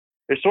kind of,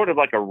 there's sort of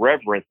like a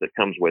reverence that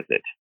comes with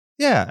it.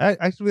 Yeah,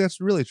 actually, that's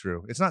really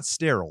true. It's not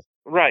sterile.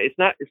 Right.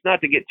 It's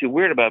not to get too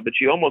weird about it, but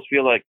you almost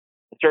feel like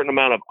a certain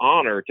amount of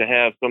honor to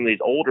have some of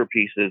these older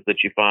pieces that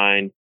you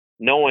find,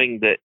 knowing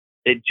that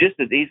it just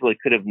as easily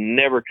could have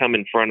never come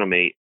in front of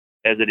me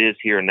as it is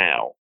here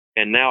now.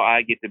 And now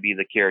I get to be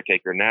the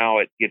caretaker. Now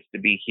it gets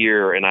to be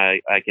here, and I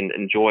can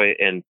enjoy it.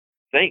 And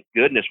thank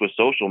goodness with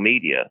social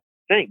media.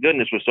 Thank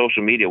goodness with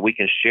social media, we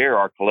can share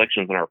our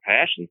collections and our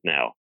passions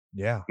now.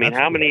 Yeah. I mean,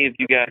 how many of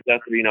you guys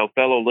out there,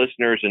 fellow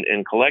listeners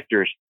and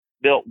collectors,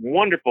 built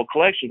wonderful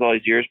collections all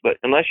these years, but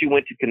unless you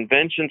went to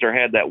conventions or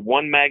had that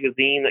one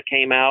magazine that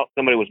came out,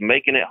 somebody was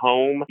making it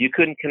home, you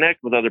couldn't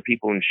connect with other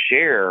people and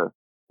share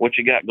what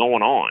you got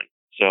going on.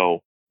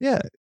 So yeah,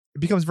 it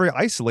becomes very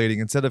isolating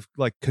instead of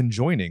like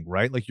conjoining,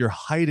 right? Like you're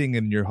hiding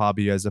in your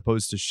hobby as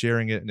opposed to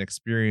sharing it and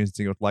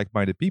experiencing it with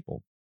like-minded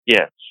people.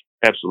 yes,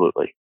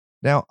 absolutely.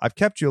 Now, I've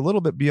kept you a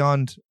little bit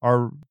beyond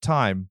our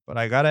time, but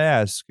I got to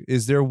ask,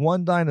 is there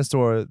one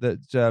dinosaur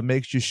that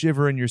makes you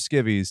shiver in your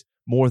skivvies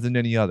more than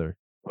any other?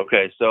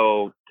 Okay,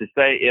 so to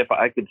say if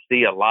I could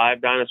see a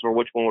live dinosaur,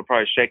 which one would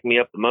probably shake me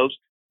up the most?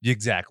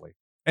 Exactly.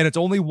 And it's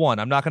only one.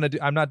 I'm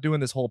not doing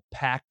this whole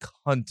pack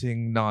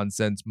hunting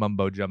nonsense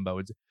mumbo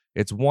jumbo.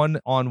 It's one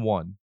on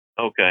one.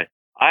 Okay.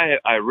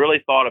 I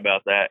really thought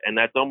about that, and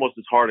that's almost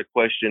as hard a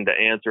question to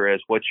answer as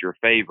what's your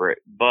favorite.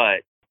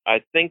 But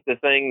I think the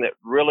thing that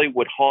really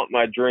would haunt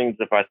my dreams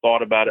if I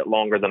thought about it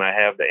longer than I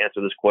have to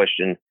answer this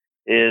question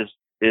is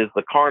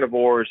the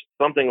carnivores,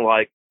 something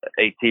like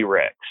a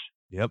T-Rex.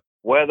 Yep.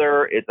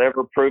 Whether it's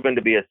ever proven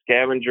to be a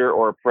scavenger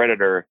or a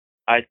predator,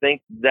 I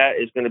think that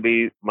is going to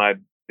be my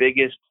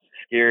biggest,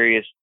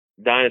 scariest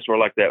dinosaur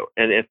like that.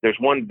 And if there's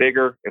one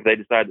bigger, if they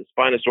decide that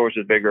Spinosaurus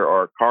is bigger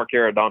or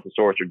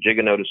Carcharodontosaurus or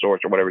Giganotosaurus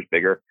or whatever is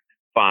bigger,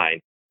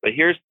 fine. But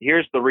here's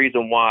the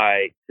reason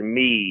why, to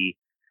me,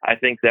 I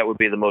think that would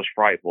be the most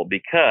frightful,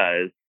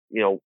 because,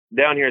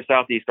 down here in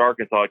Southeast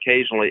Arkansas,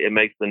 occasionally it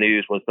makes the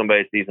news when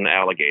somebody sees an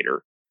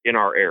alligator in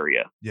our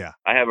area. Yeah.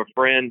 I have a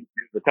friend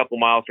a couple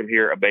miles from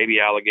here, a baby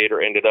alligator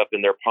ended up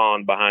in their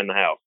pond behind the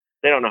house.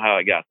 They don't know how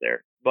it got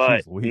there,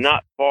 but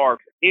not far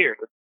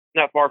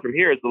from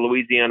here is the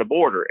Louisiana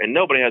border, and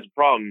nobody has a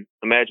problem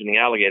imagining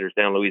alligators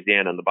down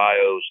Louisiana in the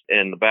bayous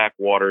and the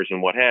backwaters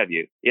and what have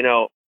you.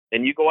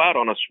 And you go out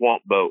on a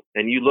swamp boat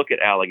and you look at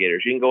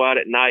alligators. You can go out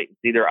at night and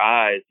see their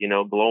eyes,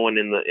 glowing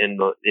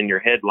in your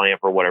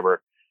headlamp or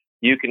whatever.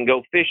 You can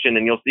go fishing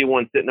and you'll see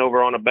one sitting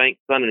over on a bank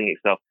sunning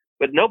itself.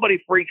 But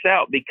nobody freaks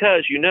out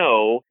because,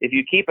 if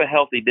you keep a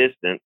healthy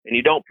distance and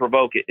you don't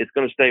provoke it, it's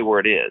going to stay where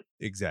it is.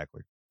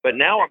 Exactly. But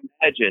now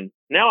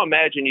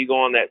imagine you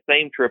go on that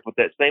same trip with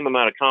that same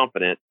amount of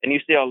confidence and you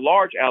see a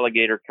large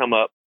alligator come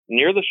up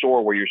near the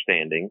shore where you're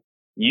standing.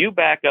 You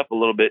back up a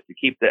little bit to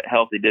keep that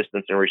healthy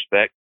distance and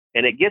respect,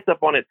 and it gets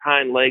up on its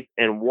hind legs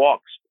and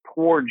walks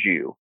towards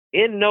you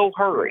in no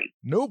hurry.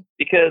 Nope.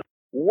 Because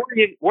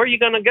where are you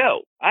going to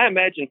go? I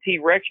imagine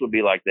T-Rex would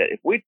be like that.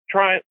 If we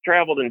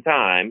traveled in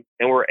time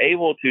and were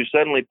able to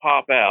suddenly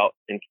pop out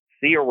and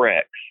see a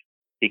Rex,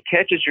 he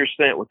catches your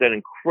scent with that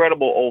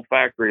incredible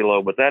olfactory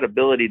lobe, with that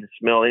ability to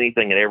smell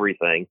anything and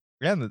everything.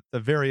 Yeah, and the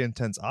very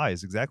intense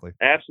eyes, exactly.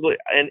 Absolutely.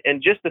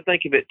 And just to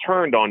think of it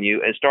turned on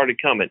you and started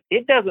coming,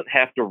 it doesn't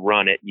have to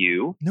run at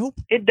you. Nope.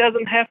 It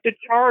doesn't have to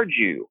charge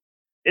you.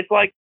 It's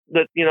like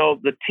the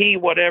T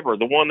whatever,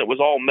 the one that was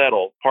all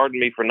metal. Pardon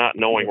me for not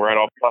knowing right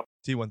off the top.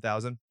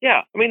 T-1000.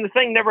 Yeah. I mean, the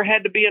thing never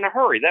had to be in a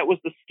hurry. That was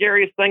the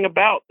scariest thing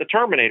about the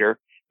Terminator,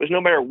 was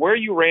no matter where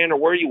you ran or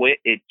where you went,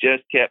 it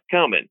just kept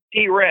coming.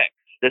 T-Rex,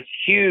 this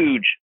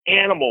huge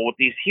animal with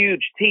these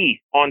huge teeth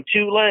on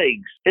two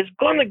legs, is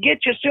going to get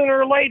you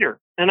sooner or later.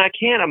 And I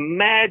can't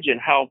imagine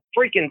how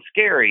freaking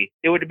scary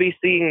it would be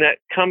seeing that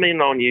come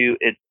in on you.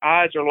 Its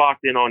eyes are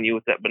locked in on you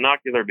with that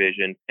binocular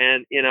vision.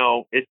 And,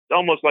 it's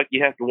almost like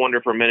you have to wonder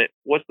for a minute,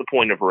 what's the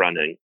point of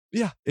running?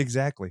 Yeah,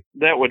 exactly.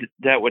 That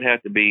would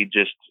have to be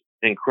just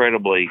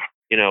incredibly,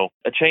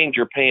 a change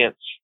your pants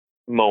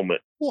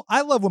moment. Well,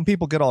 I love when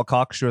people get all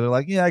cocksure. They're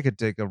like, yeah, I could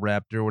take a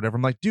raptor or whatever.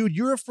 I'm like, dude,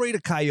 you're afraid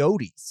of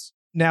coyotes.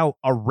 Now,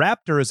 a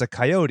raptor is a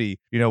coyote.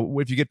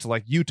 If you get to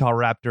like Utah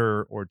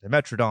raptor or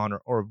Dimetrodon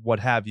or what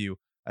have you,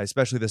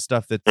 especially the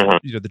stuff that's,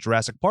 the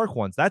Jurassic Park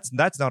ones, that's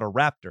not a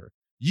raptor.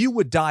 You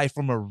would die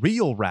from a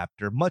real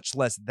raptor, much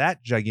less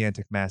that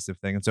gigantic, massive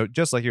thing. And so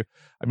just like you,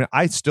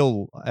 I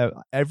still,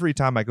 every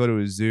time I go to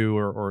a zoo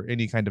or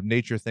any kind of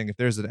nature thing, if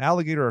there's an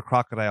alligator or a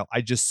crocodile,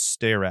 I just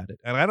stare at it.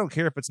 And I don't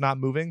care if it's not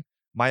moving.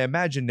 My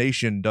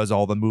imagination does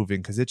all the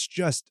moving, because it's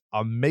just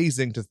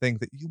amazing to think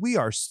that we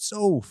are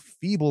so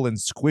feeble and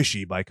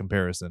squishy by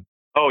comparison.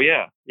 Oh,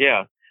 yeah.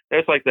 Yeah.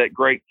 That's like that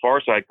great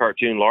Far Side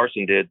cartoon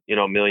Larson did,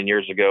 a million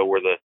years ago,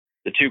 where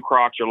the two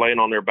crocs are laying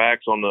on their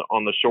backs on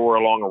the shore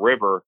along a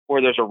river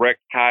where there's a wrecked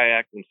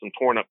kayak and some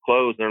torn up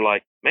clothes. And they're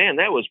like, man,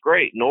 that was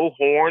great. No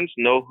horns,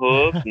 no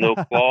hooves, no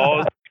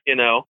claws,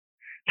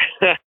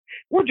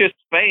 We're just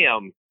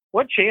spam.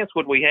 What chance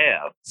would we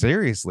have?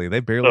 Seriously,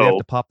 they barely have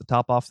to pop the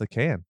top off the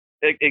can.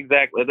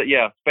 Exactly.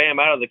 Yeah. Spam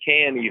out of the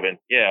can even.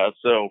 Yeah.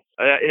 So,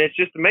 and it's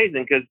just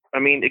amazing because,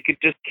 it could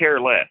just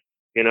care less.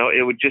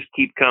 It would just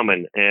keep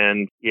coming.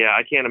 And yeah,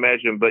 I can't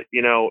imagine. But,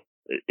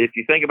 if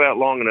you think about it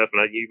long enough,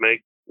 and you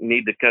may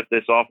need to cut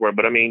this off,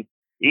 but I mean,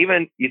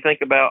 even you think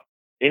about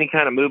any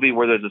kind of movie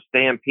where there's a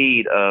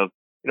stampede of,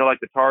 like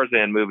the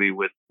Tarzan movie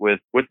with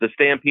the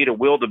stampede of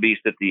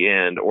wildebeest at the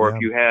end, or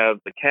if you have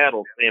the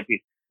cattle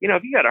stampede,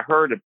 if you got a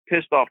herd of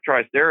pissed off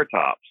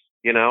triceratops,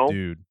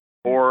 Dude.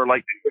 Or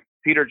like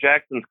Peter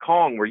Jackson's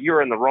Kong, where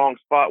you're in the wrong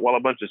spot while a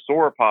bunch of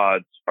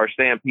sauropods are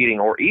stampeding,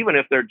 or even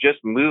if they're just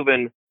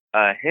moving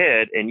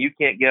ahead and you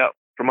can't get out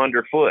from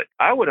underfoot.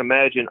 I would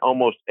imagine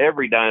almost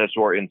every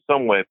dinosaur in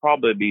some way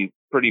probably be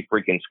pretty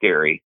freaking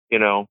scary,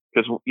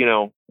 because,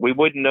 we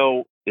wouldn't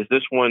know, is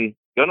this one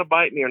going to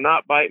bite me or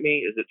not bite me?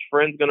 Is its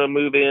friends going to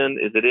move in?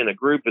 Is it in a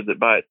group? Is it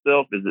by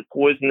itself? Is it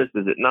poisonous?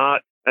 Is it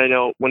not? I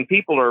know when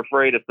people are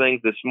afraid of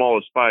things as small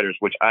as spiders,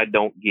 which I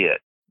don't get.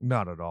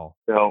 Not at all.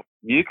 So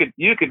you could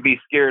be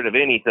scared of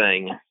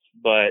anything,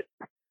 but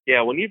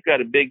yeah, when you've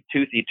got a big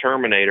toothy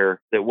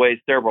Terminator that weighs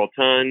several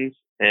tons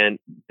and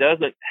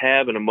doesn't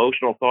have an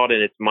emotional thought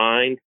in its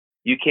mind,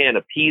 you can't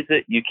appease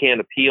it. You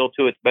can't appeal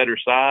to its better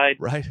side.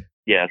 Right.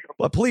 Yes.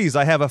 But please,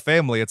 I have a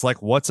family. It's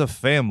like, what's a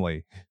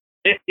family?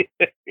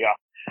 Yeah.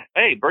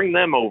 Hey, bring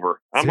them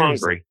over. I'm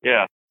hungry.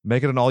 Yeah.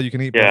 Make it an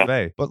all-you-can-eat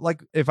buffet. But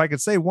like, if I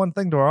could say one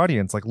thing to our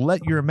audience, like,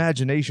 let your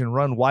imagination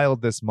run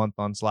wild this month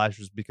on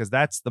Slashers, because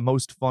that's the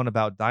most fun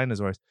about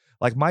dinosaurs.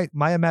 Like, my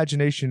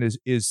imagination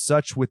is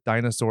such with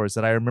dinosaurs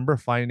that I remember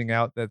finding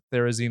out that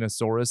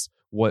Therizinosaurus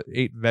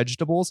ate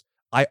vegetables.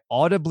 I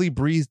audibly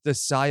breathed a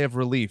sigh of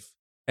relief,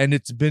 and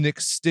it's been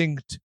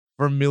extinct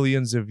for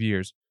millions of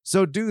years.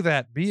 So do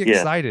that. Be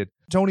excited.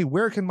 Tony,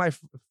 where can my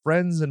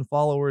friends and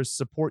followers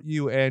support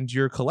you and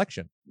your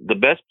collection? The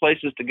best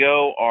places to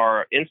go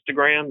are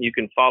Instagram. You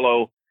can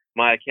follow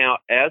my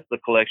account as The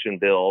Collection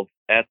Build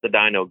at The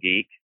Dino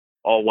Geek,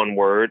 all one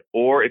word.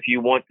 Or if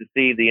you want to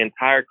see the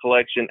entire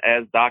collection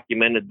as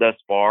documented thus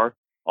far,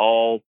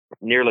 all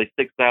nearly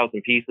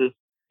 6,000 pieces,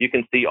 you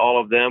can see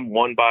all of them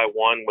one by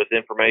one with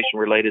information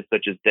related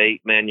such as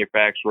date,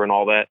 manufacturer, and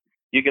all that.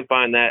 You can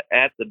find that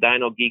at The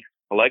Dino Geek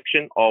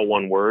Collection, all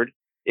one word.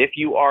 If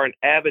you are an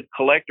avid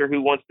collector who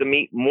wants to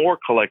meet more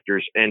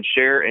collectors and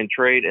share and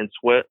trade and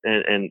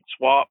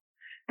swap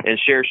and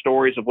share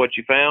stories of what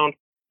you found,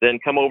 then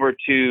come over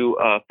to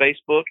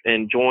Facebook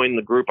and join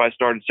the group I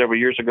started several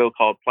years ago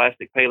called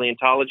Plastic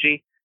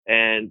Paleontology,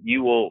 and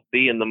you will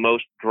be in the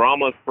most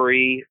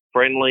drama-free,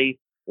 friendly,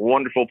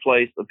 wonderful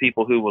place of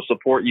people who will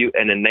support you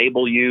and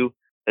enable you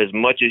as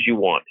much as you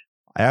want.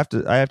 I have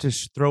to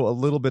throw a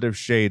little bit of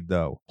shade,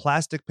 though.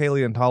 Plastic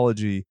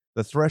Paleontology,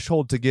 the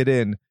threshold to get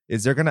in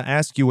is they're going to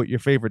ask you what your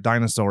favorite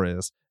dinosaur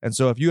is. And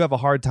so if you have a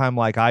hard time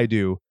like I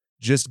do,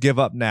 just give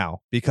up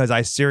now, because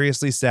I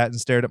seriously sat and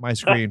stared at my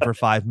screen for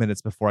 5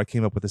 minutes before I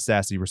came up with a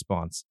sassy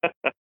response.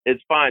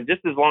 It's fine.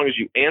 Just as long as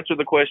you answer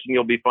the question,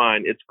 you'll be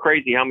fine. It's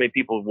crazy how many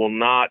people will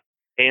not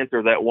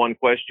answer that one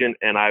question,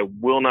 and I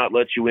will not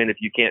let you in if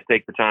you can't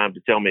take the time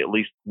to tell me at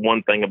least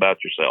one thing about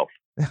yourself.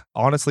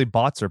 Honestly,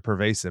 bots are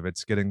pervasive.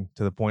 It's getting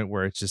to the point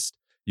where it's just,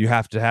 you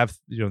have to have,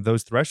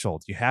 those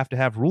thresholds. You have to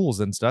have rules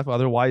and stuff.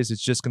 Otherwise,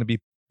 it's just going to be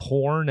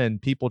porn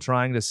and people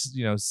trying to,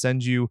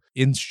 send you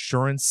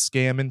insurance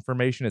scam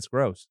information. It's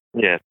gross.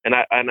 Yeah. And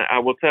I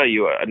will tell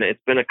you, and it's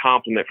been a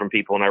compliment from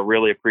people, and I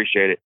really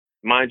appreciate it.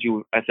 Mind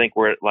you, I think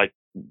we're at like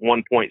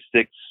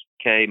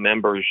 1.6K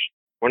members.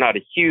 We're not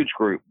a huge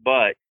group,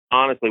 but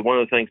honestly, one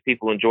of the things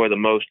people enjoy the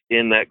most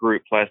in that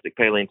group, Plastic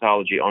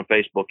Paleontology on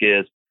Facebook,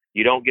 is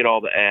you don't get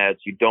all the ads.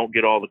 You don't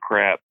get all the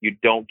crap. You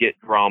don't get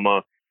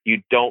drama.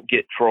 You don't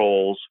get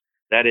trolls.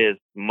 That is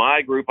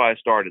my group I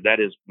started. That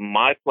is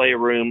my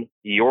playroom.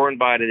 You're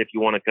invited if you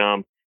want to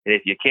come. And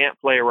if you can't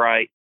play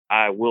right,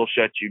 I will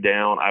shut you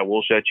down. I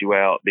will shut you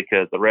out,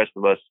 because the rest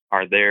of us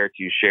are there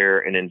to share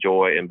and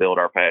enjoy and build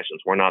our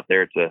passions. We're not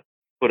there to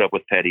put up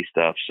with petty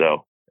stuff.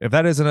 So if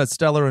that isn't a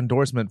stellar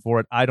endorsement for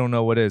it, I don't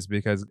know what is,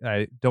 because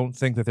I don't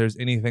think that there's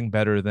anything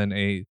better than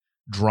a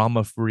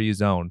drama-free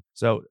zone.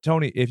 So,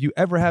 Tony, if you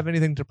ever have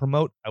anything to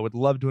promote, I would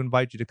love to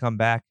invite you to come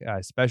back,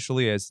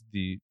 especially as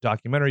the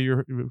documentary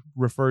you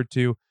referred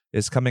to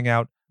is coming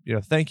out.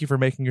 Thank you for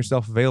making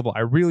yourself available.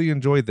 I really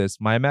enjoyed this.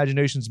 My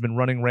imagination's been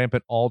running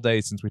rampant all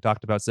day since we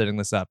talked about setting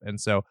this up. And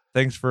so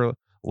thanks for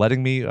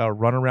letting me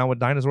run around with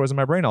dinosaurs in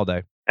my brain all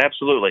day.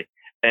 Absolutely.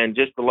 And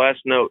just the last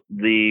note,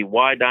 the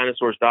Why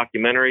Dinosaurs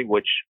documentary,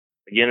 which,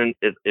 again,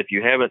 if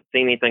you haven't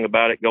seen anything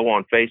about it, go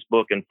on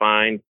Facebook and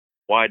find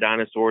Why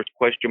Dinosaurs ?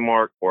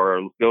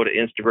 Or go to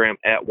Instagram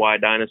at Why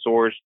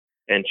Dinosaurs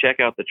and check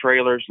out the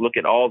trailers. Look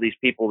at all these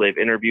people they've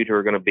interviewed who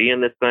are going to be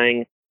in this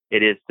thing.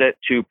 It is set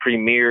to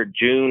premiere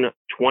June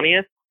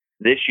 20th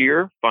this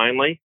year,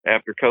 finally,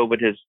 after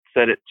COVID has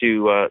set it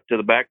to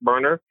the back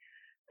burner.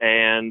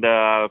 And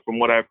from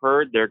what I've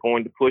heard, they're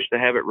going to push to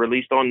have it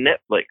released on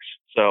Netflix.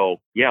 So,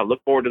 yeah,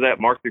 look forward to that.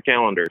 Mark your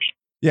calendars.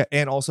 Yeah,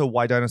 and also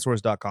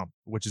whydinosaurs.com,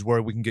 which is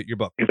where we can get your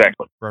book.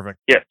 Exactly. Perfect.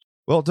 Yes.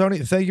 Well, Tony,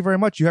 thank you very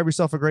much. You have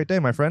yourself a great day,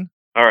 my friend.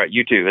 All right,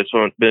 you too. It's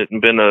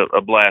been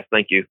a blast.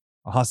 Thank you.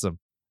 Awesome.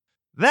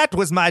 That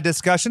was my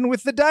discussion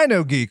with the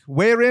Dino Geek,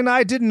 wherein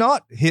I did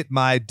not hit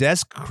my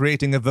desk,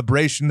 creating a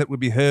vibration that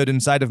would be heard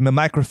inside of my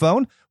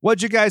microphone.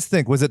 What'd you guys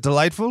think? Was it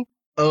delightful?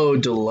 Oh,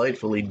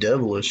 delightfully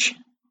devilish.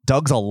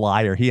 Doug's a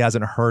liar. He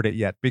hasn't heard it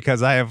yet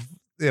because I have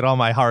it on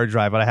my hard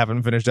drive and I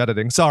haven't finished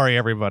editing. Sorry,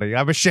 everybody.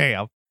 I'm a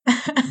sham.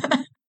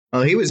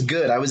 Oh, he was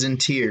good. I was in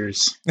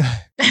tears.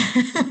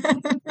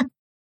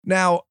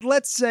 Now,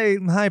 let's say,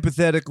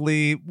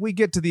 hypothetically, we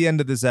get to the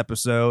end of this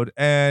episode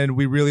and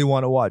we really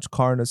want to watch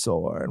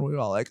Carnosaur. And we're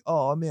all like,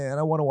 oh, man,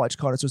 I want to watch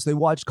Carnosaur. So they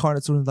watch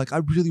Carnosaur and like, I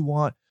really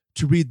want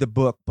to read the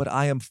book, but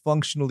I am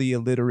functionally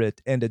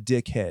illiterate and a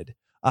dickhead.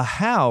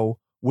 How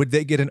would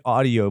they get an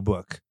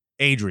audiobook?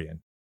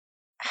 Adrian.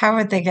 How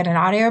would they get an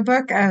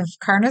audiobook of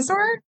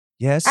Carnosaur?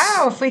 Yes.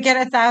 Oh, if we get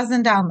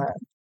 1,000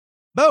 downloads.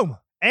 Boom.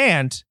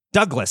 And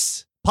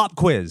Douglas, pop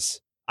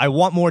quiz. I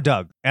want more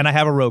Doug, and I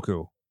have a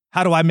Roku.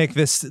 How do I make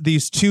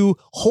these two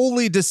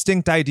wholly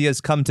distinct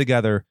ideas come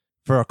together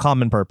for a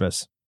common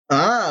purpose?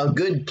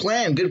 Good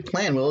plan. Good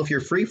plan. Well, if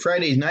you're free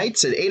Friday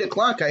nights at 8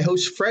 o'clock, I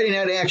host Friday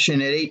Night Action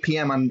at 8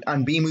 p.m.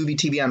 on B Movie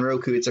TV on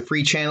Roku. It's a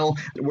free channel.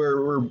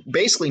 We're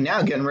basically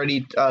now getting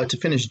ready to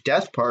finish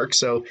Death Park.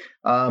 So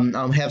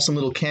I'll have some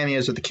little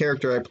cameos with the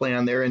character I play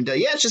on there. And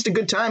yeah, it's just a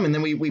good time. And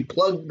then we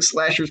plug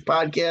Slashers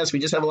podcast. We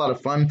just have a lot of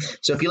fun.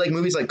 So if you like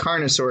movies like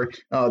Carnosaur,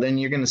 then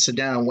you're going to sit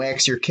down and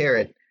wax your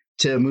carrot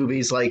to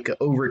movies like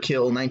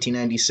Overkill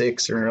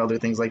 1996 or other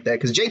things like that.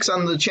 Because Jake's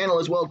on the channel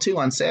as well, too,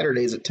 on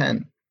Saturdays at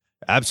 10.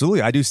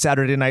 Absolutely. I do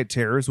Saturday Night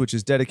Terrors, which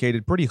is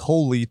dedicated pretty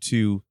wholly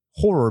to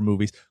horror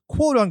movies,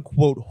 quote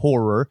unquote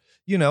horror.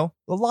 You know,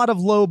 a lot of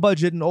low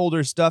budget and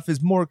older stuff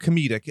is more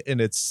comedic in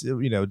its,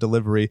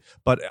 delivery,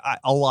 but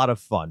a lot of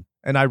fun.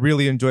 And I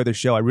really enjoy the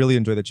show. I really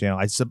enjoy the channel.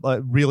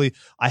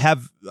 I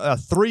have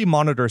 3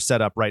 monitors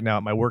set up right now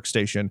at my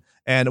workstation,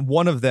 and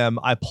one of them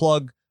I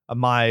plug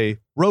my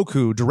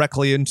Roku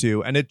directly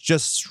into, and it's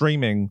just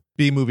streaming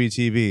B-Movie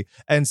TV.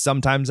 And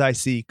sometimes I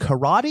see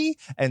karate,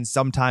 and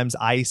sometimes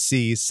I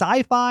see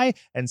sci-fi,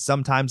 and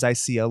sometimes I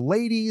see a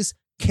lady's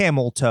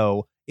camel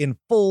toe in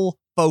full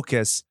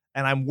focus.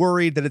 And I'm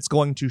worried that it's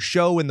going to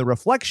show in the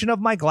reflection of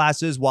my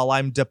glasses while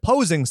I'm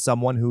deposing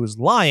someone who is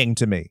lying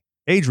to me.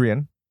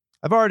 Adrian,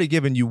 I've already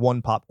given you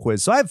one pop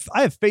quiz, so I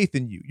have faith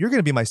in you. You're going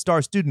to be my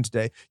star student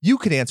today. You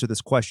can answer this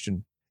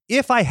question.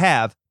 If I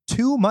have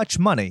too much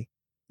money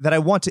that I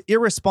want to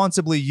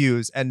irresponsibly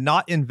use and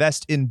not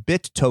invest in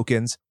bit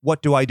tokens,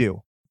 what do I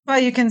do? Well,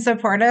 you can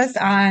support us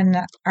on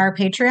our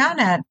Patreon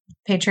at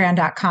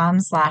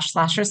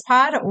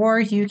patreon.com/slasherspod,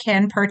 or you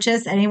can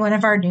purchase any one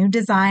of our new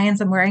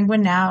designs. I'm wearing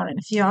one now, and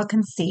if you all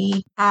can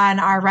see, on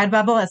our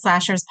Redbubble at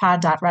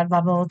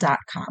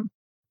slasherspod.redbubble.com.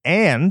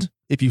 And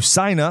if you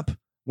sign up,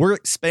 we're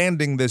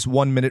expanding this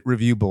 1-minute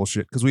review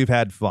bullshit because we've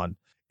had fun.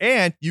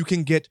 And you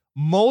can get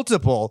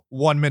multiple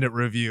 1-minute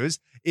reviews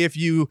if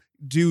you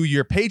do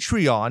your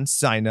Patreon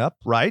sign up,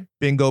 right?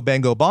 Bingo,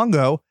 bango,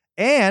 bongo.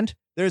 And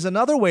there's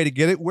another way to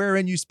get it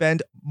wherein you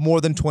spend more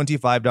than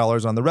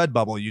 $25 on the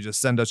Redbubble. You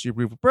just send us your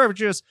proof of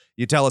purchase.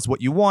 You tell us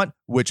what you want,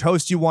 which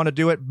host you want to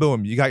do it.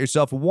 Boom. You got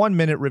yourself a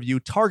 1-minute review,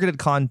 targeted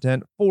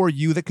content for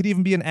you that could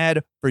even be an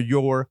ad for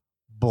your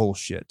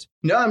bullshit.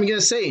 No, I'm going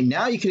to say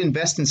now you can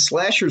invest in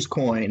Slashers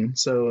coin.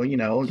 So,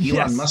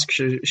 Elon Musk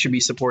should be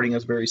supporting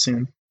us very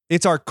soon.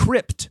 It's our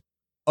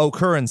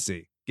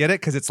cryptocurrency. Get it?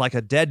 Because it's like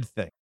a dead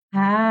thing.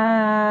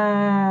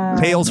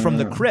 Tales from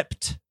the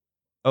Crypt.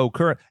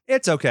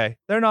 It's okay.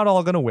 They're not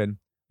all going to win.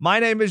 My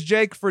name is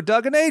Jake for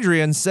Doug and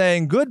Adrian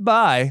saying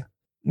goodbye.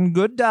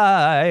 Good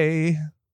day.